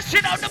got that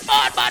shit out the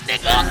board, my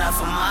nigga.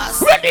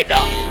 Ready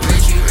now.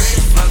 Rich,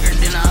 fucker,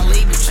 then I'll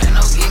leave, bitch. Ain't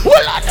no give me.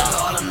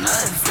 Call her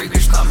nothing.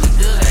 Freakers call me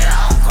good.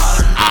 I don't call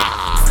her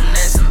nothing.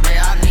 Finesse,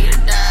 babe, I need a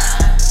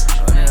dime.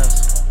 What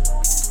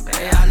else?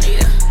 Babe, I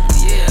need a.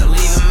 Yeah,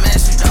 leave a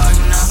message, dog.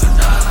 You know, for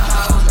dog and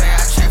hoes. Babe,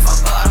 I check for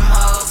bottom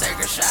hoes. Take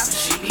her shopping,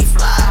 she be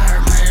fly.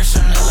 Her mirror,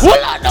 Chanel.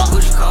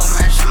 Gucci coat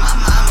matching my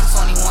mama.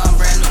 21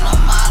 brand new, no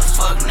models.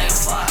 Fuck nigga,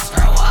 before I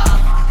start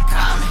wild.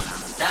 Call me.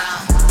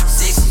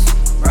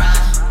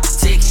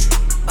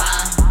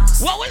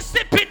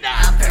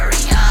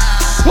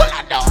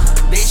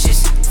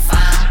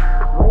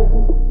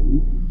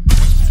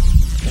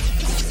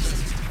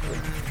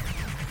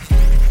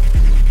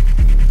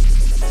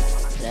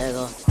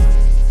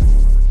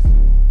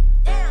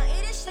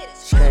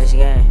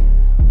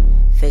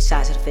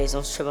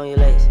 lace, don't trip on your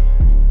lace.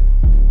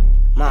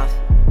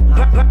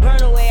 Mafia.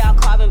 Burn away all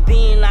carbon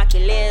beam, knock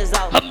your legs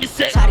off. Try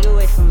to get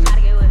away from me.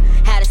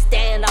 Had to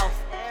stand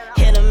off.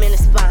 Hit him in the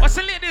spine. What's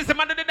the ladies, the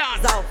man of the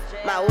dance? Off.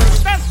 My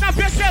waist. That's not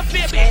yourself,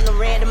 baby. And I'm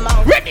random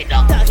out. Ready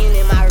now. Tugging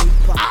in my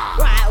reaper.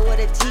 Ride with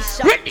a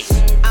G-shot. Ready.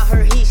 I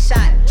heard he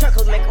shot.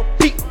 Truckles make a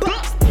beat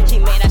box. He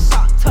made that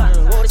shot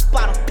turn. Roll the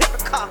spot on paper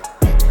car.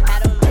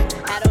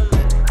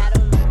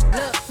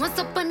 Look, once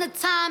upon a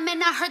time,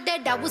 and I heard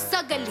that I was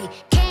ugly.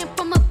 Came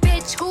from a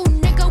bitch who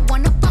nigga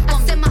wanna fuck on me.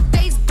 I said my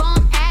face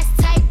bomb, ass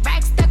tight,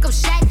 rack stuck up,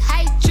 shack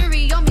height,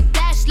 jury on me,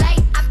 flashlight.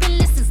 I've been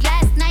listening since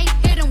last night.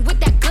 Hit him with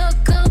that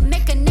good,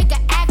 make a nigga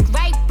act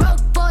right.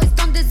 Broke boys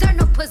don't deserve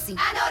no pussy.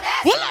 I know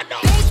that. Well, I know.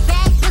 Big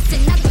bag, pussy,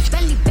 not the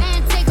belly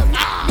band. Take a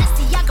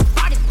nasty, I can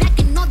party back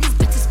and all these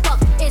bitches fuck.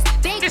 It's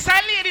big. This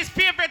our lady's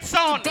favorite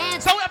song.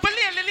 So we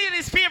play the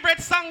lady's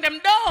favorite song, them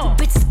though.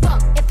 Bitches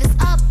fuck. If it's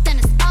up, then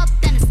it's up,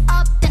 then it's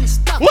up, then it's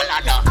stuck. Well,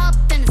 I know. Up,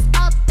 then it's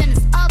up, then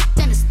it's up,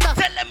 then it's stuck.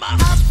 Tell them up,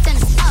 then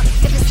it's up.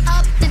 If it's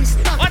up, then it's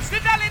stuck. What's the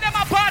dolly them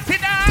a party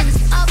dance? Then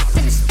it's up,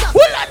 then it's stuck.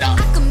 Well, I know.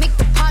 I can make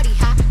the party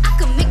hot. I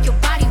can make your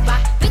body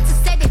rock. Bitches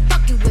say they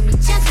fucking with me.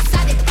 Chances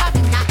are they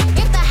probably not.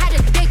 If I had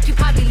a dick, you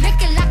probably lick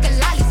it like a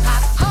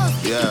lollipop.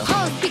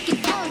 Hoes,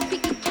 speaking,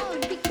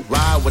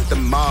 Ride with the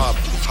mob,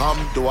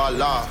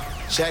 Alhamdulillah.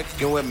 Check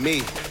in with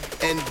me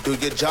and do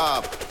your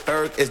job.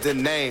 Berg is the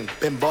name.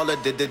 Ben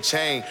Baller did the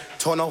chain.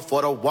 Tono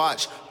for the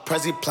watch.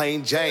 Prezi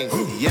plain Jane.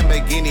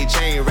 Yamagini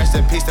chain. Rest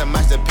in peace to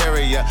my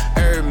superior.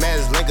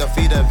 Hermes Linka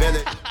feed a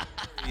village.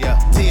 Yeah,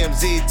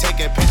 TMZ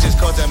taking pictures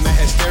causing my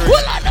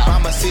hysteria.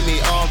 Mama see me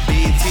on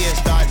BT and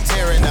start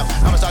tearing up.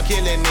 I'ma start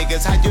killing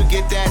niggas. How you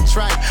get that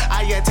tripe?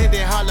 I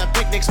attended Harlem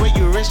picnics where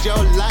you risk your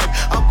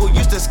life. Uncle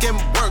used to skim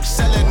work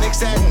selling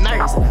nicks at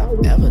night.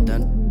 I've ever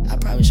done. I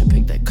probably should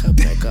pick that cup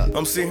back up.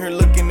 I'm sitting here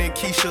looking at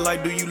Keisha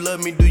like, do you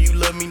love me? Do you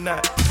love me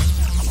not?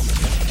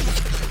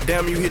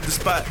 Damn, you hit the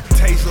spot.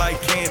 Taste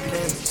like candy,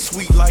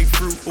 sweet like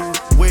fruit, ooh,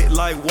 wet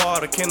like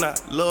water. Can I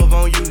love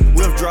on you?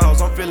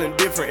 Withdrawals, I'm feeling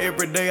different.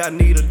 Every day I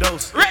need a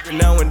dose. Every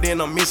now and then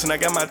I'm missing. I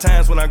got my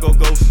times when I go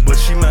ghost. But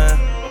she mine,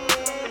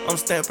 I'm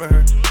stamping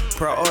her.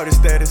 Priority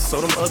status,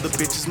 so them other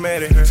bitches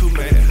mad at her. Too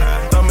mad at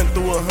her. Thumbing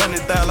through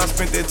 100,000, I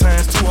spent that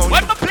times 2 on you.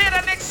 When we play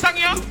the next song,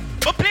 yo,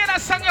 we play that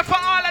song for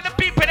all of the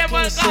people that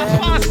will go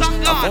fast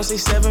on God.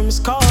 467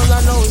 missed calls,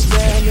 I know it's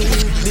bad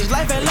news. This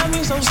life ain't love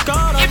me so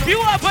scarred. If you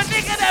have a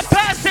nigga that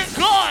passing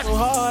God, so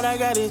hard, I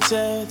got it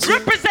tattooed.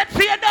 Represent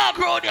for your dog,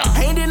 road, yo.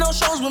 Ain't did no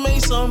shows, we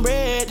made some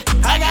bread.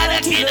 I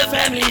gotta keep the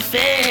family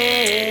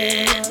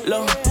fed.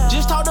 Look,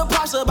 just talk to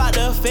Pops about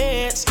the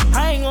feds.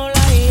 I ain't gonna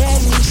lie, he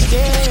had me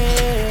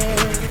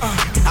scared.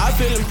 I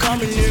feel him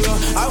coming,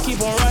 nigga. I'll keep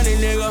on running,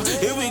 nigga.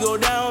 If we go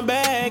down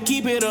bad,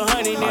 keep it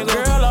 100,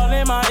 nigga. Girl all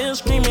in my ear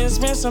screaming,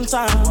 spend some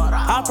time.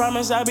 I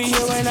promise I'll be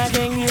here when I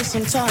can get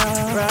some time.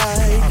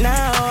 Right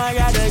now, I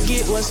gotta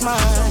get what's mine.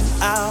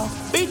 I'll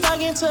be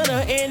thugging to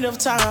the end of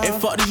time.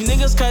 And fuck these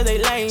niggas cause they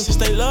lame. Since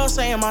they love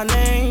saying my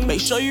name.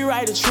 Make sure you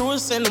write the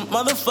truest in the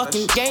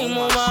motherfucking game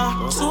on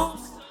my tool.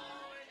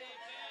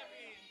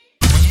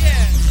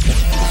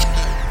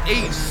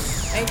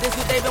 Ace. Ain't this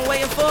what they been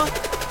waiting for?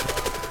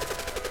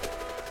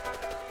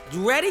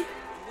 You ready?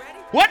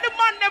 What the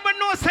man never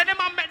know, say them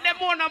and make them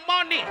more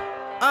money.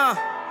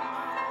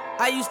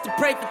 I used to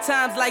pray for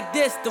times like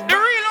this. The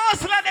real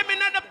hustler them in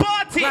the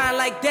party. Grind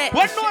like that.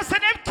 What know, say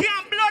them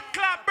can't blood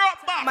clot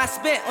broke back. My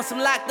spent on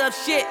some locked up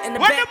shit in the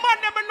what back. The man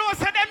never know,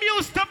 say them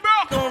used to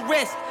broke. On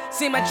risk,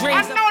 see my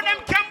dreams. I know them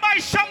can buy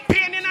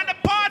champagne in the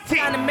party.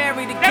 Trying to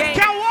marry the them game.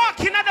 Can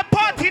walk in the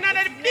party in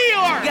the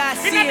Dior.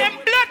 In them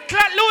blood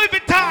clot Louis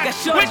Vuitton.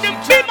 With them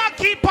beamer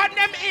keep on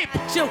them hip.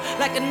 Chill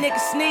like a nigga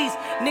sneeze.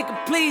 Nigga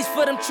please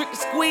for them trick and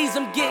squeeze.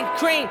 I'm getting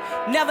cream.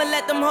 Never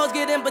let them hoes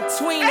get in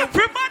between.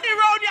 Everybody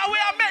round here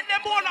where I met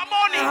them on the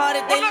money.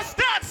 When I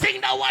start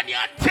sing the one you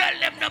tell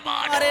them the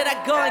money. How did I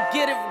go and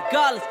get it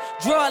regardless?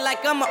 Draw it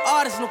like I'm an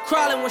artist. No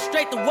crawling. Went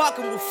straight to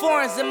walking with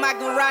foreigns in my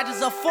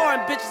garages. Are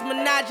foreign bitches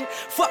menaging.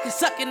 Fucking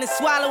sucking and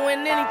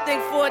swallowing anything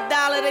for $1.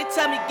 They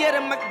tell me get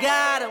him, I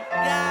got him.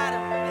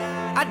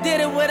 I did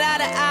it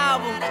without an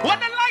album. What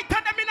the light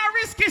on them in a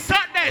risky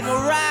Sunday?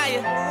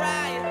 Mariah.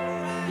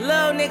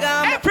 Little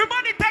nigga,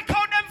 everybody take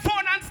out them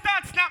phone and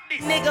start snap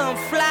this. Nigga, I'm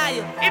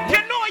flyer. If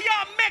you know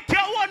y'all make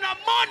your own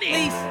money,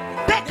 please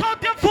take out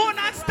your phone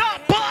and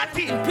start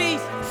party. Peace.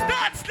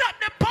 Start snap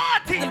the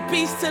party.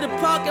 Peace to the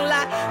parking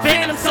lot.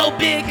 Venom so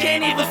big,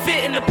 can't even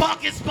fit in the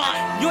parking spot.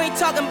 You ain't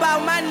talking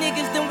about my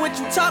niggas, then what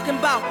you talking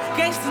about?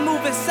 Gangsters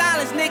move in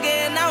silence, nigga,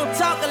 and I don't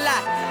talk a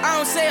lot. I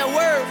don't say a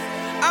word.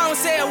 I don't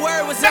say a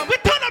word with we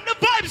turn up the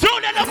vibes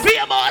on and the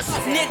famous.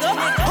 Nigga,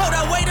 hold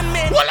up, wait a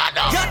minute. Well, I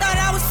know. Y'all thought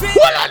I was fit.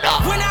 Well, I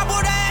know. When I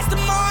bought the ass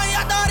tomorrow,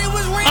 y'all thought it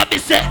was real. I be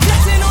set.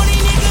 Flexing on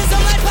these niggas,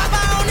 I'm like Papa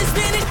on this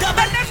spinning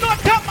double. And them no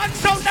TOPMAN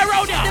sound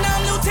around ya. Then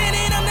I'm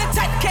lieutenant, I'm the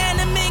type can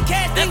the men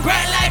cat. Then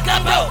grind like a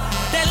boat.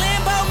 That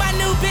Lambo, my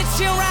new bitch,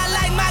 she'll ride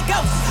like my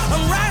ghost.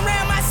 I'm riding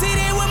around my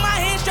city with my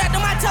hands strapped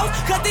on my toes.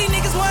 Cause these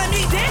niggas want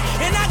me dead,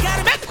 and I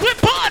gotta make quit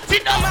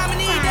party now. Mama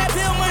need that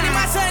bill money,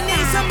 my son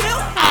needs some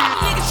milk.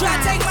 Niggas try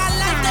to take my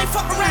life, they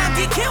fuck around,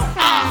 get killed.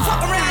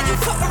 Fuck around, you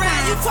fuck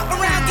around, you fuck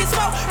around, get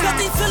smoked. Cause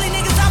these Philly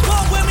niggas I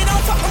walk with me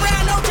don't fuck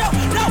around, no joke.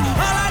 No,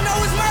 all I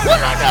know is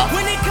murder.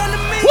 When it come to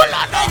me,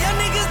 hey, your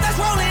niggas that's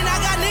rolling, I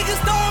got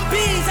niggas throwing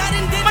bees. I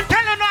done did it. I'm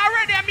telling you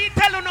already, I mean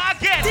telling you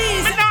again.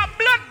 Me not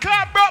blood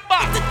clot brought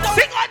back.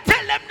 Sing on,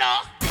 tell them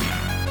now.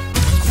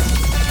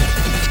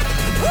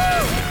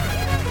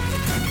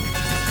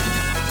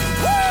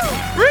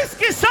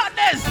 Risky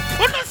SATDEH.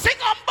 Who don't sing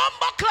on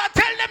Bumba Clot,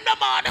 tell them the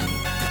man.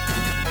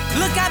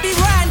 Look, I be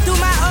riding through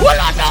my old,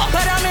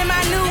 but I'm in my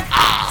new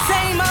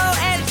same old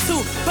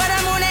attitude, but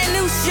I'm on that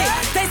new shit.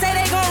 They say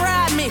they gon'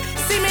 ride me,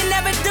 see me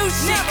never do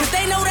shit, cause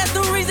they know that's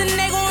the reason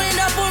they gon' end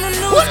up on the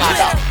news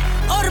clip.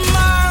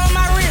 Audemars on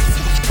my wrist,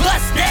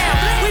 bust down.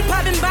 We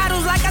popping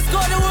bottles like I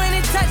scored a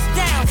winning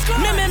touchdown.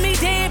 Remember me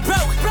dead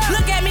broke,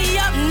 look at me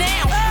up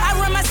now. I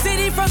run my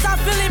city from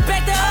South Philly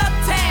back to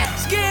Uptown.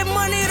 Scared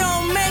money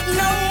don't make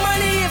no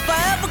money. If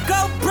I ever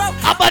go broke,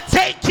 I'ma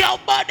take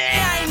your money.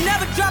 I ain't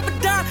never drop a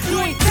dime. You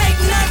ain't take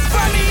nothing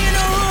from me in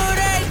the hood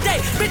every day.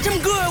 Bitch, I'm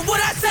good,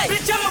 what I say?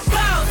 Bitch, I'm a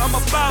boss. I'm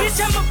a boss.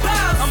 Bitch, I'm a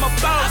boss. I'm a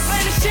boss. I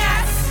play the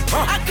shots.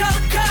 I call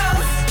the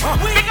calls.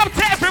 Big up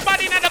to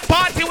everybody in the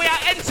party where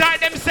I enjoy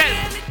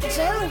themselves.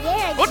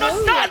 Who no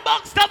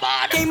Starbucks, the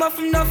man? Came up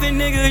from nothing,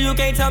 nigga, you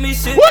can't tell me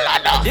shit.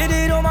 Did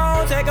it on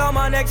my own, check out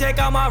my neck, check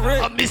out my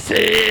wrist.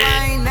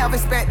 I ain't never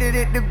expected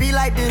it to be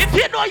like this. If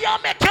you know y'all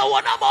make your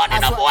one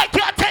morning, a boy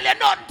can't tell you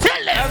nothing,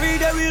 tell him. Every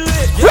day we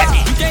lit, yeah.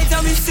 You can't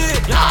tell me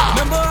shit, yeah.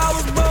 Remember I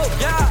was broke,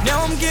 yeah.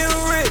 Now I'm getting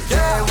rich,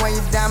 yeah. When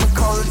you diamond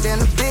colder than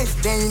a bitch,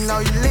 then you know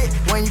you lit.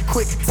 When you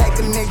quick to take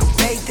a nigga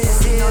bait, then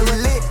you know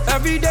you lit.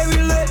 Every day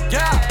we lit,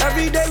 yeah.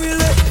 Every day we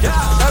lit,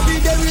 yeah.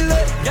 Every day we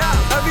lit,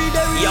 yeah. Every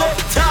day we lit. Yo,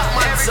 top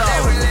man song.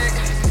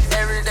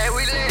 Every day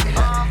we lit.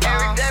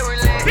 Every day we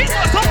lit.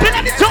 People jumping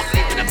at the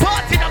chocolate in the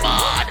party, the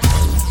man.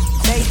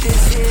 Make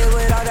this here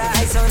with all the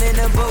ice on in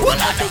the booth.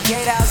 At the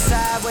gate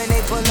outside, when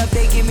they pull up,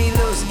 they give me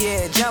loose.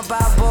 Yeah, jump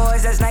out,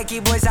 boys. That's Nike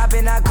boys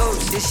hopping our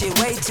coach. This shit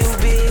way too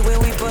big. When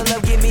we pull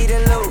up, give me the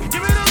loot.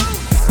 Give me the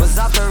loot. Was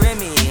off the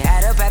Remy,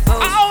 had up at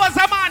post. I was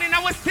a man and I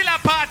was still a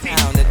party. You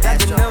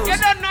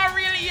don't know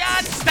really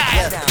yard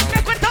style.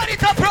 Make we turn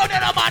it up, bro, the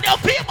man. Your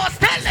people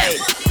tell them.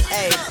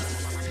 Hey.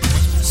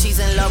 She's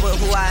in love with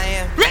who I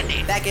am.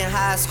 Ready. Back in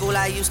high school,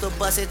 I used to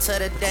bust it to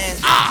the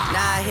dance. Now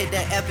I hit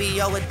the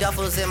FBO with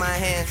duffels in my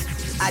hands.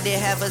 I did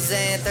have a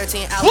Zan,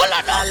 13 hours. Out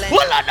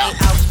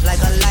like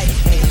a light,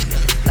 hey,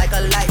 like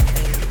a light,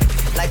 hey,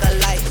 like a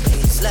light.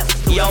 Hey, slept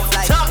through the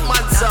flight. Top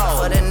man song.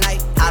 For the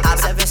night, I've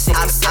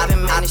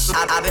 767 minutes.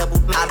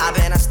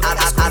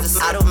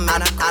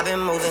 I've been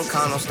moving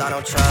calm, don't start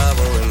no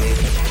trouble with me.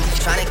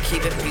 Trying to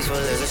keep it peaceful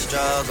is a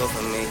struggle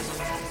for me.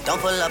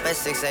 Don't pull up at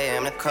 6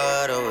 a.m. to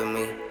cuddle with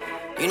me.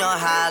 You know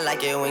how I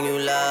like it when you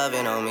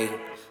loving on me.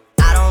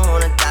 I don't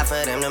wanna die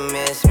for them to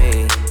miss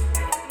me.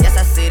 Yes,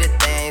 I see the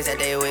things that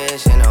they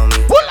wishing on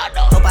me.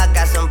 Hope I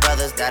got some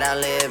brothers that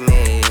outlive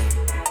me.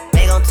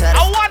 They gon' tell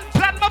I want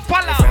plan my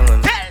follow.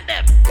 Tell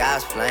them.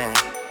 God's plan.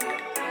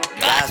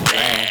 God's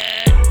plan.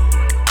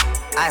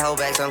 I hold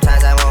back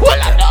sometimes I won't.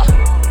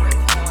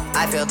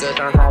 I feel good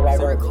sometimes I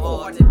work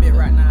hard. This bit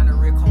right now in the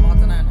real come out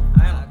tonight.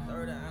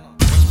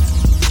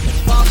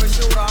 Bumper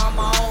shooter on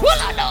my own.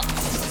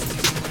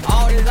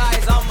 All this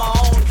ice on my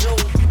own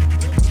juice.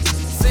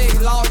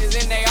 6 lawyers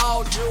and they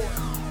all Jew.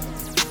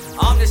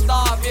 I'm the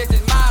star, bitch,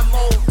 it's my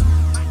move.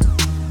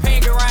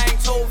 Pinky ring,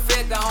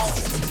 250 on.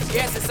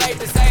 Yes, it's safe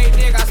to say,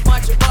 nigga, I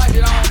spent your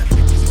budget on.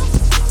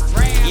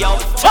 Yo,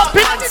 top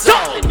man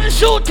song. Me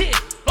shoot it.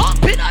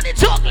 Up in on the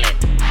chocolate.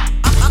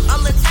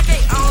 I'm a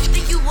tech, I don't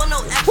think you want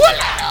no action.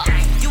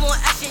 You want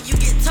action, you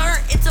get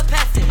turned into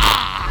passive.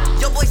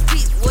 Your boy's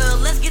teeth, well,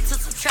 let's get to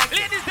subtraction.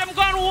 Ladies, them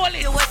gone wall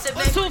it.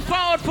 What's too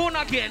forward phone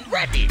again?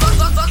 Ready.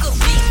 Fuck a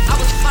beat, I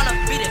was tryna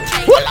beat a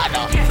case. But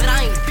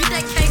I ain't beat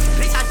that case,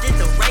 bitch, I did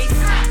the race.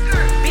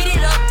 Beat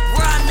it up,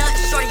 where I nut,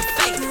 shorty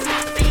face.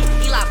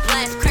 Eli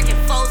blast, cracking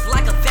foes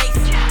like a vase.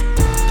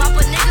 Pop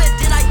a nigga,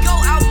 did I go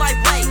out my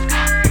way?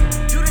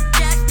 Do the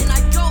dash, then I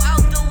go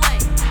out the way.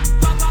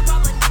 Pop a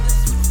nigga.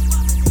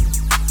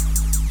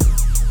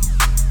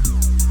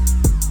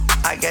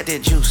 I got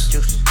that juice,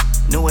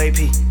 new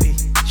AP.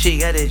 She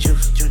got that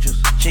juice,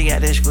 she got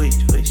that squeeze,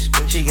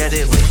 she got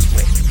that wet.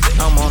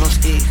 I'm on them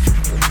skis,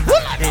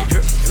 that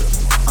drip,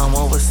 I'm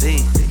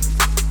overseas.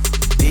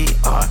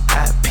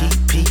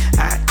 DRIPPING,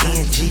 I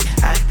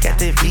got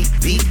that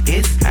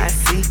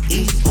VVSICE.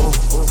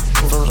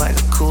 Feel like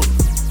a cool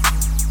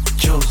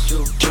juice.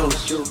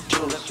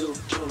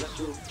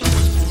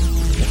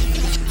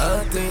 I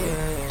think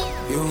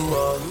you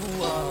are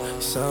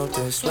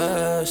something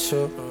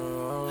special.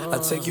 I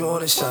take you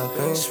on a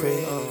shopping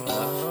spree,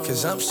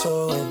 cause I'm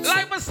so into.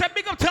 Like I said,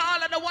 big up to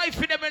all of the wife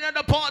in them in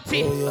the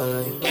party.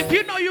 If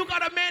you know you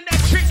got a man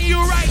that's treating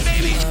you right,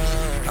 baby,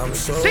 I'm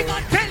so sing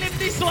on, tell him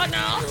this one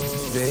now.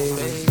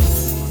 Baby,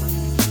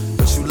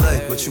 what you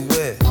like, what you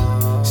wear?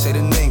 Say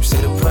the name,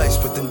 say the price,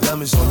 put them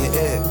diamonds on your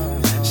ear.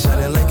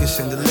 Shining like a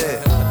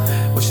chandelier.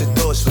 What's your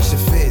thoughts, what's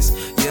your fears?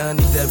 Yeah, I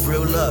need that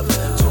real love.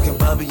 Talking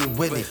Bobby and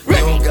Whitney. You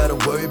don't gotta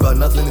worry about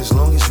nothing as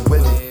long as you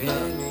with me.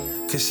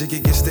 cause shit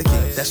can get sticky.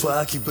 That's why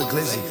I keep a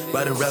glizzy,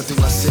 riding around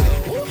through my city.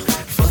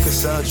 Fuck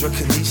Cassandra,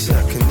 Kanisha,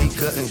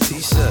 Kanika and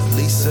Tisha,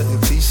 Lisa and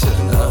Tisha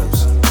and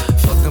hoes.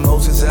 Fuck them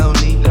hoes cause I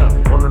don't need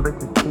them. All the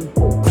bitches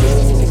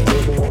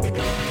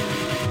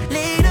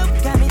Lead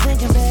up, got me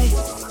thinking, babe.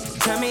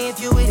 Tell me if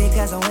you with it,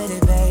 cause I'm with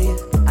it, babe.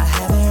 I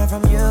haven't heard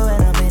from you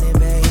and I'm in it,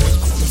 babe.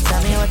 Just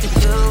tell me what to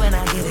do and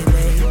I get it,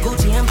 babe.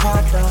 Gucci and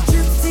Prada.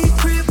 Gypsy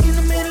crib in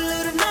the middle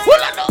of the night.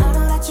 I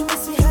don't let you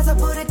miss me as I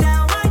put it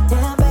down right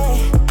down,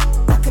 babe.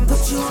 I can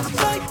put you on a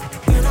flight.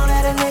 You know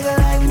that a nigga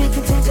like me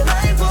can change your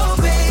life, oh,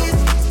 babe.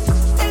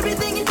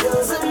 Everything you do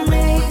is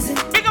amazing.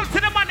 Big up to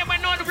the man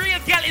that know the real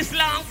girl is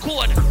long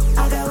code.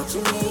 I got what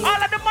you need.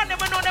 All of the man that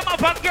know them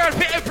have a girl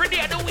for every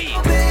day of the week.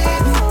 Oh,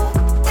 baby,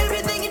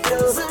 everything you do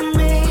is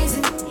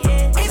amazing.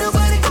 Ain't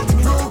nobody got to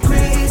go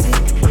crazy.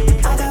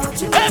 I got what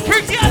you need.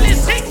 Every girl is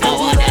single,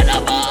 one and a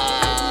man.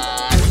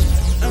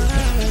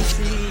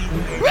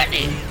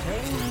 Ready?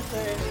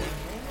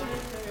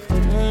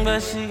 But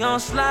she gon'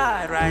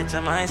 slide right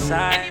to my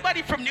side.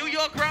 Anybody from New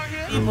York around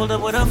here? He pulled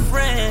up with a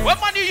friend. Where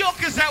my New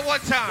Yorkers at one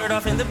time? Heard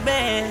off in the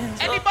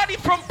band. Anybody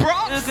from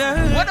Bronx?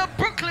 Where the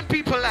Brooklyn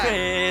people at?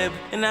 Crib.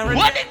 And I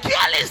What the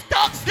girl is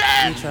dogs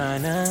them?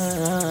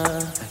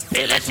 tryna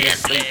feel it,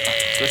 yes,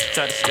 Just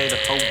try to stay the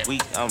whole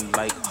week. I'm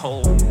like,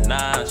 oh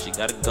nah, she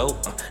gotta go.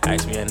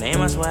 Ask me her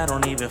name, I swear I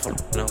don't even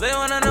know. They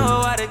wanna know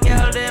why the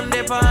girl them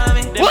dip on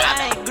me. They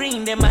ain't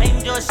green, they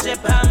might just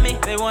ship on me.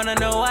 They wanna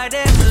know why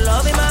they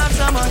love him up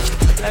so much.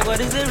 Like what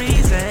is the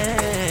reason?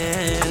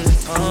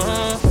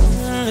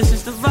 It's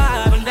just the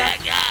vibe and that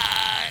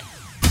guy.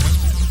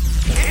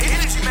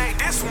 Energy made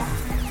this one.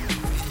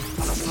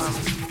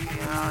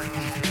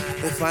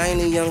 If I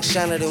ain't a young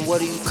shiner, then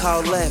what do you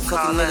call that?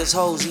 Fucking niggas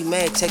hoes, he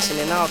mad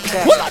texting in all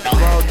caps.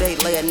 All day,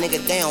 lay a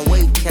nigga down,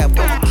 weight cap.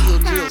 I'ma kill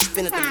drill,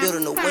 spin at the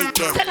building to wake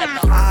at.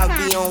 I'll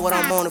be on what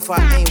I'm on if I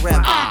ain't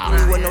rap.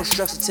 Really with no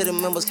structure till the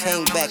members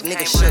came back.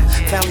 Nigga shook,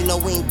 family know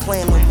we ain't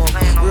playing no more.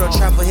 Real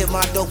trapper hit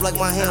my dope like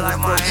my hand was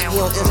broke. He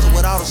on Insta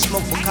with all the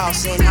smoke because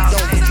saying he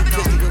don't get you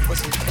pissed with for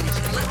some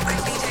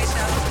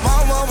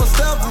My mama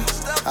steppin',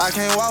 I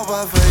can't walk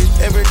by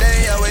faith. Every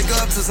day I wake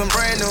up to some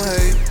brand new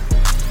hate.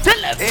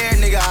 Every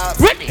nigga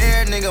out, every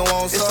nigga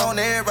wants it's on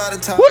everybody's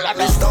top.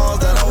 The stars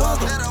that I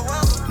welcome,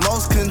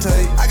 most couldn't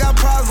take. I got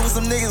problems with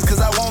some niggas cause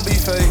I won't be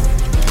fake.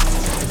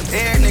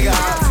 Every nigga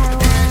out,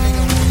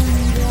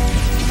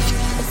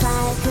 if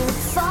I could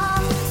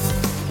fall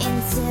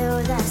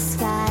into the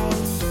sky,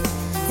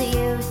 do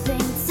you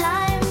think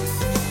time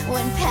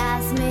would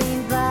pass me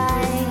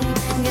by?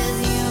 Cause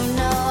you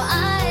know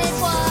I'd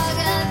walk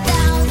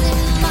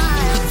 1,000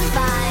 miles if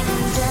I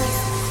can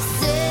just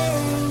sit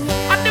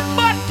here. And the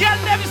bad girl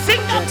them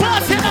sing the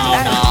party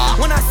now.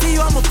 When I see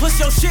you, I'ma push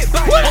your shit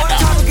back. Boy,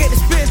 time to get the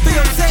spin through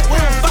your set, we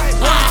don't fight.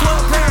 Boy,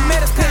 12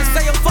 paramedics couldn't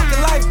save your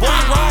fucking life. Boy,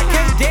 Rod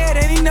came dead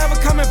and he never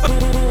coming back.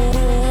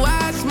 Ooh,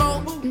 I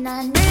smoke,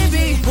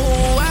 baby.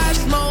 Ooh, I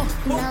smoke,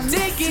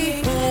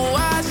 Dicky. Ooh,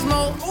 I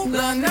smoke,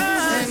 the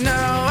night.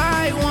 Now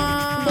I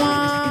want.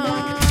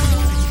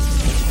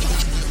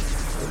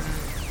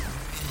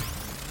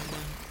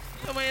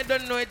 Yeah, man, you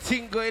don't know a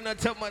thing going on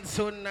TOPMAN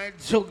Sound Night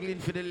juggling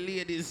for the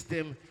ladies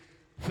them,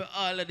 for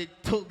all of the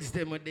thugs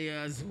them are there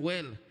as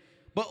well.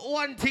 But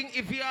one thing,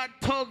 if you are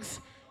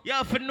thugs, you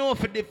have to know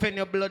to defend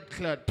your blood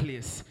clot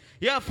place.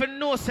 You have to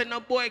know so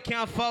no boy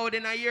can't forward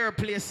in a year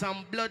place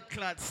some blood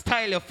clot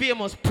style. Your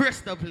famous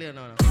press the play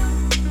now.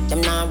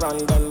 Them now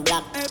run them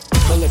black.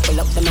 When we pull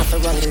up, them have to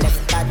run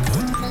left back.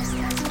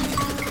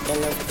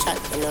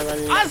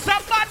 As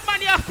a bad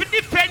man, you have to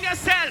defend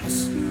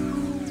yourselves.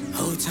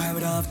 Whole time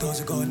with half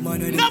those God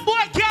man. No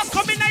boy can't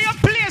come in your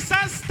place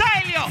and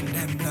style you.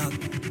 Them black.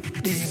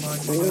 Demon,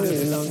 we got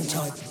a long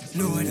chat.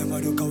 No one them a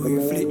look how we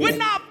flip. We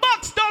not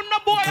box down no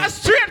boy, a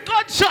straight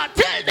gunshot.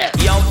 Tell them.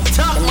 Yo,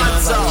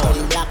 TOPMAN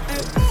Sound.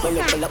 When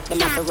we pull up, them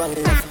have to run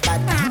left back.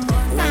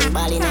 Nine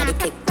ball inna the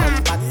kick,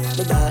 come back.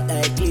 The dark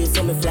like clear,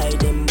 so me fly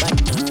them back.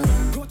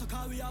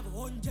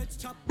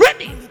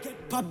 Ready.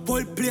 Pop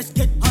boy place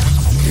get hot.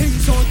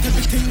 Things out,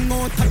 everything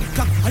out of the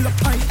clock. All the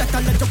pint that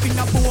all a jump in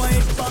a boy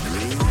back.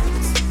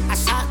 A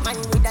shot man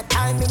with a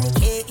time in the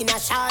K in a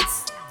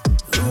shots.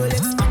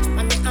 Rolex watch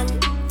on me hand,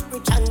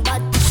 rich and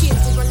bad. Shit to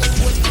run the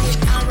boat in the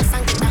town, we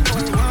sang to that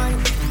all one.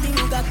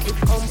 You got keep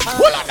compound.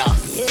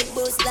 Head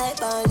boost like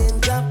ball and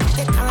drop.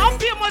 How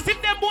famous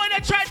if them boy they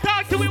try to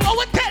talk to me? What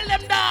we tell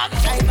them, dog?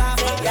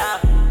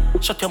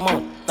 Yeah. shut your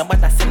mouth.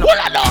 Nobody say no.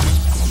 Hold on.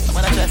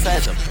 Nobody try to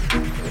size up.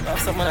 Have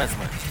some manners,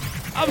 man.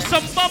 Have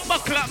some bumper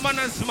clap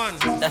manners, man.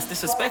 That's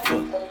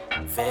disrespectful.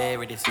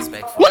 Very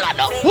disrespectful. Hold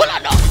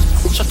on.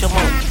 Shut your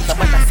mouth.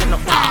 Nobody say no.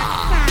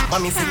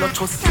 Mommy say no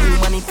trust you,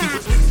 money people.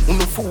 You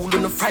no fool, you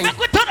no friend. Make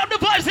we turn up the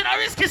vibes in a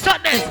risky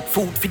Sunday.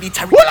 Food for the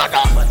charity. Hold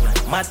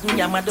on. Mad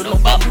me, I'm a do no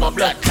bumper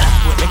blood.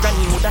 My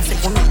granny would have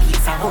said, only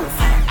piece a whole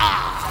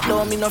fire.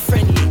 No, me no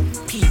friendly.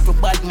 People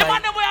bad man. The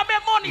man where I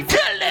make money,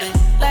 tell them.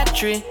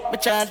 Lottery, me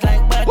charge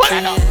like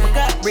battery. Me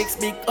got bricks,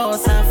 big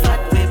house and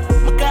fat whip.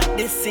 Me got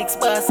this 6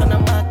 bars on the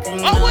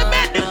market. Oh, we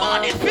make the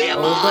money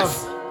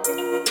famous.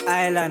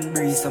 Island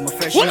breeze, I'm a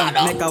fresh one.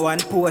 Make a one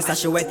post as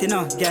she wet, you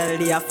know. Girl,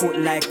 they a foot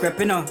like crepe,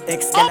 you know.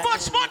 How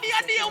much money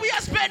a day we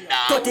a spend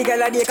now? 30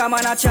 girl a day come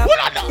on a chop.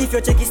 If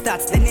you check his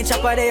stats, then the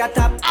chopper they a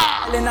top.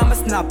 Then I'm a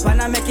snap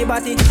and I make it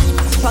body.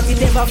 Pocket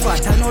never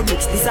fat, I know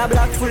bricks. This a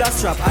black full of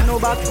strap. I know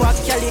back crack,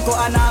 calico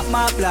and a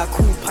mark black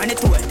hoop. And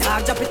it will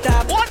tag, drop it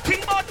up. One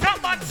thing about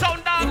TOPMAN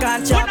sound dog. You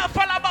can't We chop. not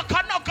follow back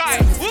on no guy.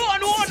 We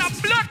want a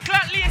blood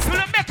clot leads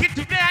to make it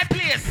to their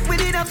place. We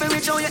did up and we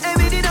show you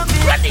every did up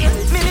it. Ready?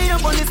 Me need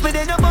up on this, me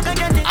then up and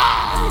get it.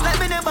 Let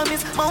me never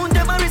miss, Mount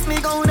Everest me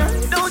go down.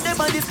 Don't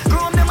ever this,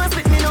 Chrome them a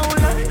spit me down.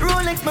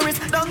 Rolex me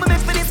wrist, dog me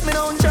make for this me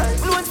down.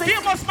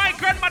 Famous my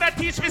grandmother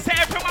teach me say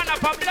every man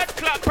have a blood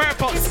clot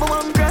purpose.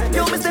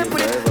 Yo, me step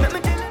with it, let me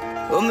tell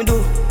you. What me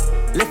do?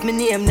 Left me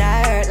name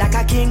now hurt like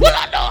a king. Girl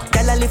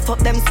I lift up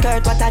them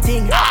skirt, what a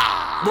thing.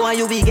 Boy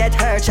you will get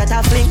hurt, shut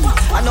a fling.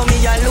 I know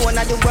me alone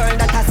at the world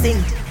that I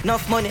sing.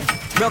 Enough money,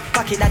 broke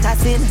pocket that I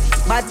sin.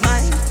 Bad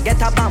mind,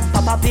 get a bump,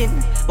 pop a pin.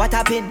 What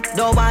a pin,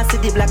 don't want see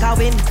the black a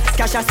win.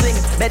 Cash a swing,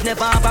 bed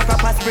never have a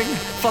proper spring.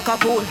 Fuck a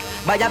pool,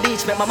 by a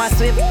beach, make mama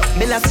swim.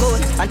 Mill a school,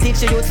 and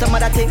teach you some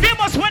other things.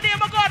 Famous when they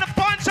ever got a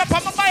punch up,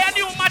 I'ma buy a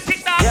new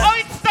matic dog. Oh,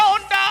 it's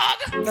down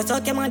dog. Cause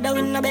out your mother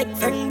with a big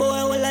friend boy.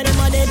 All of them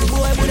a dead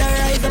boy, would a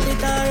rise up the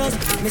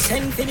taros. Me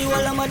send for the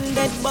wall, I'm on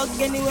dead bug.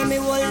 Anyway, me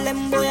hold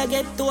them boy, I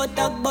get to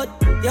attack. But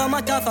yo,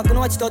 my tough, I can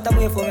watch it out and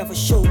wait for me for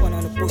show one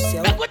on the pussy.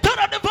 Make we turn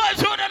on the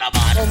vibes on the man.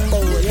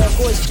 Boy, you're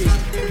cool street.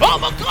 Oh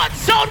my God,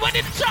 sound when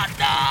it's shot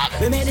dog.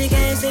 We made the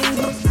game sing.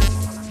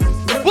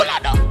 Hold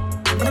on dog.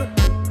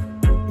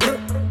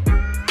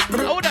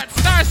 Oh, that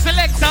star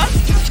selector,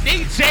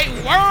 DJ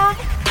Worm.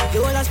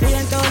 You all a spin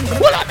and turn.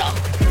 Hold on dog.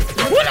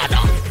 Hold on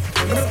dog.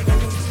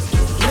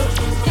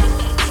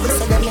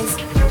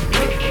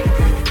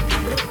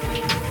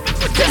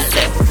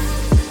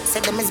 Say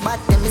them is bad,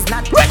 them is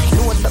not ready.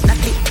 Load up the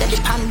clip, belly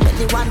pan,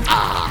 belly one.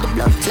 The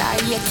blood fly,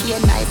 key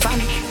and knife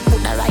on.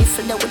 Put a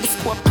rifle there with the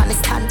scope on his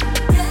stand.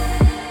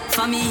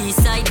 For me,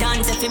 east side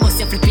dance, if you must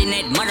have flipping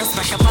it, man,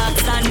 smash a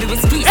Pakistan, we will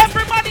squeeze.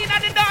 Everybody in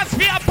the dance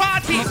for a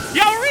party.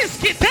 Yo,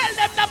 risky, tell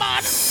them the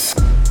man.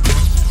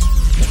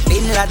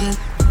 Bin Laden,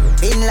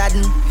 Bin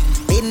Laden,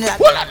 Bin Laden.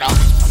 Hold on now.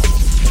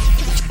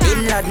 Bin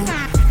Laden,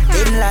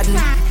 Bin Laden,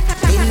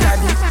 Bin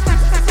Laden.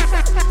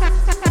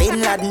 Bin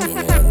Laden,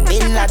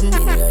 Bin Laden,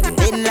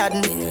 Bin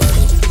Laden.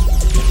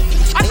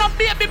 I'm not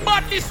baby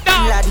badness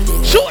now.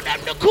 Show them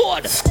the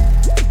code.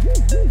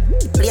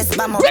 Place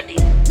Bama. Ready.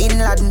 Bin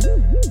Laden,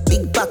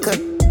 big buckle.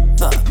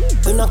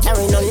 We not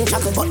carrying on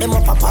chocolate, but them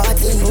up a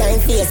party. 9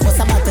 face, what's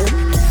a battle?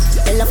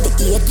 I love the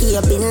AK,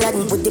 Bin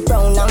Laden with the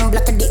brown and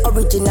black of the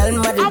original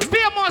model. I'm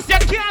famous, you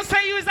can't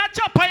say you is a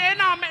chopper, you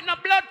know, make no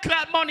blood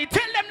clot money.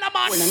 Tell them the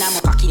man. Well, I'm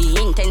a cocky,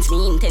 intense, me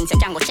intense, you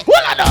can't go check.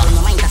 Hold on now.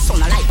 My mind that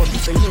sound alike, but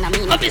different in a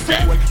meaning. What is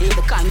it? Well, they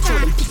can't throw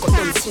them, pick up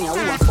them, sing a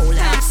who a foul,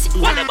 I'm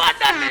sitting. What about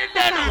that mean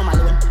then? I'm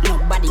alone,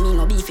 nobody me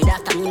no beefy,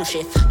 that I me no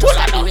chef. Just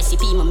like the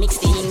recipe, me mix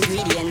the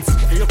ingredients.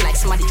 Look like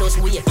somebody just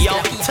wait. Yo,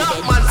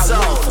 TOPMAN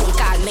sound. Phone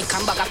call, make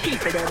come back a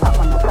people there. Back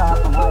on the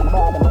top, and all the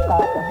bottom,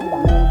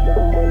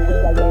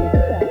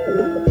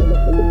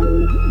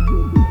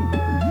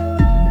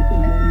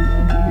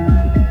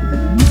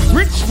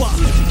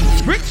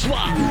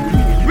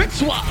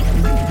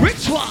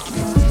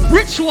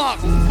 Rich walk,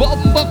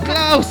 Bumba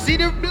Cloud, see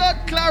the blood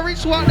cloud,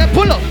 rich walk, they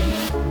pull up.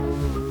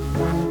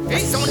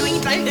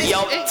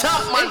 Yo,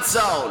 TOPMAN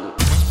sound.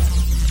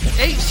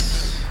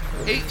 Ace,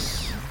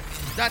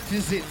 that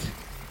is it.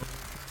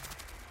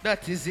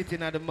 That is it in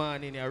the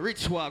morning here,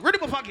 rich walk. Ready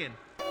up again.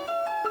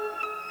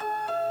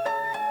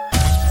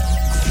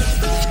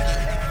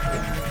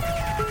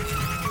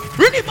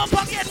 Ready up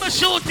again, my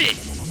shoot it.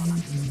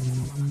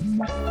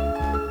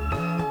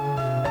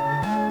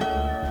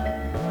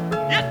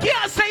 You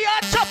can't say you're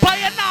a chopper,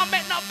 you now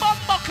make no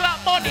bumbo clap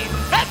money.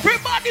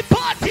 Everybody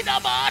party the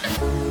man.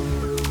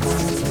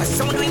 A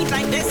sound we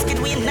like this, kid,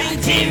 we in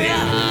Nigeria.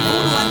 Who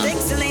wants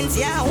excellence,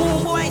 yeah,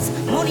 who boys?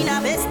 Money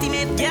not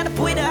estimate, get up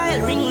with the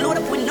oil ring, load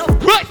up with no.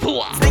 Right for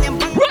what?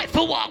 Right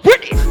for what?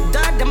 Ready?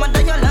 Dad, them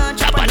under your lunch.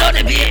 Chopper on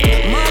the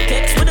beer.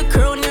 Markets with a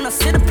crown, you know,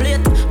 see the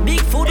plate.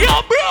 Big food.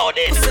 Yo,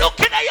 brownies,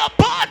 looking at your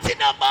party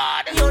the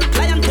man. Yo,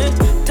 client,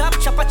 top,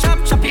 chopper,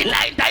 chop, chop. He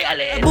like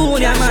dialect.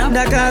 Boonya man,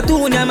 the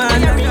cartoonya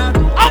man.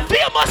 I'm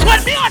famous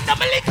when me on the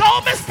Malika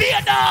home stay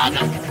dog.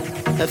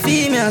 The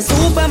female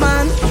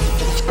Superman.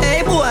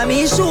 Hey boy,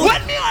 me shoot.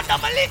 When me on the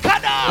Malika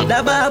dog.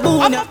 The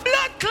baboon. I'm a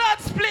blood clot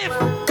spliff.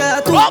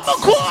 Cartoon. I'm a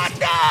quad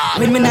dog.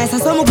 When me nice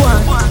and some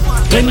guan.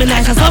 When me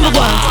nice and some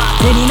guan.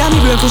 Then in a me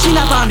brain pushing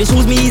a fan. The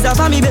shoes me is a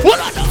fan me.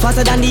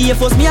 Faster than the Air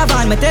Force me a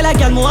van. Me tell a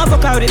girl more of a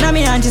crowd in a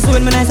me hand. She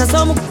when me nice and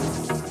some.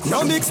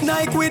 No mix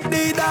Nike with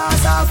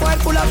Adidas, half white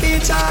full of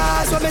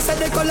features. When me say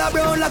the color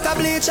brown like a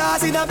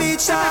bleachers in a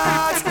beach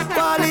shorts.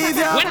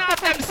 Olivia, we not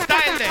them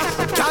style them.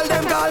 Call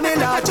them, call me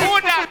Lodge. Who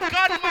that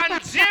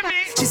gunman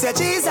Jimmy. She said,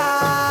 Jesus.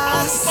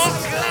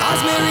 As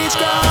me reach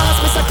cross,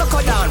 me say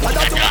coco down. What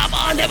that do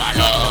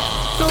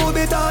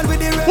it on with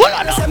the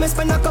red. Say me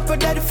spend a couple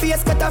dead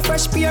face, get a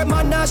fresh pair.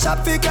 Man, now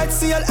shop fi get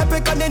seal.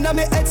 Epic and then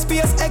me head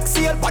space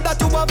exhale. What that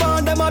do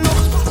about them a look?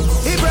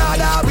 He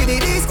brother with the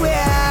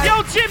D-square.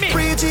 Yo, Jimmy.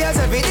 Preach yes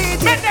every day.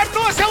 Make them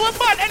know say we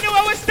bad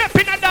anywhere we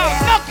stepping it down.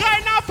 No guy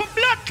now for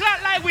blood clot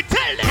like we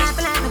tell them.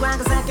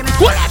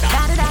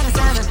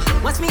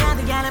 Watch me out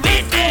the gallon.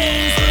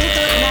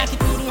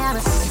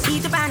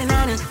 Eat the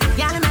banana.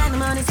 Gallon man, the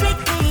money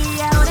strictly.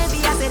 I wanna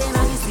be a sitting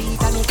on the street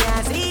and me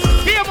can't see.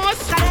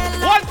 Famous.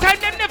 One time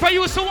them never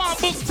used to want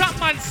book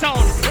Topman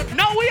sound.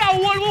 Now we are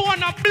all we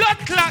want a blood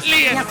clot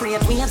lane. We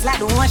create waves like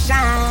the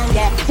ocean,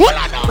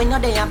 yeah. We know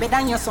they are better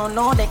than your son,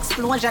 no the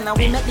explosion, and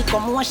we make the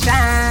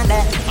commotion.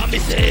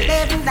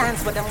 They even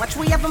dance with them, watch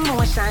we have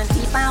emotion,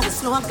 deep and we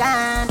slow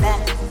down.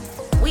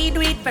 We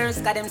do it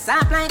first, got them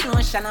soft like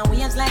lotion and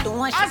waves like the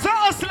ocean. As a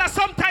hustler,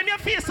 sometimes you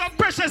face some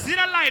pressures in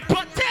a life,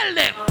 but tell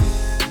them.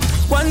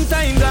 One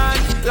time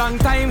gone, long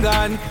time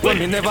gone, when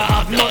me never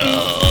have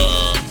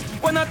nothing.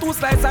 One or two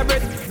slices of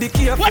bread, the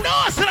key. What the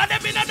hustler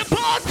them in at the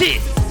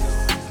party?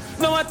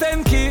 Now a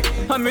 10 key,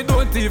 and me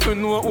don't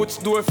even know which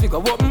door figure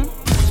open.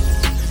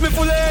 Me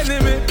full of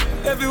enemy,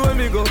 everywhere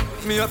me go,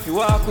 me have to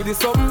walk with the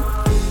something.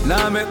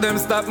 Now make them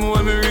stop me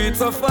when me reach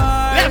so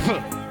far.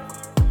 Level.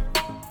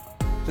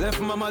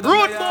 Left mama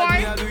Rude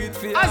boy,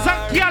 as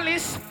a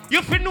gallus,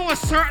 you fi know a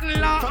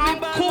certain law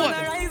and code.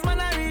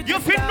 You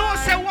fi know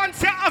say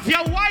once you have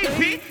your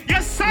wifey,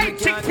 your side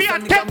chick fi you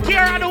take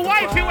care of the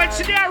wifey when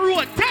she there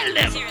road. Tell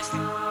them.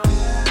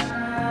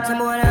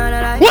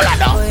 What I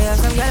know?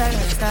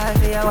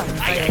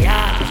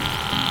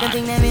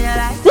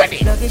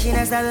 Ready? Lucky she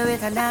not stab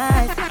with a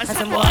knife. And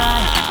some boy,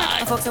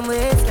 I fuck some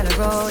ways down the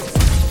road.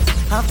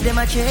 Half them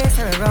a chase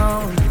her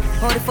around.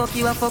 How the fuck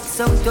you a fuck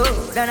some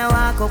toad? And I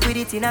walk up with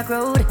it in a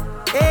crowd.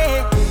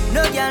 Hey,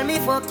 no girl me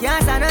fuck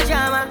yes and no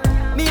drama.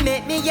 Me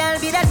make me girl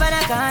be that van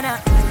a corner.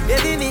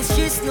 Baby miss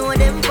she know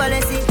them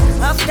policy.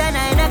 After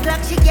 9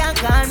 o'clock she can't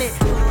call me.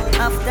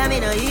 After me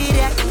no eat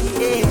that,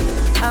 yeah.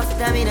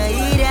 After me no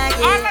eat that,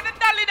 yeah. All of the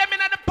dolly them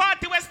in at the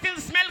party we still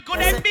smell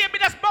good. And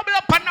baby just bubble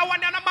up and now one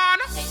and a man.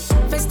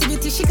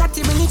 Festivity she got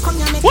it when he come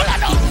here make what I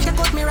know? Take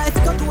out me right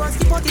go towards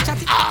the potty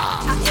chatty.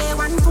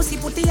 One pussy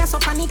put the ass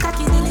up and the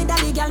cocky. Dilly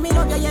dally girl me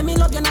love you, yeah me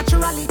love you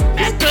naturally.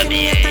 Make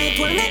me it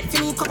will make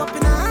me come up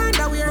in a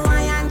underwear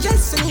wine and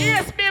just me.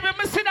 Yes baby,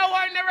 me see that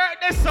wine never heard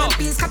this song.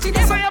 Give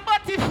me your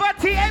body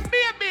fatty, hey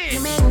baby.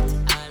 You meant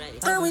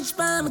which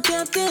palm I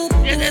kept it.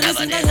 You never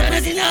did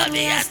anything on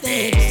me at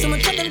So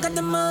much of them got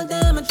them all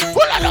them a check.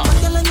 What I know?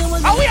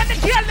 Are we at the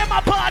girl them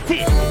a party?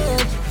 Yeah,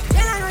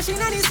 I know she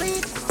not the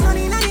sweet.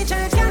 Money not the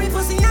church, carry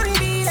pussy and me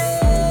beat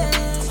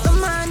it.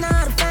 Come on,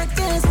 now the fact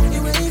is,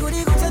 you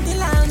really good to the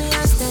line me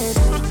a step.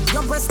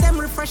 Your breast them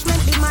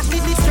refreshment, be mad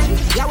with the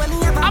strength. Yeah, when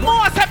you have a I'm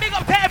always a big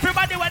up to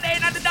everybody when they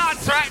in at the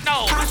dance right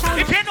now.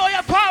 If you know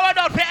you're powered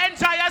up to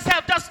enjoy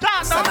yourself, just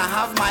start now. And I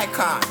have my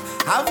car,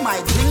 have my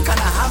drink and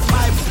I have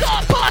my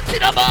start party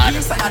the man.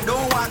 Yes, and I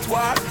don't want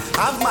war.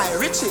 Have my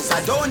riches,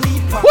 I don't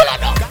need power.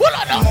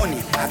 Got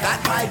money, I got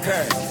my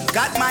girl.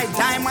 Got my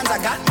diamonds, I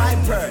got my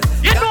pearl.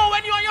 You know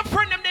when you and your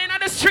friend them they in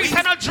the street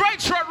and a dry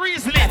short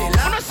reasoning. I'm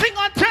gonna sing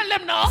and tell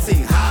them now.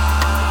 Sing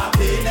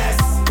happiness.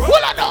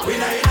 What I know? We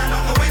not in a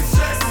nothing with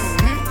stress.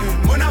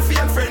 Gonna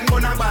feel friend,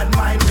 gonna bad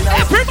mind.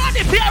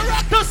 Everybody be a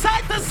rock to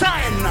side to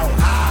side. And now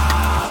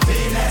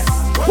happiness.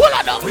 What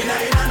I know? We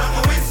not in a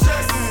nothing with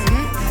stress.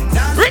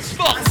 Rich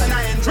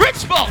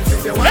box.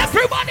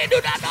 Everybody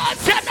do that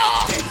dance, you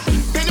know.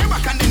 Then you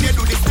back and then you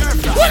do the stir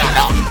fry. What I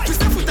know?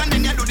 Twist your foot and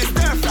then you do the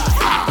stir fry.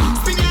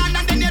 Spin your hand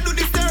and then you do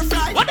the stir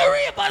fry. What the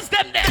ravers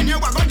them there? Then you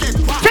back and get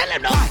what? Tell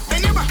them now.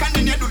 Then you back and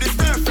then you do the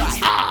stir fry.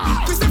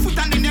 Twist your foot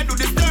and then you do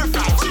the stir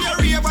fry. See your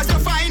ravers you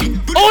find.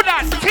 Oh,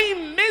 that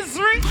Team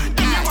Misery.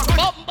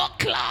 Bumba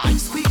Clark.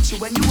 Squeak you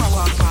when you are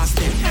walk past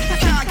them.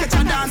 Can't get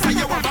a dance and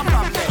you have a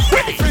problem.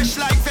 Fresh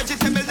like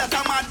vegetable that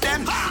I'm at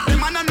them. The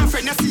man and no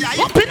friend you see I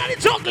up in the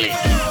juggling.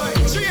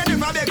 She ain't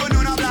never beg on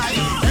a blind.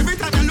 Every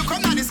time you look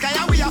up at the sky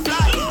and we a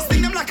fly.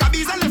 Sting them like a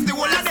bees and left the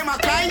whole of them a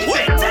cry.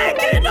 We're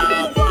taking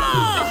over.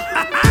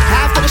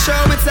 After the show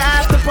it's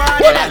after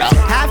party.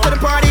 After the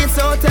party it's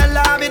hotel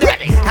lobby.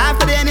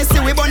 After the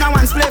NSC we burn a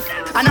one spliff.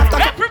 And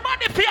after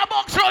everybody for your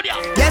box road ya.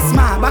 Yes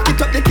ma, back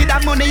it up the kid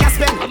have money you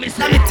spend.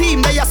 Now me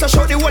team they so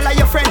show the whole of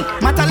your friend.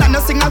 Matalan no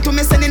signal to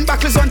me sending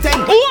back on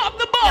 10. Who up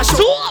the boss?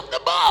 Who up the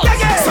boss?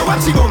 So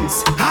what she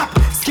guns? Hop,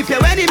 skip your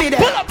wedding me there.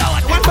 Pull up now.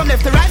 One from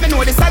left to right, me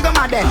know the saga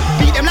man then.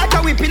 Beat them like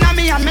a whipping on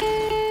me and me.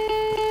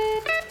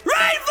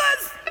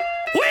 Rivals,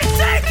 we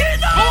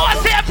taking over. Oh, I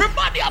say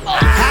everybody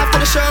about. After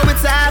the show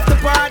it's after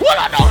party. What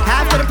I know?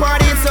 After the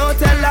party it's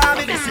hotel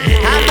lobby.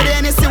 After the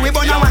NSC we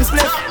burn a one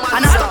split.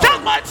 And after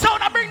Topman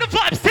sound I bring the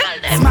vibes. Tell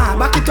them. Smart,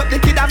 back it up the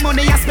kid have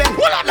money you spend.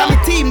 What I know? Now me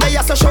team they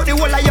so show the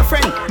whole of your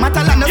friend.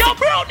 Matalan no. Your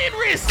brown in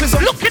wrist.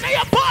 Looking at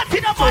your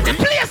party now, the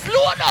place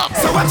load up.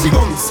 So what she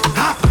guns?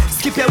 Hop,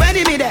 skip your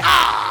wedding me there.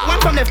 One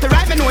from left to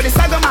right, me know the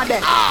saga man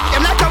there.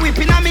 Them like a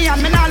whipping on me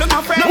and me nah look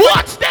my friend.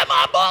 Watch them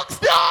a box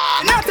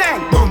down.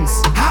 Nothing. Booms.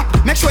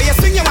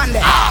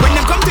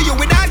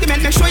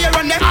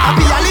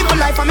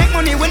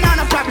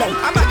 play.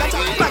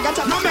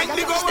 No make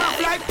me go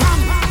off like Pam.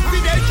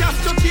 Fidel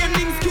Castro chain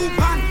links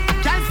coupon.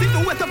 Can't sit the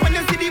wet up when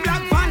you see the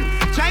black van.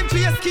 Drive to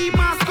your ski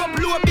mask up,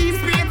 blow beam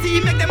spray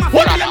team, make them a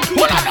Hold on.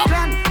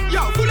 plan.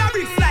 Yo, full of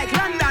bricks like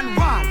London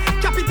Wall.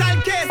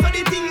 Capital K, so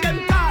the thing them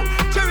tall.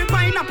 Cherry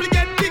pineapple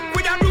get big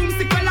with a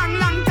broomstick a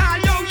long tall.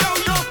 Yo,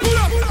 pull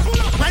up.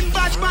 When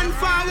bad man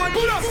forward,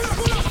 pull up.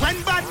 When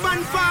bad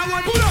man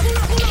forward, pull up.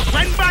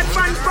 When bad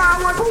man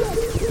forward,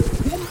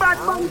 when bad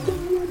man.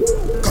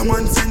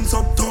 Common sense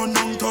up, turn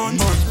downtown.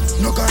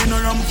 No guy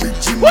no ram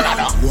pitching. One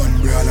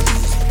real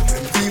music.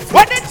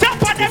 When they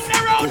jump on them,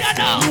 they're round you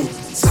now.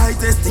 Side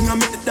testing, I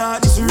make the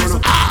daddies run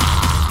up.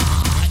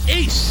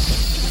 Ace.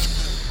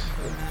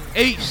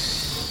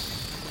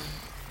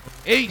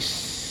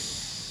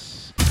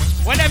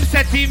 When them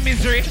say team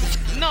misery,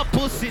 no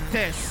pussy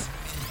test.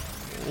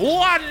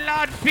 One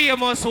Lord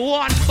famous,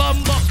 one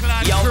bumbo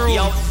clan crew.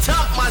 Yo,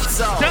 TOPMAN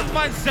sound.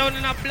 TOPMAN sound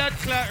in a blood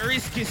clot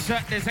risky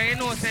shot. This I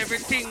know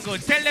everything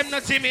good. Tell them no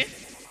Jimmy.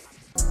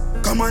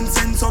 Common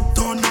sense up,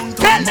 turn downtown.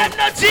 Tell them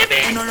no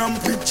Jimmy. No ram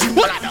pitching.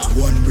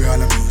 One real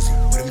music.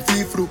 Them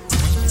feel through.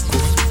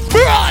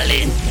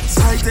 Brawling.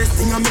 Side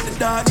testing, I make the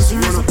daddies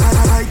run up.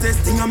 Side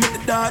testing, I make the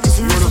daddies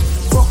run up.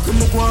 Fuck them,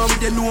 go on with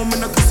them, know me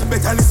no cause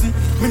better listen.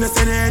 Me no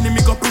send the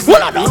enemy go prison.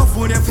 Love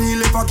when they feel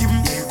if I give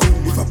them.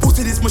 If I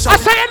pussy this, my shot. I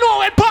say you know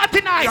when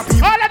party night. All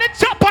of the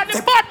chop on the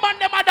bad man,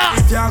 them a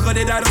dance. If you got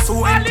the dad,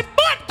 so all the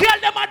bad girl,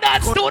 them a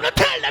dance. Do not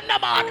tell them, no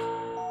man.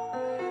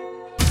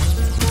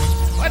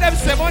 What them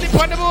say, money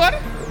pon the board?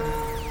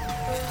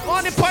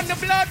 Money pon the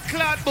blood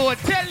clot board.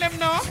 Tell them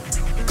no.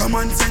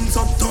 Common sense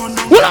up, turn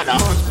down.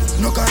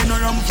 No guy no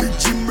ram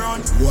pitching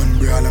brown. One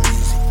real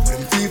music.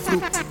 Them feel through.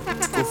 Go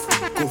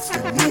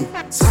for move.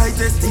 Side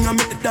testing, I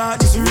make the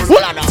daddies run.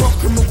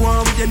 Fuck them, go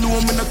on with them,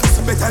 know me no cause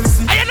better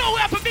listen. And you know we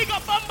have to big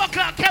up Bumba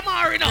Clock, come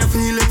on, you know. I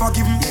feel if I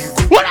give them.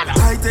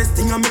 Side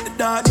testing, I make the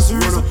daddies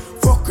run.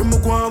 Fuck them,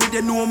 go on with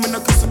them, know me no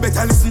cause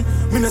better listen.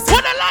 Me no say.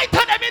 Put a light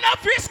on them in a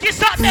frisky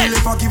Saturday. Feel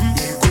if I give them.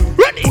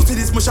 Ready. Pussy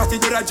this, my shot, you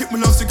do that drip, me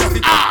love to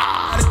graphic.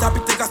 At the top,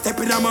 it take a step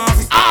in my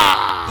office.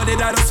 But they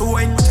die so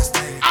ain't much a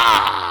style.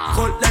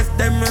 Cold left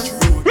them.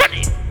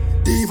 Ready.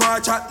 Diva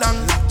chat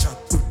long.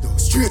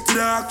 Straight to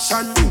the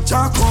action.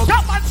 Jack up.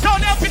 TOPMAN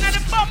sound up in the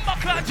Bumba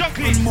Clock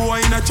junkie.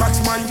 Boy in a track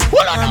man.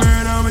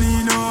 I'm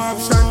need no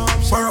option.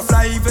 For a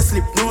fly if you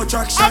slip, no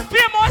traction. I'm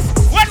famous.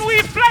 When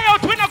we fly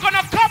out, we're not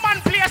gonna come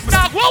and play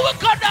dog. Where we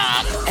go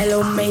dog?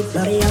 Hello mate,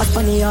 bloody hard,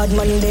 funny hard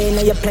Monday.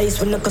 Know your place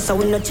when the cause I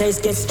win the chase.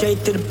 Get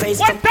straight to the pace.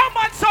 When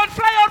TOPMAN sound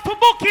fly out for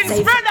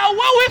bookings, brother,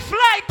 where we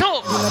fly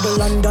to?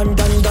 London,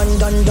 dun.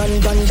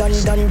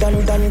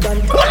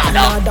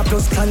 Another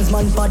plus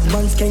clansman, bad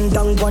man's king,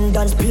 down one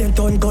dance, paint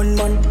on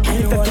gunman.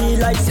 And if I feel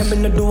like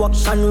sending to do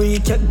action,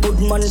 recheck good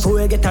man, so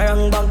we get a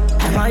wrong bang.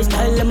 My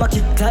style, them a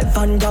kick like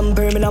Van Damme,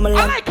 Birmingham.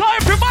 I like how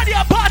everybody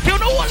a party, you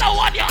know all I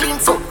want ya. Clean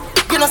so,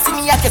 you know see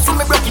me, I can see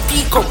me broke your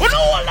feet up. You know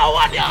all I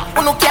want ya.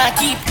 You know can't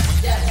keep.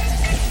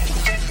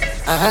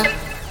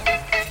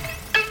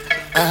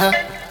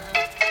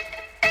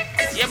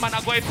 Yeah man,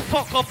 I go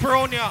fuck up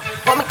around ya.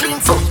 I'm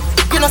clean so,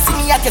 you know see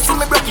me, I can see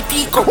me broke your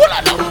feet up. Hold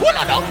on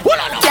now.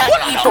 Can't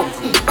keep up.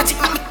 Watch it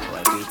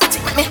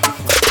make me.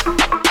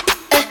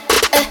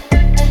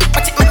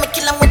 Watch it make me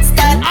kill 'em with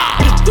style.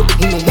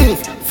 Move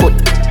foot.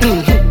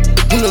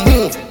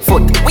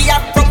 Foot. We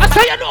are from. I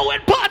say you know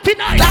when party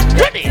night.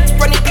 Ready?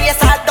 Run the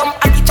place all dumb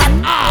at the chat.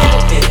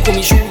 Come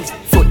me shoes.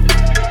 Foot.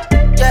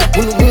 Yeah.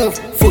 Move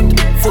foot.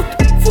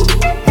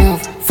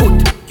 Move foot.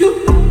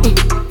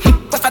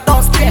 If I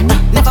don't spray,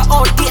 never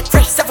all date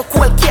fresh, several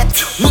cold gate.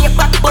 Me a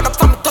back, but I'm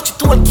from touch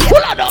it all gate.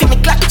 Feel me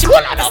clap, chip.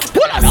 Hold on.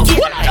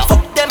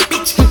 Fuck them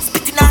bitch,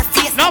 spit in our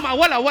face. No man,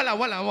 walla.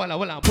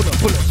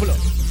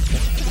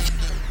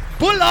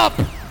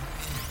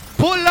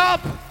 Pull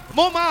up.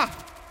 Mama,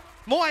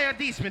 more you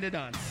teach me the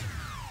dance.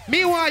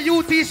 Me want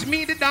you teach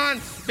me the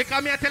dance.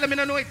 Because me I tell them I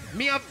don't know it.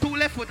 Me have two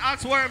left foot,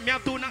 ask where me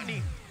have two knock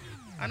knee.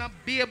 And I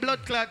be a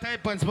blood clot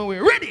type pants my way.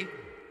 Ready?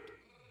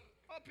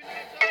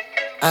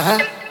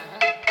 Up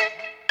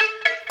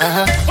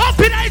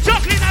in the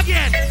juggling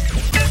again.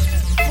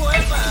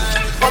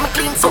 I'm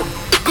clean so,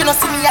 you know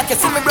see me, I can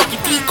see me broke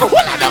your feet up.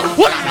 Hold on.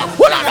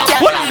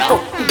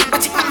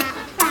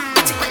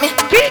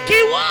 Kiki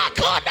walk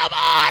on the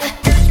man.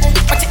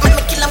 Watch it make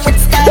me kill 'em with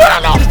style.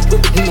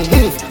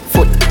 Move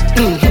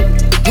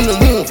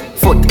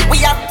foot. We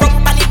are from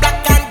Bunny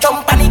Black and jump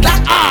Bunny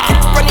Black.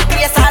 Run the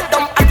place all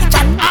dumb at the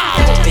chat.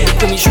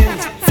 Come me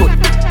shoes. Foot.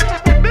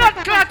 Blood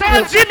clot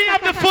and Jimmy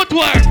have the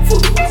footwork.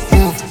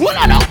 Hold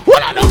on.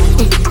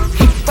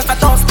 If I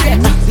don't spray,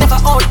 never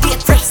all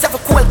date fresh,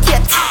 several cold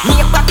gate. Me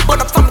a back, but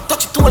I'm from the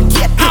touch it all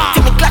gate.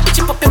 Feel me clap,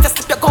 chip up if you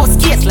slip your go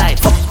skate. Like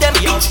fuck them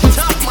bitch, spit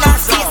in our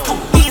face.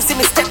 Easy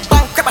me step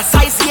back, grab a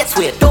size 8.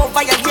 Swear, don't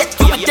violate,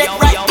 you dead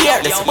right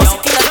there. Let's bust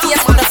it in a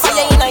face when the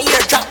fire in a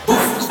ear drop.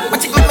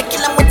 Watch it make me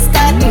kill 'em with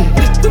style.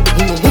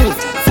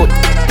 Foot.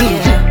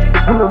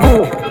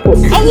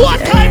 And what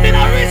time in a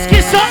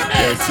risky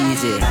Sunday? It's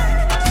easy.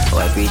 Oh,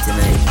 I breathe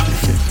tonight.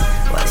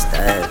 What's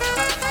that?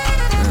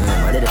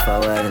 I did it for a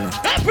while.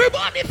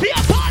 Everybody see a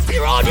party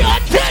round here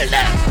and tell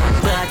them.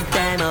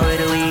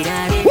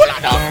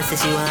 girl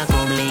says she want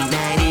come link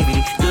night every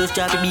day. Just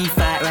drop it, be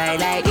fat right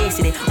like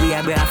yesterday. We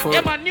are bra for.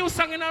 Yeah, my new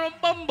song in our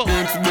bumbo.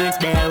 Don't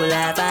there, we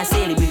laugh and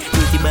celebrate.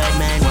 Pretty bad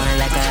man, one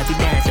like a happy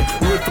dancer.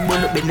 Road to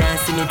bun up the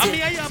dance to me too. I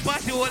mean, I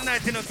party all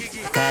night, you know,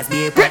 Kiki. Cause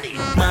be a pretty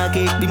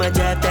market, be my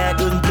job that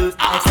don't blow.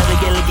 I saw the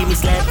girl give me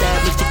slap that,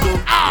 bitch to go.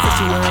 So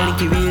she wanna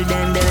link it real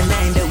down the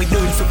line that we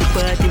doing super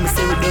party. Me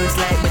say we don't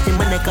slide, but in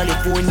man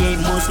California,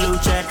 it most slow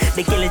chat.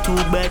 They kill it too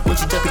bad when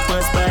she drop it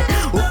first spot.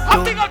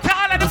 I'm big up to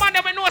all of the man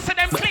that we know, so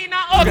them clean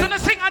out. Gonna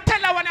sing and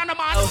tell her when you're on the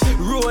man.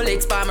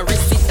 Rolex for my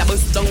wrist, it a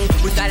bust down.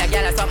 With all the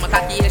girl I saw my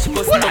cocky, yeah, she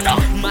bust down.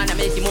 Man, I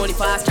make the money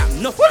fast, chop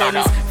no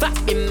guns. Fat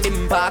bim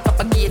bim, park up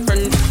a gate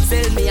front.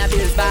 Sell me a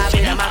bills bar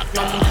with a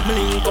magnum. Me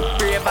link up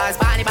bravers,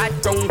 funny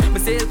background. Me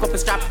sell couple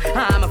strap,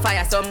 I'm a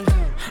fire some.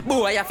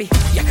 Boy, I feel,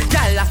 yeah,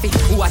 y'all I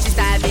feel. Watch his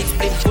style, big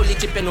flip, fully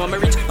chip, you know me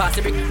rich. Pass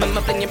the brick,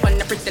 me fling it on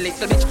the pretty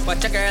little bitch.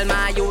 Watch a girl,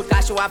 my youth,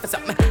 cause she want for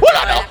something.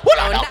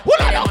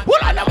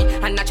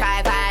 And I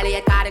try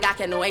violate, cause the guy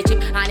can know I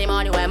chip. And the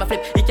money where me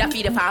flip, it can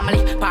feed the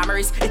family.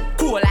 Palmeries, it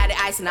cool like the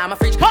ice in my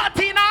fridge.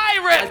 Party in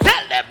Iron,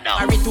 tell them no.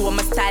 I read to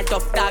my style,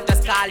 tough dog,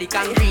 just call it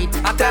concrete.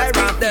 After I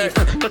read there,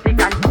 but it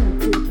can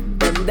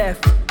them deaf.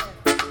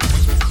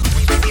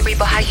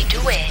 But how you do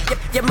it?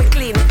 Yeah, me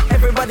clean,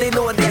 everybody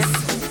know this.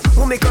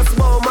 Who make us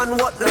bow man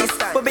what this?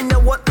 But me know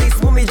what this,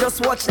 who me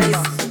just watch this.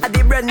 I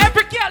did brand new.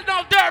 Every girl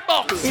know dirt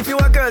box. If you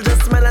a girl,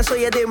 just smile and show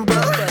your dimple.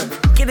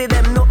 Kiddie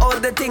them know all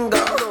the thing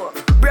go.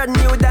 Brand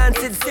new dance,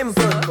 it's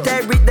simple.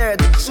 Terry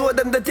dirt, show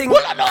them the thing.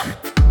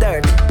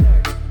 Dirt,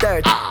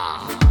 dirt,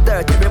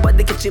 dirt.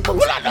 Everybody catch your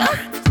bungs.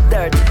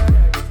 Dirt,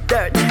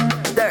 dirt,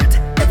 dirt.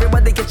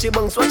 Everybody catch your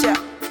bungs. Watch out.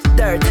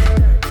 Dirt,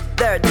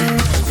 dirt,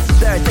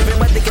 dirt.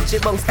 Everybody catch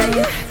your bungs.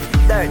 Hey,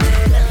 dirt,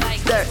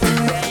 dirt.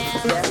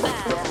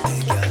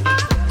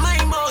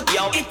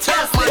 Yo, it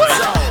tells me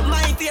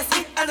my face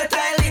and the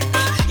toilet.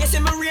 Yes,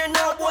 I'm a real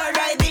now boy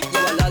ride it. You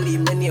wanna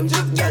leave my name,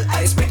 just girl,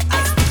 I spit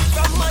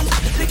from man,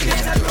 look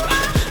at the road.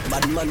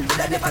 Bad man, would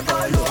I never go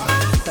low.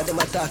 Tell them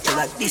I talk to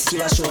like this,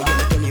 you a show.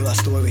 Gonna tell you a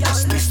story,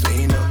 just listen,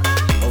 you know.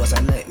 I was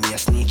a night, me a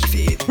sneaky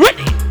fade.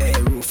 Ready?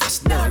 Hey, Rufus,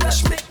 don't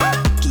rush me.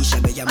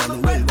 Keisha, be your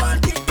man, well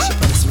wanted. She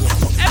promised me a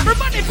fuck.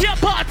 Everybody be a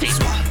party.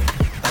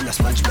 And a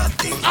SpongeBob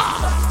thing.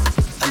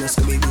 And a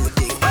Scooby-Doo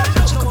thing.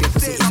 She come here to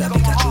say it's a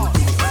Pikachu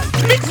thing.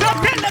 Mix up,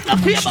 tell them the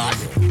famous.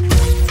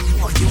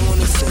 What you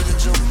wanna sell the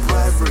Joe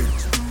Private?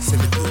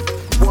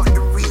 What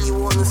you really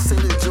wanna sell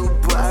the Joe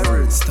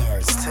Private?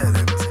 Stars, tell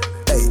them.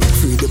 Hey,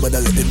 free the body,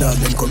 let the dog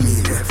them come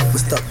in. We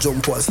stop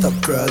jump or stop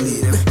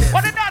crawling.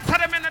 What the dance are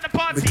them in at the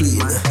party? We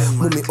clean,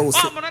 mommy house.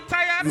 Oh, I'm not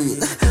tired.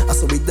 I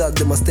saw we dog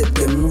them a step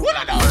them.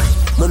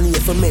 Money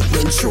if I make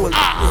them troll.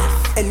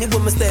 Anywhere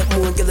me step,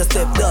 more get a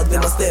step dog,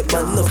 them a step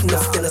man, enough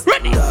get a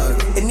step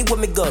dog. Anywhere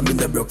me go, me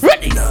na broke for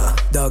it nah.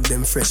 Dog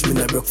them fresh, me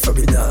na broke for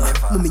it nah.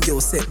 Mommy yo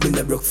set, me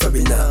na broke for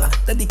it nah.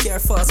 Daddy care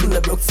fast, me na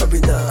broke for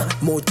it nah.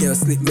 Mouth can't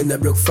sleep, me na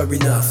broke for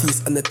it nah.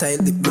 Feast on the tile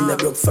lip, me na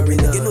broke for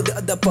it nah. You know the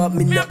other part,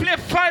 me na play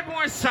 5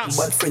 more songs.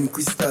 Bad friend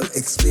Crystal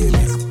explain.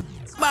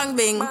 Bang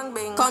bing,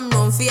 come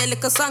round for your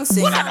little song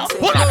sing. No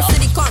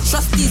city can't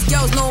trust these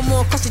girls no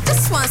more, cause she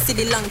just want to see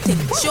the long thing.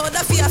 Show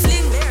that for your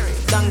fling,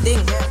 dang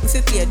ding. If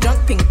you play a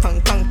drunk ping pong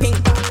pong ping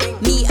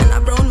pong. Me and a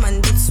brown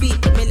man did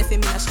sweet, me left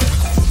him in a street.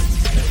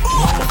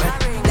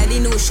 Daddy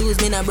no shoes,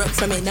 me na broke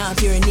from it now,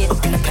 pure name.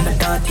 Up in the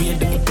Canada, here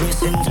do me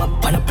prison.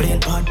 Up on a plane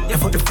part, yeah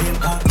for the flame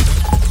part.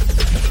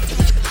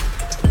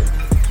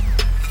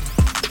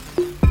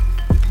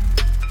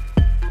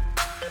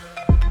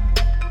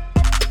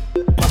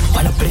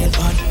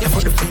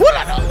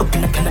 Up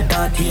in the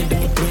Canada, here do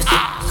me prison.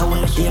 So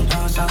when the shame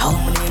pass, how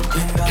many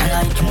can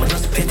I come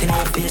just fit in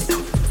your face?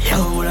 Yo,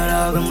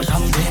 la I'm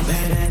something.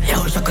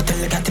 Yo, so I tell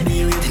you got to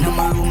be waiting in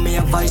my room. Me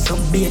advice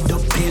some beat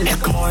up pill.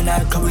 Come on,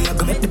 I'll go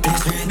make the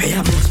place rain. Me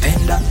a big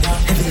spender,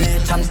 heavy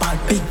legs and bad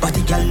big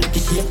body girl make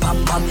it shape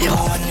bam bam. Yo,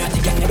 and you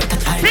think you better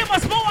time.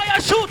 Famous more why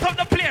you shoot up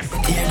the place.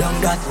 Tear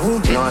down that.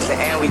 You know what I'm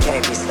saying? And we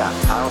can't be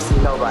stopped. I don't see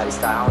nobody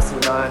stop. I don't see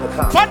no one to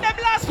come. For them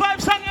last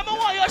 5 songs, you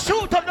why you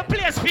shoot up the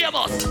place,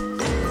 famous.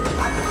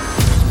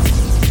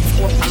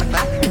 I'm a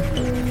clock.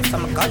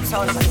 I'm a gun,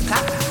 so I'm a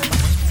clock.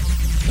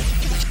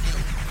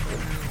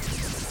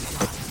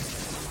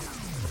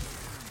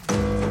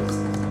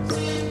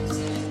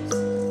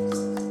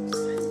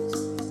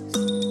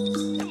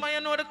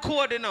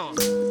 You know,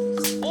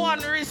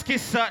 one risky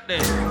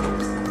Saturday.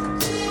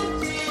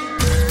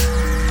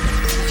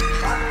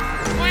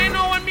 When you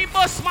know when me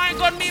bust my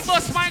gun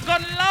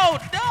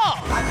loud, dog.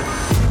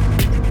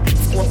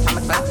 I'm a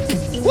clock.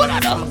 What are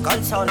I'm a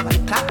gun, so I'm a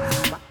clock.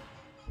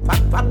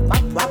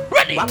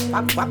 Ready?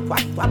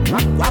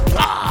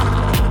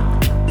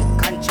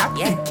 Contract,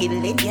 yeah,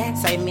 kill it, yeah.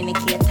 So I'm in a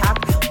key top.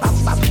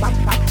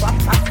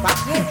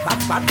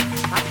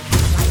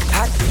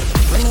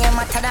 When you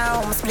matter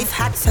down, my spliff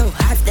hot so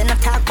hot. Then I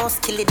talk about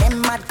skilly,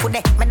 them mad could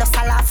they? Me just a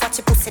laugh watch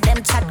you pussy,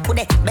 them chat could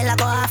they? Bella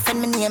go off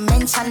and me name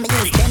mention. Me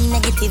use them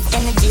negative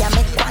energy, I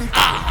make one.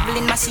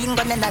 Bubbling my Machine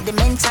gun in a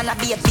dimension, I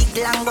be a big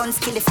long gun,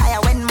 skill the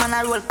fire when man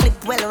I roll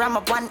clip, well ram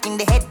up one in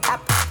the head top.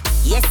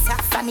 Yes, sir,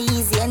 funny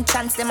easy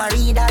entrance, them a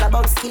read all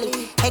about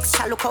skilly.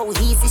 Extra look how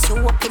easy she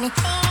walk in it.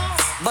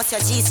 Bust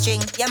your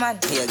G-string, yeah man,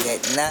 you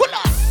get that.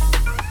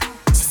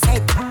 She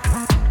said,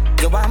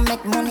 you want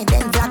make money,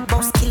 then black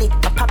boss kill it.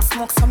 My pop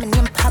smoke, so my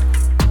name pop.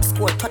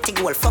 Score 30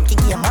 goal, fuck the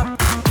game up.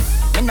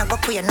 Me no go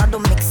queer, no do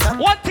mix up.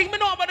 One thing me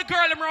know about the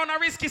girl them around a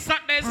risky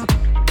Saturdays.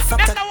 Them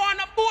don't want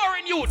a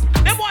boring youth.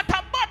 Them want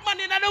a bad man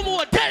in the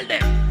mood. Tell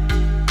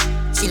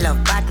them. She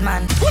love bad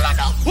man. Pull on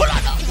up, pull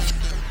on up.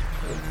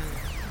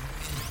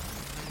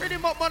 Ready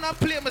up, man, and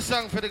play my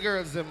song for the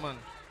girls, them man.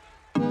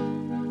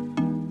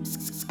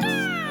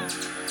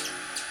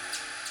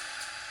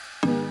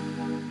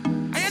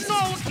 And you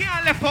know we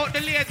can't left out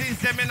the ladies,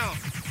 them, you know.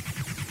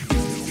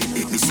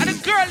 And the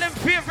girl, them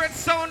favorite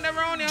sound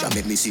around here.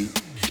 Let me see.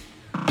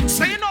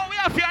 So you know we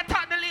have to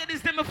attack the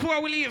ladies, them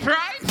before we leave,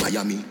 right?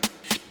 Miami.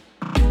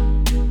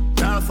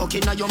 Girl,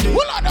 fucking on your me.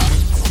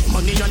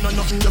 Money and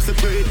nothing you fi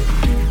pray.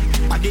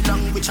 Body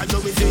language I you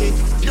with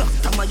it.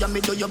 Doctor Miami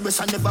do your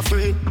best and never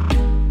afraid.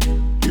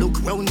 Look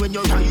round when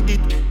you ride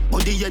it.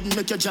 Body head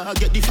make your jaw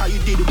get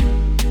divided.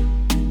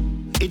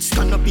 It's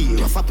gonna be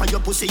rough up on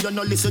your pussy, you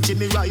no listen to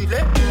me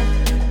Riley.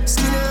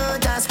 Skin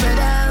out and spread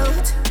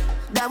out.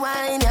 That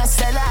wine you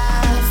sell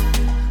off.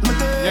 My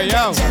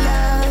girl get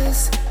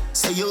jealous.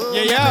 Say you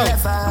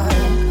never.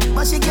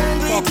 But she can't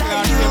do it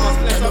like you.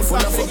 Let's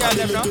fuck the girl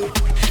them now.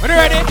 When you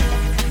ready?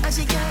 And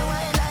she can't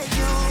wine like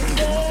you.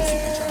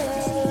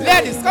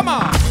 Ladies, come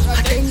on.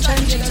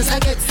 Attention, she just I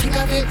get sick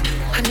of it.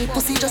 And the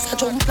pussy just a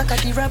jump like a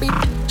the rabbit.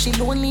 She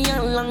lonely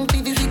and long to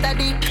visit a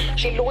dick.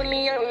 She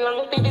lonely and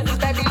long to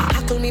visit a dick.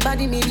 Tell me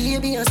body, me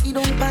baby, and see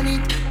don't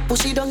panic.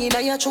 Push it down in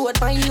your throat,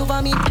 find you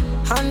vomit.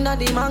 Under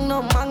the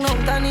magnum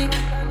tonic.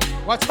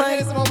 Watch my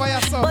listen over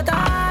your son. But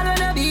I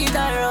wanna beat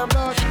her up.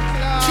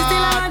 She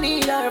still I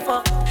need her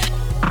for.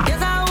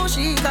 Guess how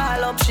she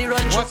call up, she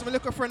run. Watch me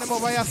look a friend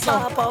over your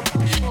son.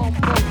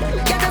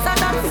 Get us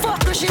out of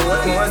fuck, she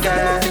want.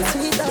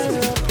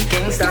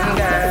 Kingston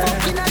girl,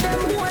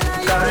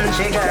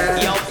 country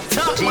girl.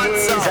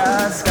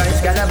 Jesus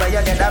Christ, girl, where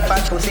you get that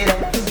fat pussy then?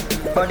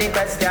 Body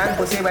question,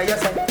 pussy where you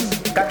say?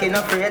 Cocky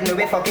not afraid, me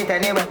we fuck it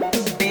anyway.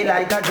 Feel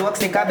like a joke,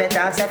 stick a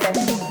better set it.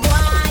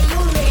 Why you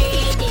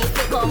ready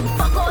to come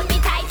fuck out me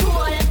tight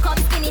hole?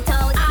 Come skin it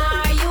out.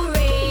 Are you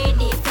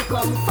ready to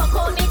come fuck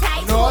out me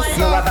tight hole?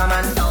 You have a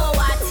man. So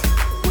what?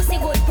 Pussy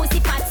good, pussy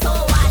fat, so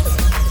what?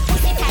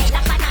 Pussy tight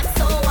like a knot,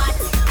 so what?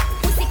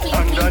 Pussy clean,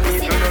 clean, Underneath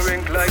pussy you no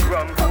rink like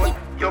Rambo.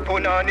 Your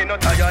punani no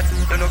tired,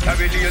 you no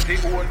carry lazy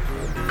hole.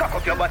 Cock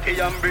up your body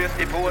and brace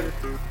the pole.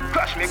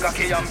 Crash me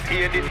cocky and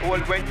pay the toll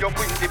when you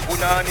win the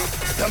punani.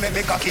 You make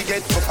me cocky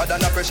get tougher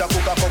than a pressure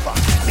cooker cover.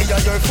 Me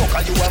and your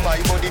fucker, you are my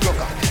body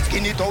rocker.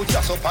 Skin it out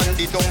just up and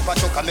the dumper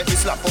chucker. Make me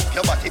slap up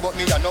your body but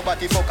me and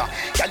nobody fucker.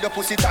 Girl your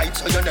pussy tight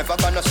so you never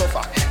gonna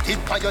suffer.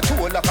 Tip on your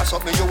toe like a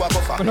something you a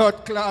buffer.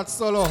 Blood clot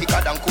solo.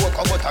 Thicker than coke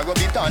but I rub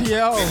it on.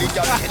 Belly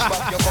girl catch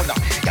back your collar.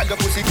 Girl your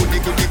pussy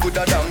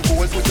gooder than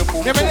gold. Put your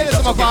pum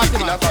just so get it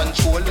in a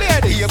control.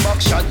 Here back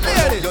shot,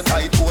 your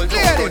tight hole.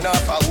 Don't run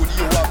off a wood,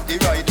 you have the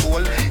right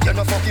hole. You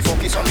no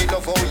fucky so me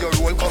love how you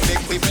roll. Come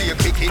make me play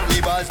cricket,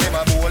 we balls them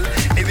a bowl.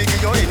 Me will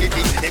give you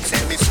anything,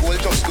 except me soul.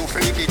 Just do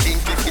freaky thing.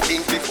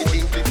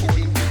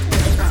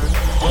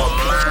 Oh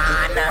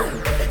man,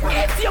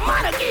 if your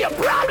man give you a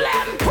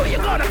problem, who you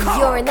gonna call?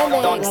 You're in the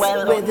mix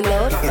with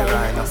Lord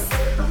Famous.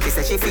 She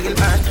said she feel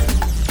hurt,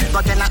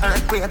 but in an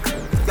earthquake.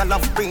 Your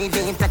love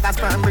breathing, take a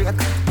sperm break.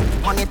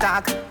 Money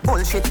talk,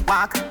 bullshit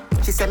walk.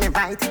 She say me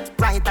right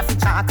off the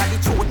chalk. And the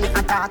truth me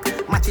attack,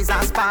 matches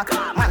and spark.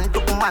 Man to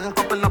man,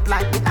 couple up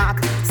like the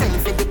ark.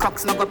 Send for the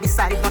crooks, no go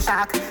beside no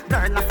shark.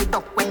 Girl off the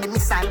duck when the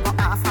missile go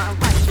off.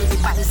 Right with the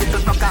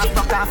bicycle, broke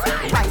off.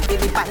 Right with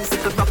the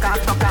bicycle, broke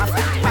off.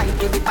 Right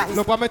with the bicycle.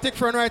 Look, I'm a thick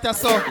friend right there,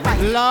 so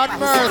Lord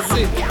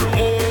mercy.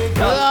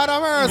 Lord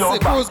of mercy.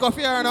 Cruise go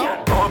fear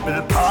now.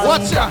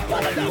 Watch ya.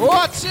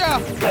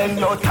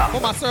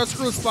 Come on, search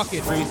Cruise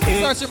pocket.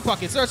 Search him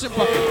pocket. You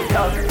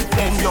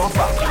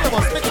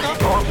must mix up.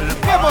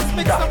 You must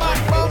mix them up.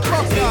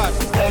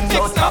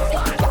 Mix up.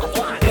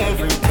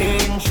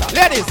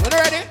 Ladies, are you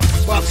ready?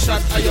 Back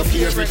shot are your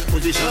favorite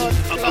position.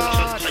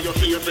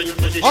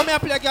 Oh, me I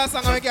play a girl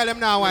song and we get them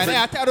now. Why? Hey,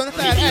 I don't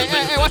tell.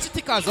 Hey, watch the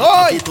tickers. Oi!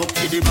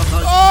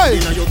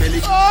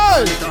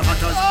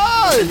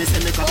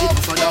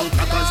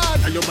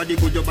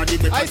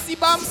 I see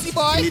Bamsi,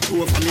 boy. I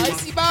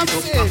see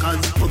Bamsi.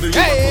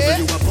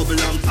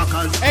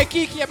 Hey,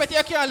 Kiki, I bet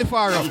you can't lift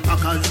her up.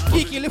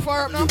 Kiki, lift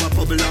her up now.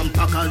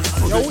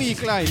 You're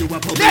weak, like.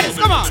 Ladies,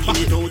 come on.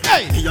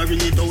 Hey!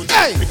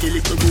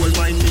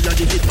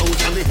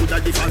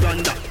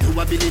 You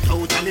a bill it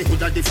out and me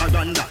hood a the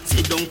faranda.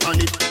 Sit down on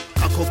it,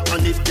 cock up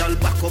on it, girl,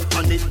 back up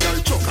on it, girl,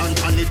 choke on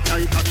it,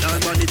 like a car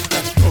on it,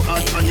 go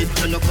hard on it,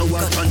 turn up a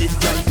walk on it,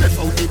 girl, left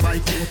out the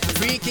bike.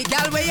 Freaky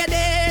girl where you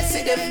there,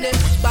 see them there.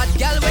 Bad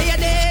girl where you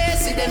there,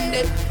 see them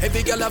there.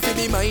 Every girl a fi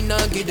be mine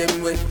and give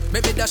them way.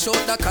 Maybe dash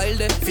out the Kyle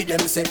there, fi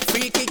them say.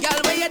 Freaky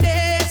girl where you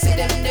there, see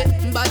them there.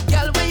 Bad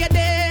girl where you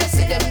there,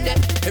 see them there.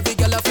 Every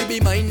girl a be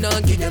mine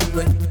and give them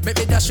way.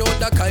 Make me dash out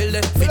the Kyle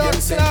for them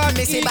say.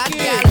 Me see bad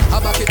girl. I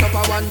back it up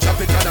a one,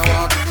 chop it and a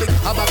walk.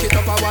 I back it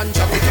up a one,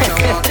 chop it and a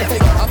walk.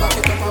 I back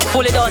it up a one.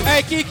 Pull it on.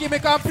 Hey Kiki, me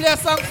can play a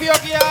song for you,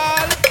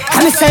 girl.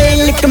 I'm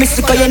saying lick me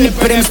suck you nip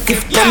them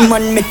stiff. Them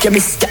man make you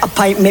miss the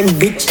appointment,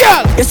 bitch.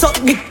 You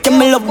suck dick, you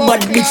me love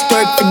bad bitch.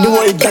 Turk for the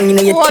whole gang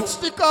in your watch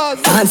the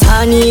cause. Dance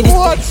honey this.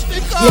 Watch the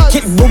cause.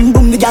 You kick boom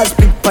boom, the girl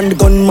split on the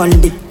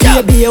gunman dick.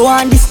 Baby you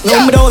want this?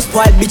 No me those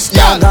spoiled bitch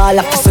dog. All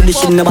up so the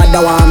shit nobody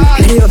want me.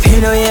 Ready up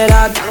here no yeah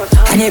dog.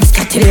 And if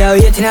got it there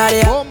waiting out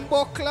there.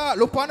 Bumbo clock,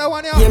 look on the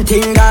one here. Same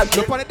thing dog.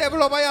 Look on the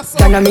devil over your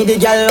son. Gonna me the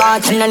girl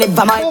want and I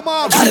never mind.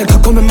 Boomer. Girl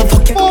come in my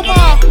pocket.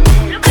 Boomer.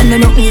 And I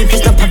know me if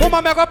it's not pocket.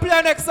 Boomer, me go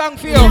play next song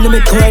for you. Let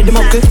me clear the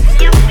muckle.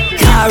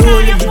 Car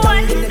roll it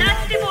down.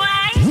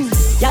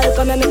 Y'all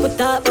come and make me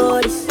talk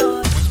about this.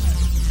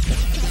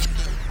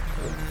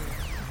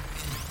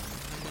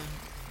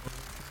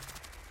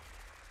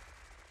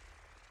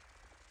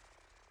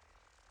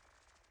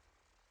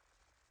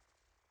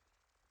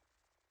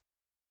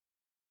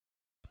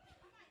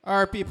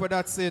 Alright people,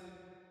 that's it.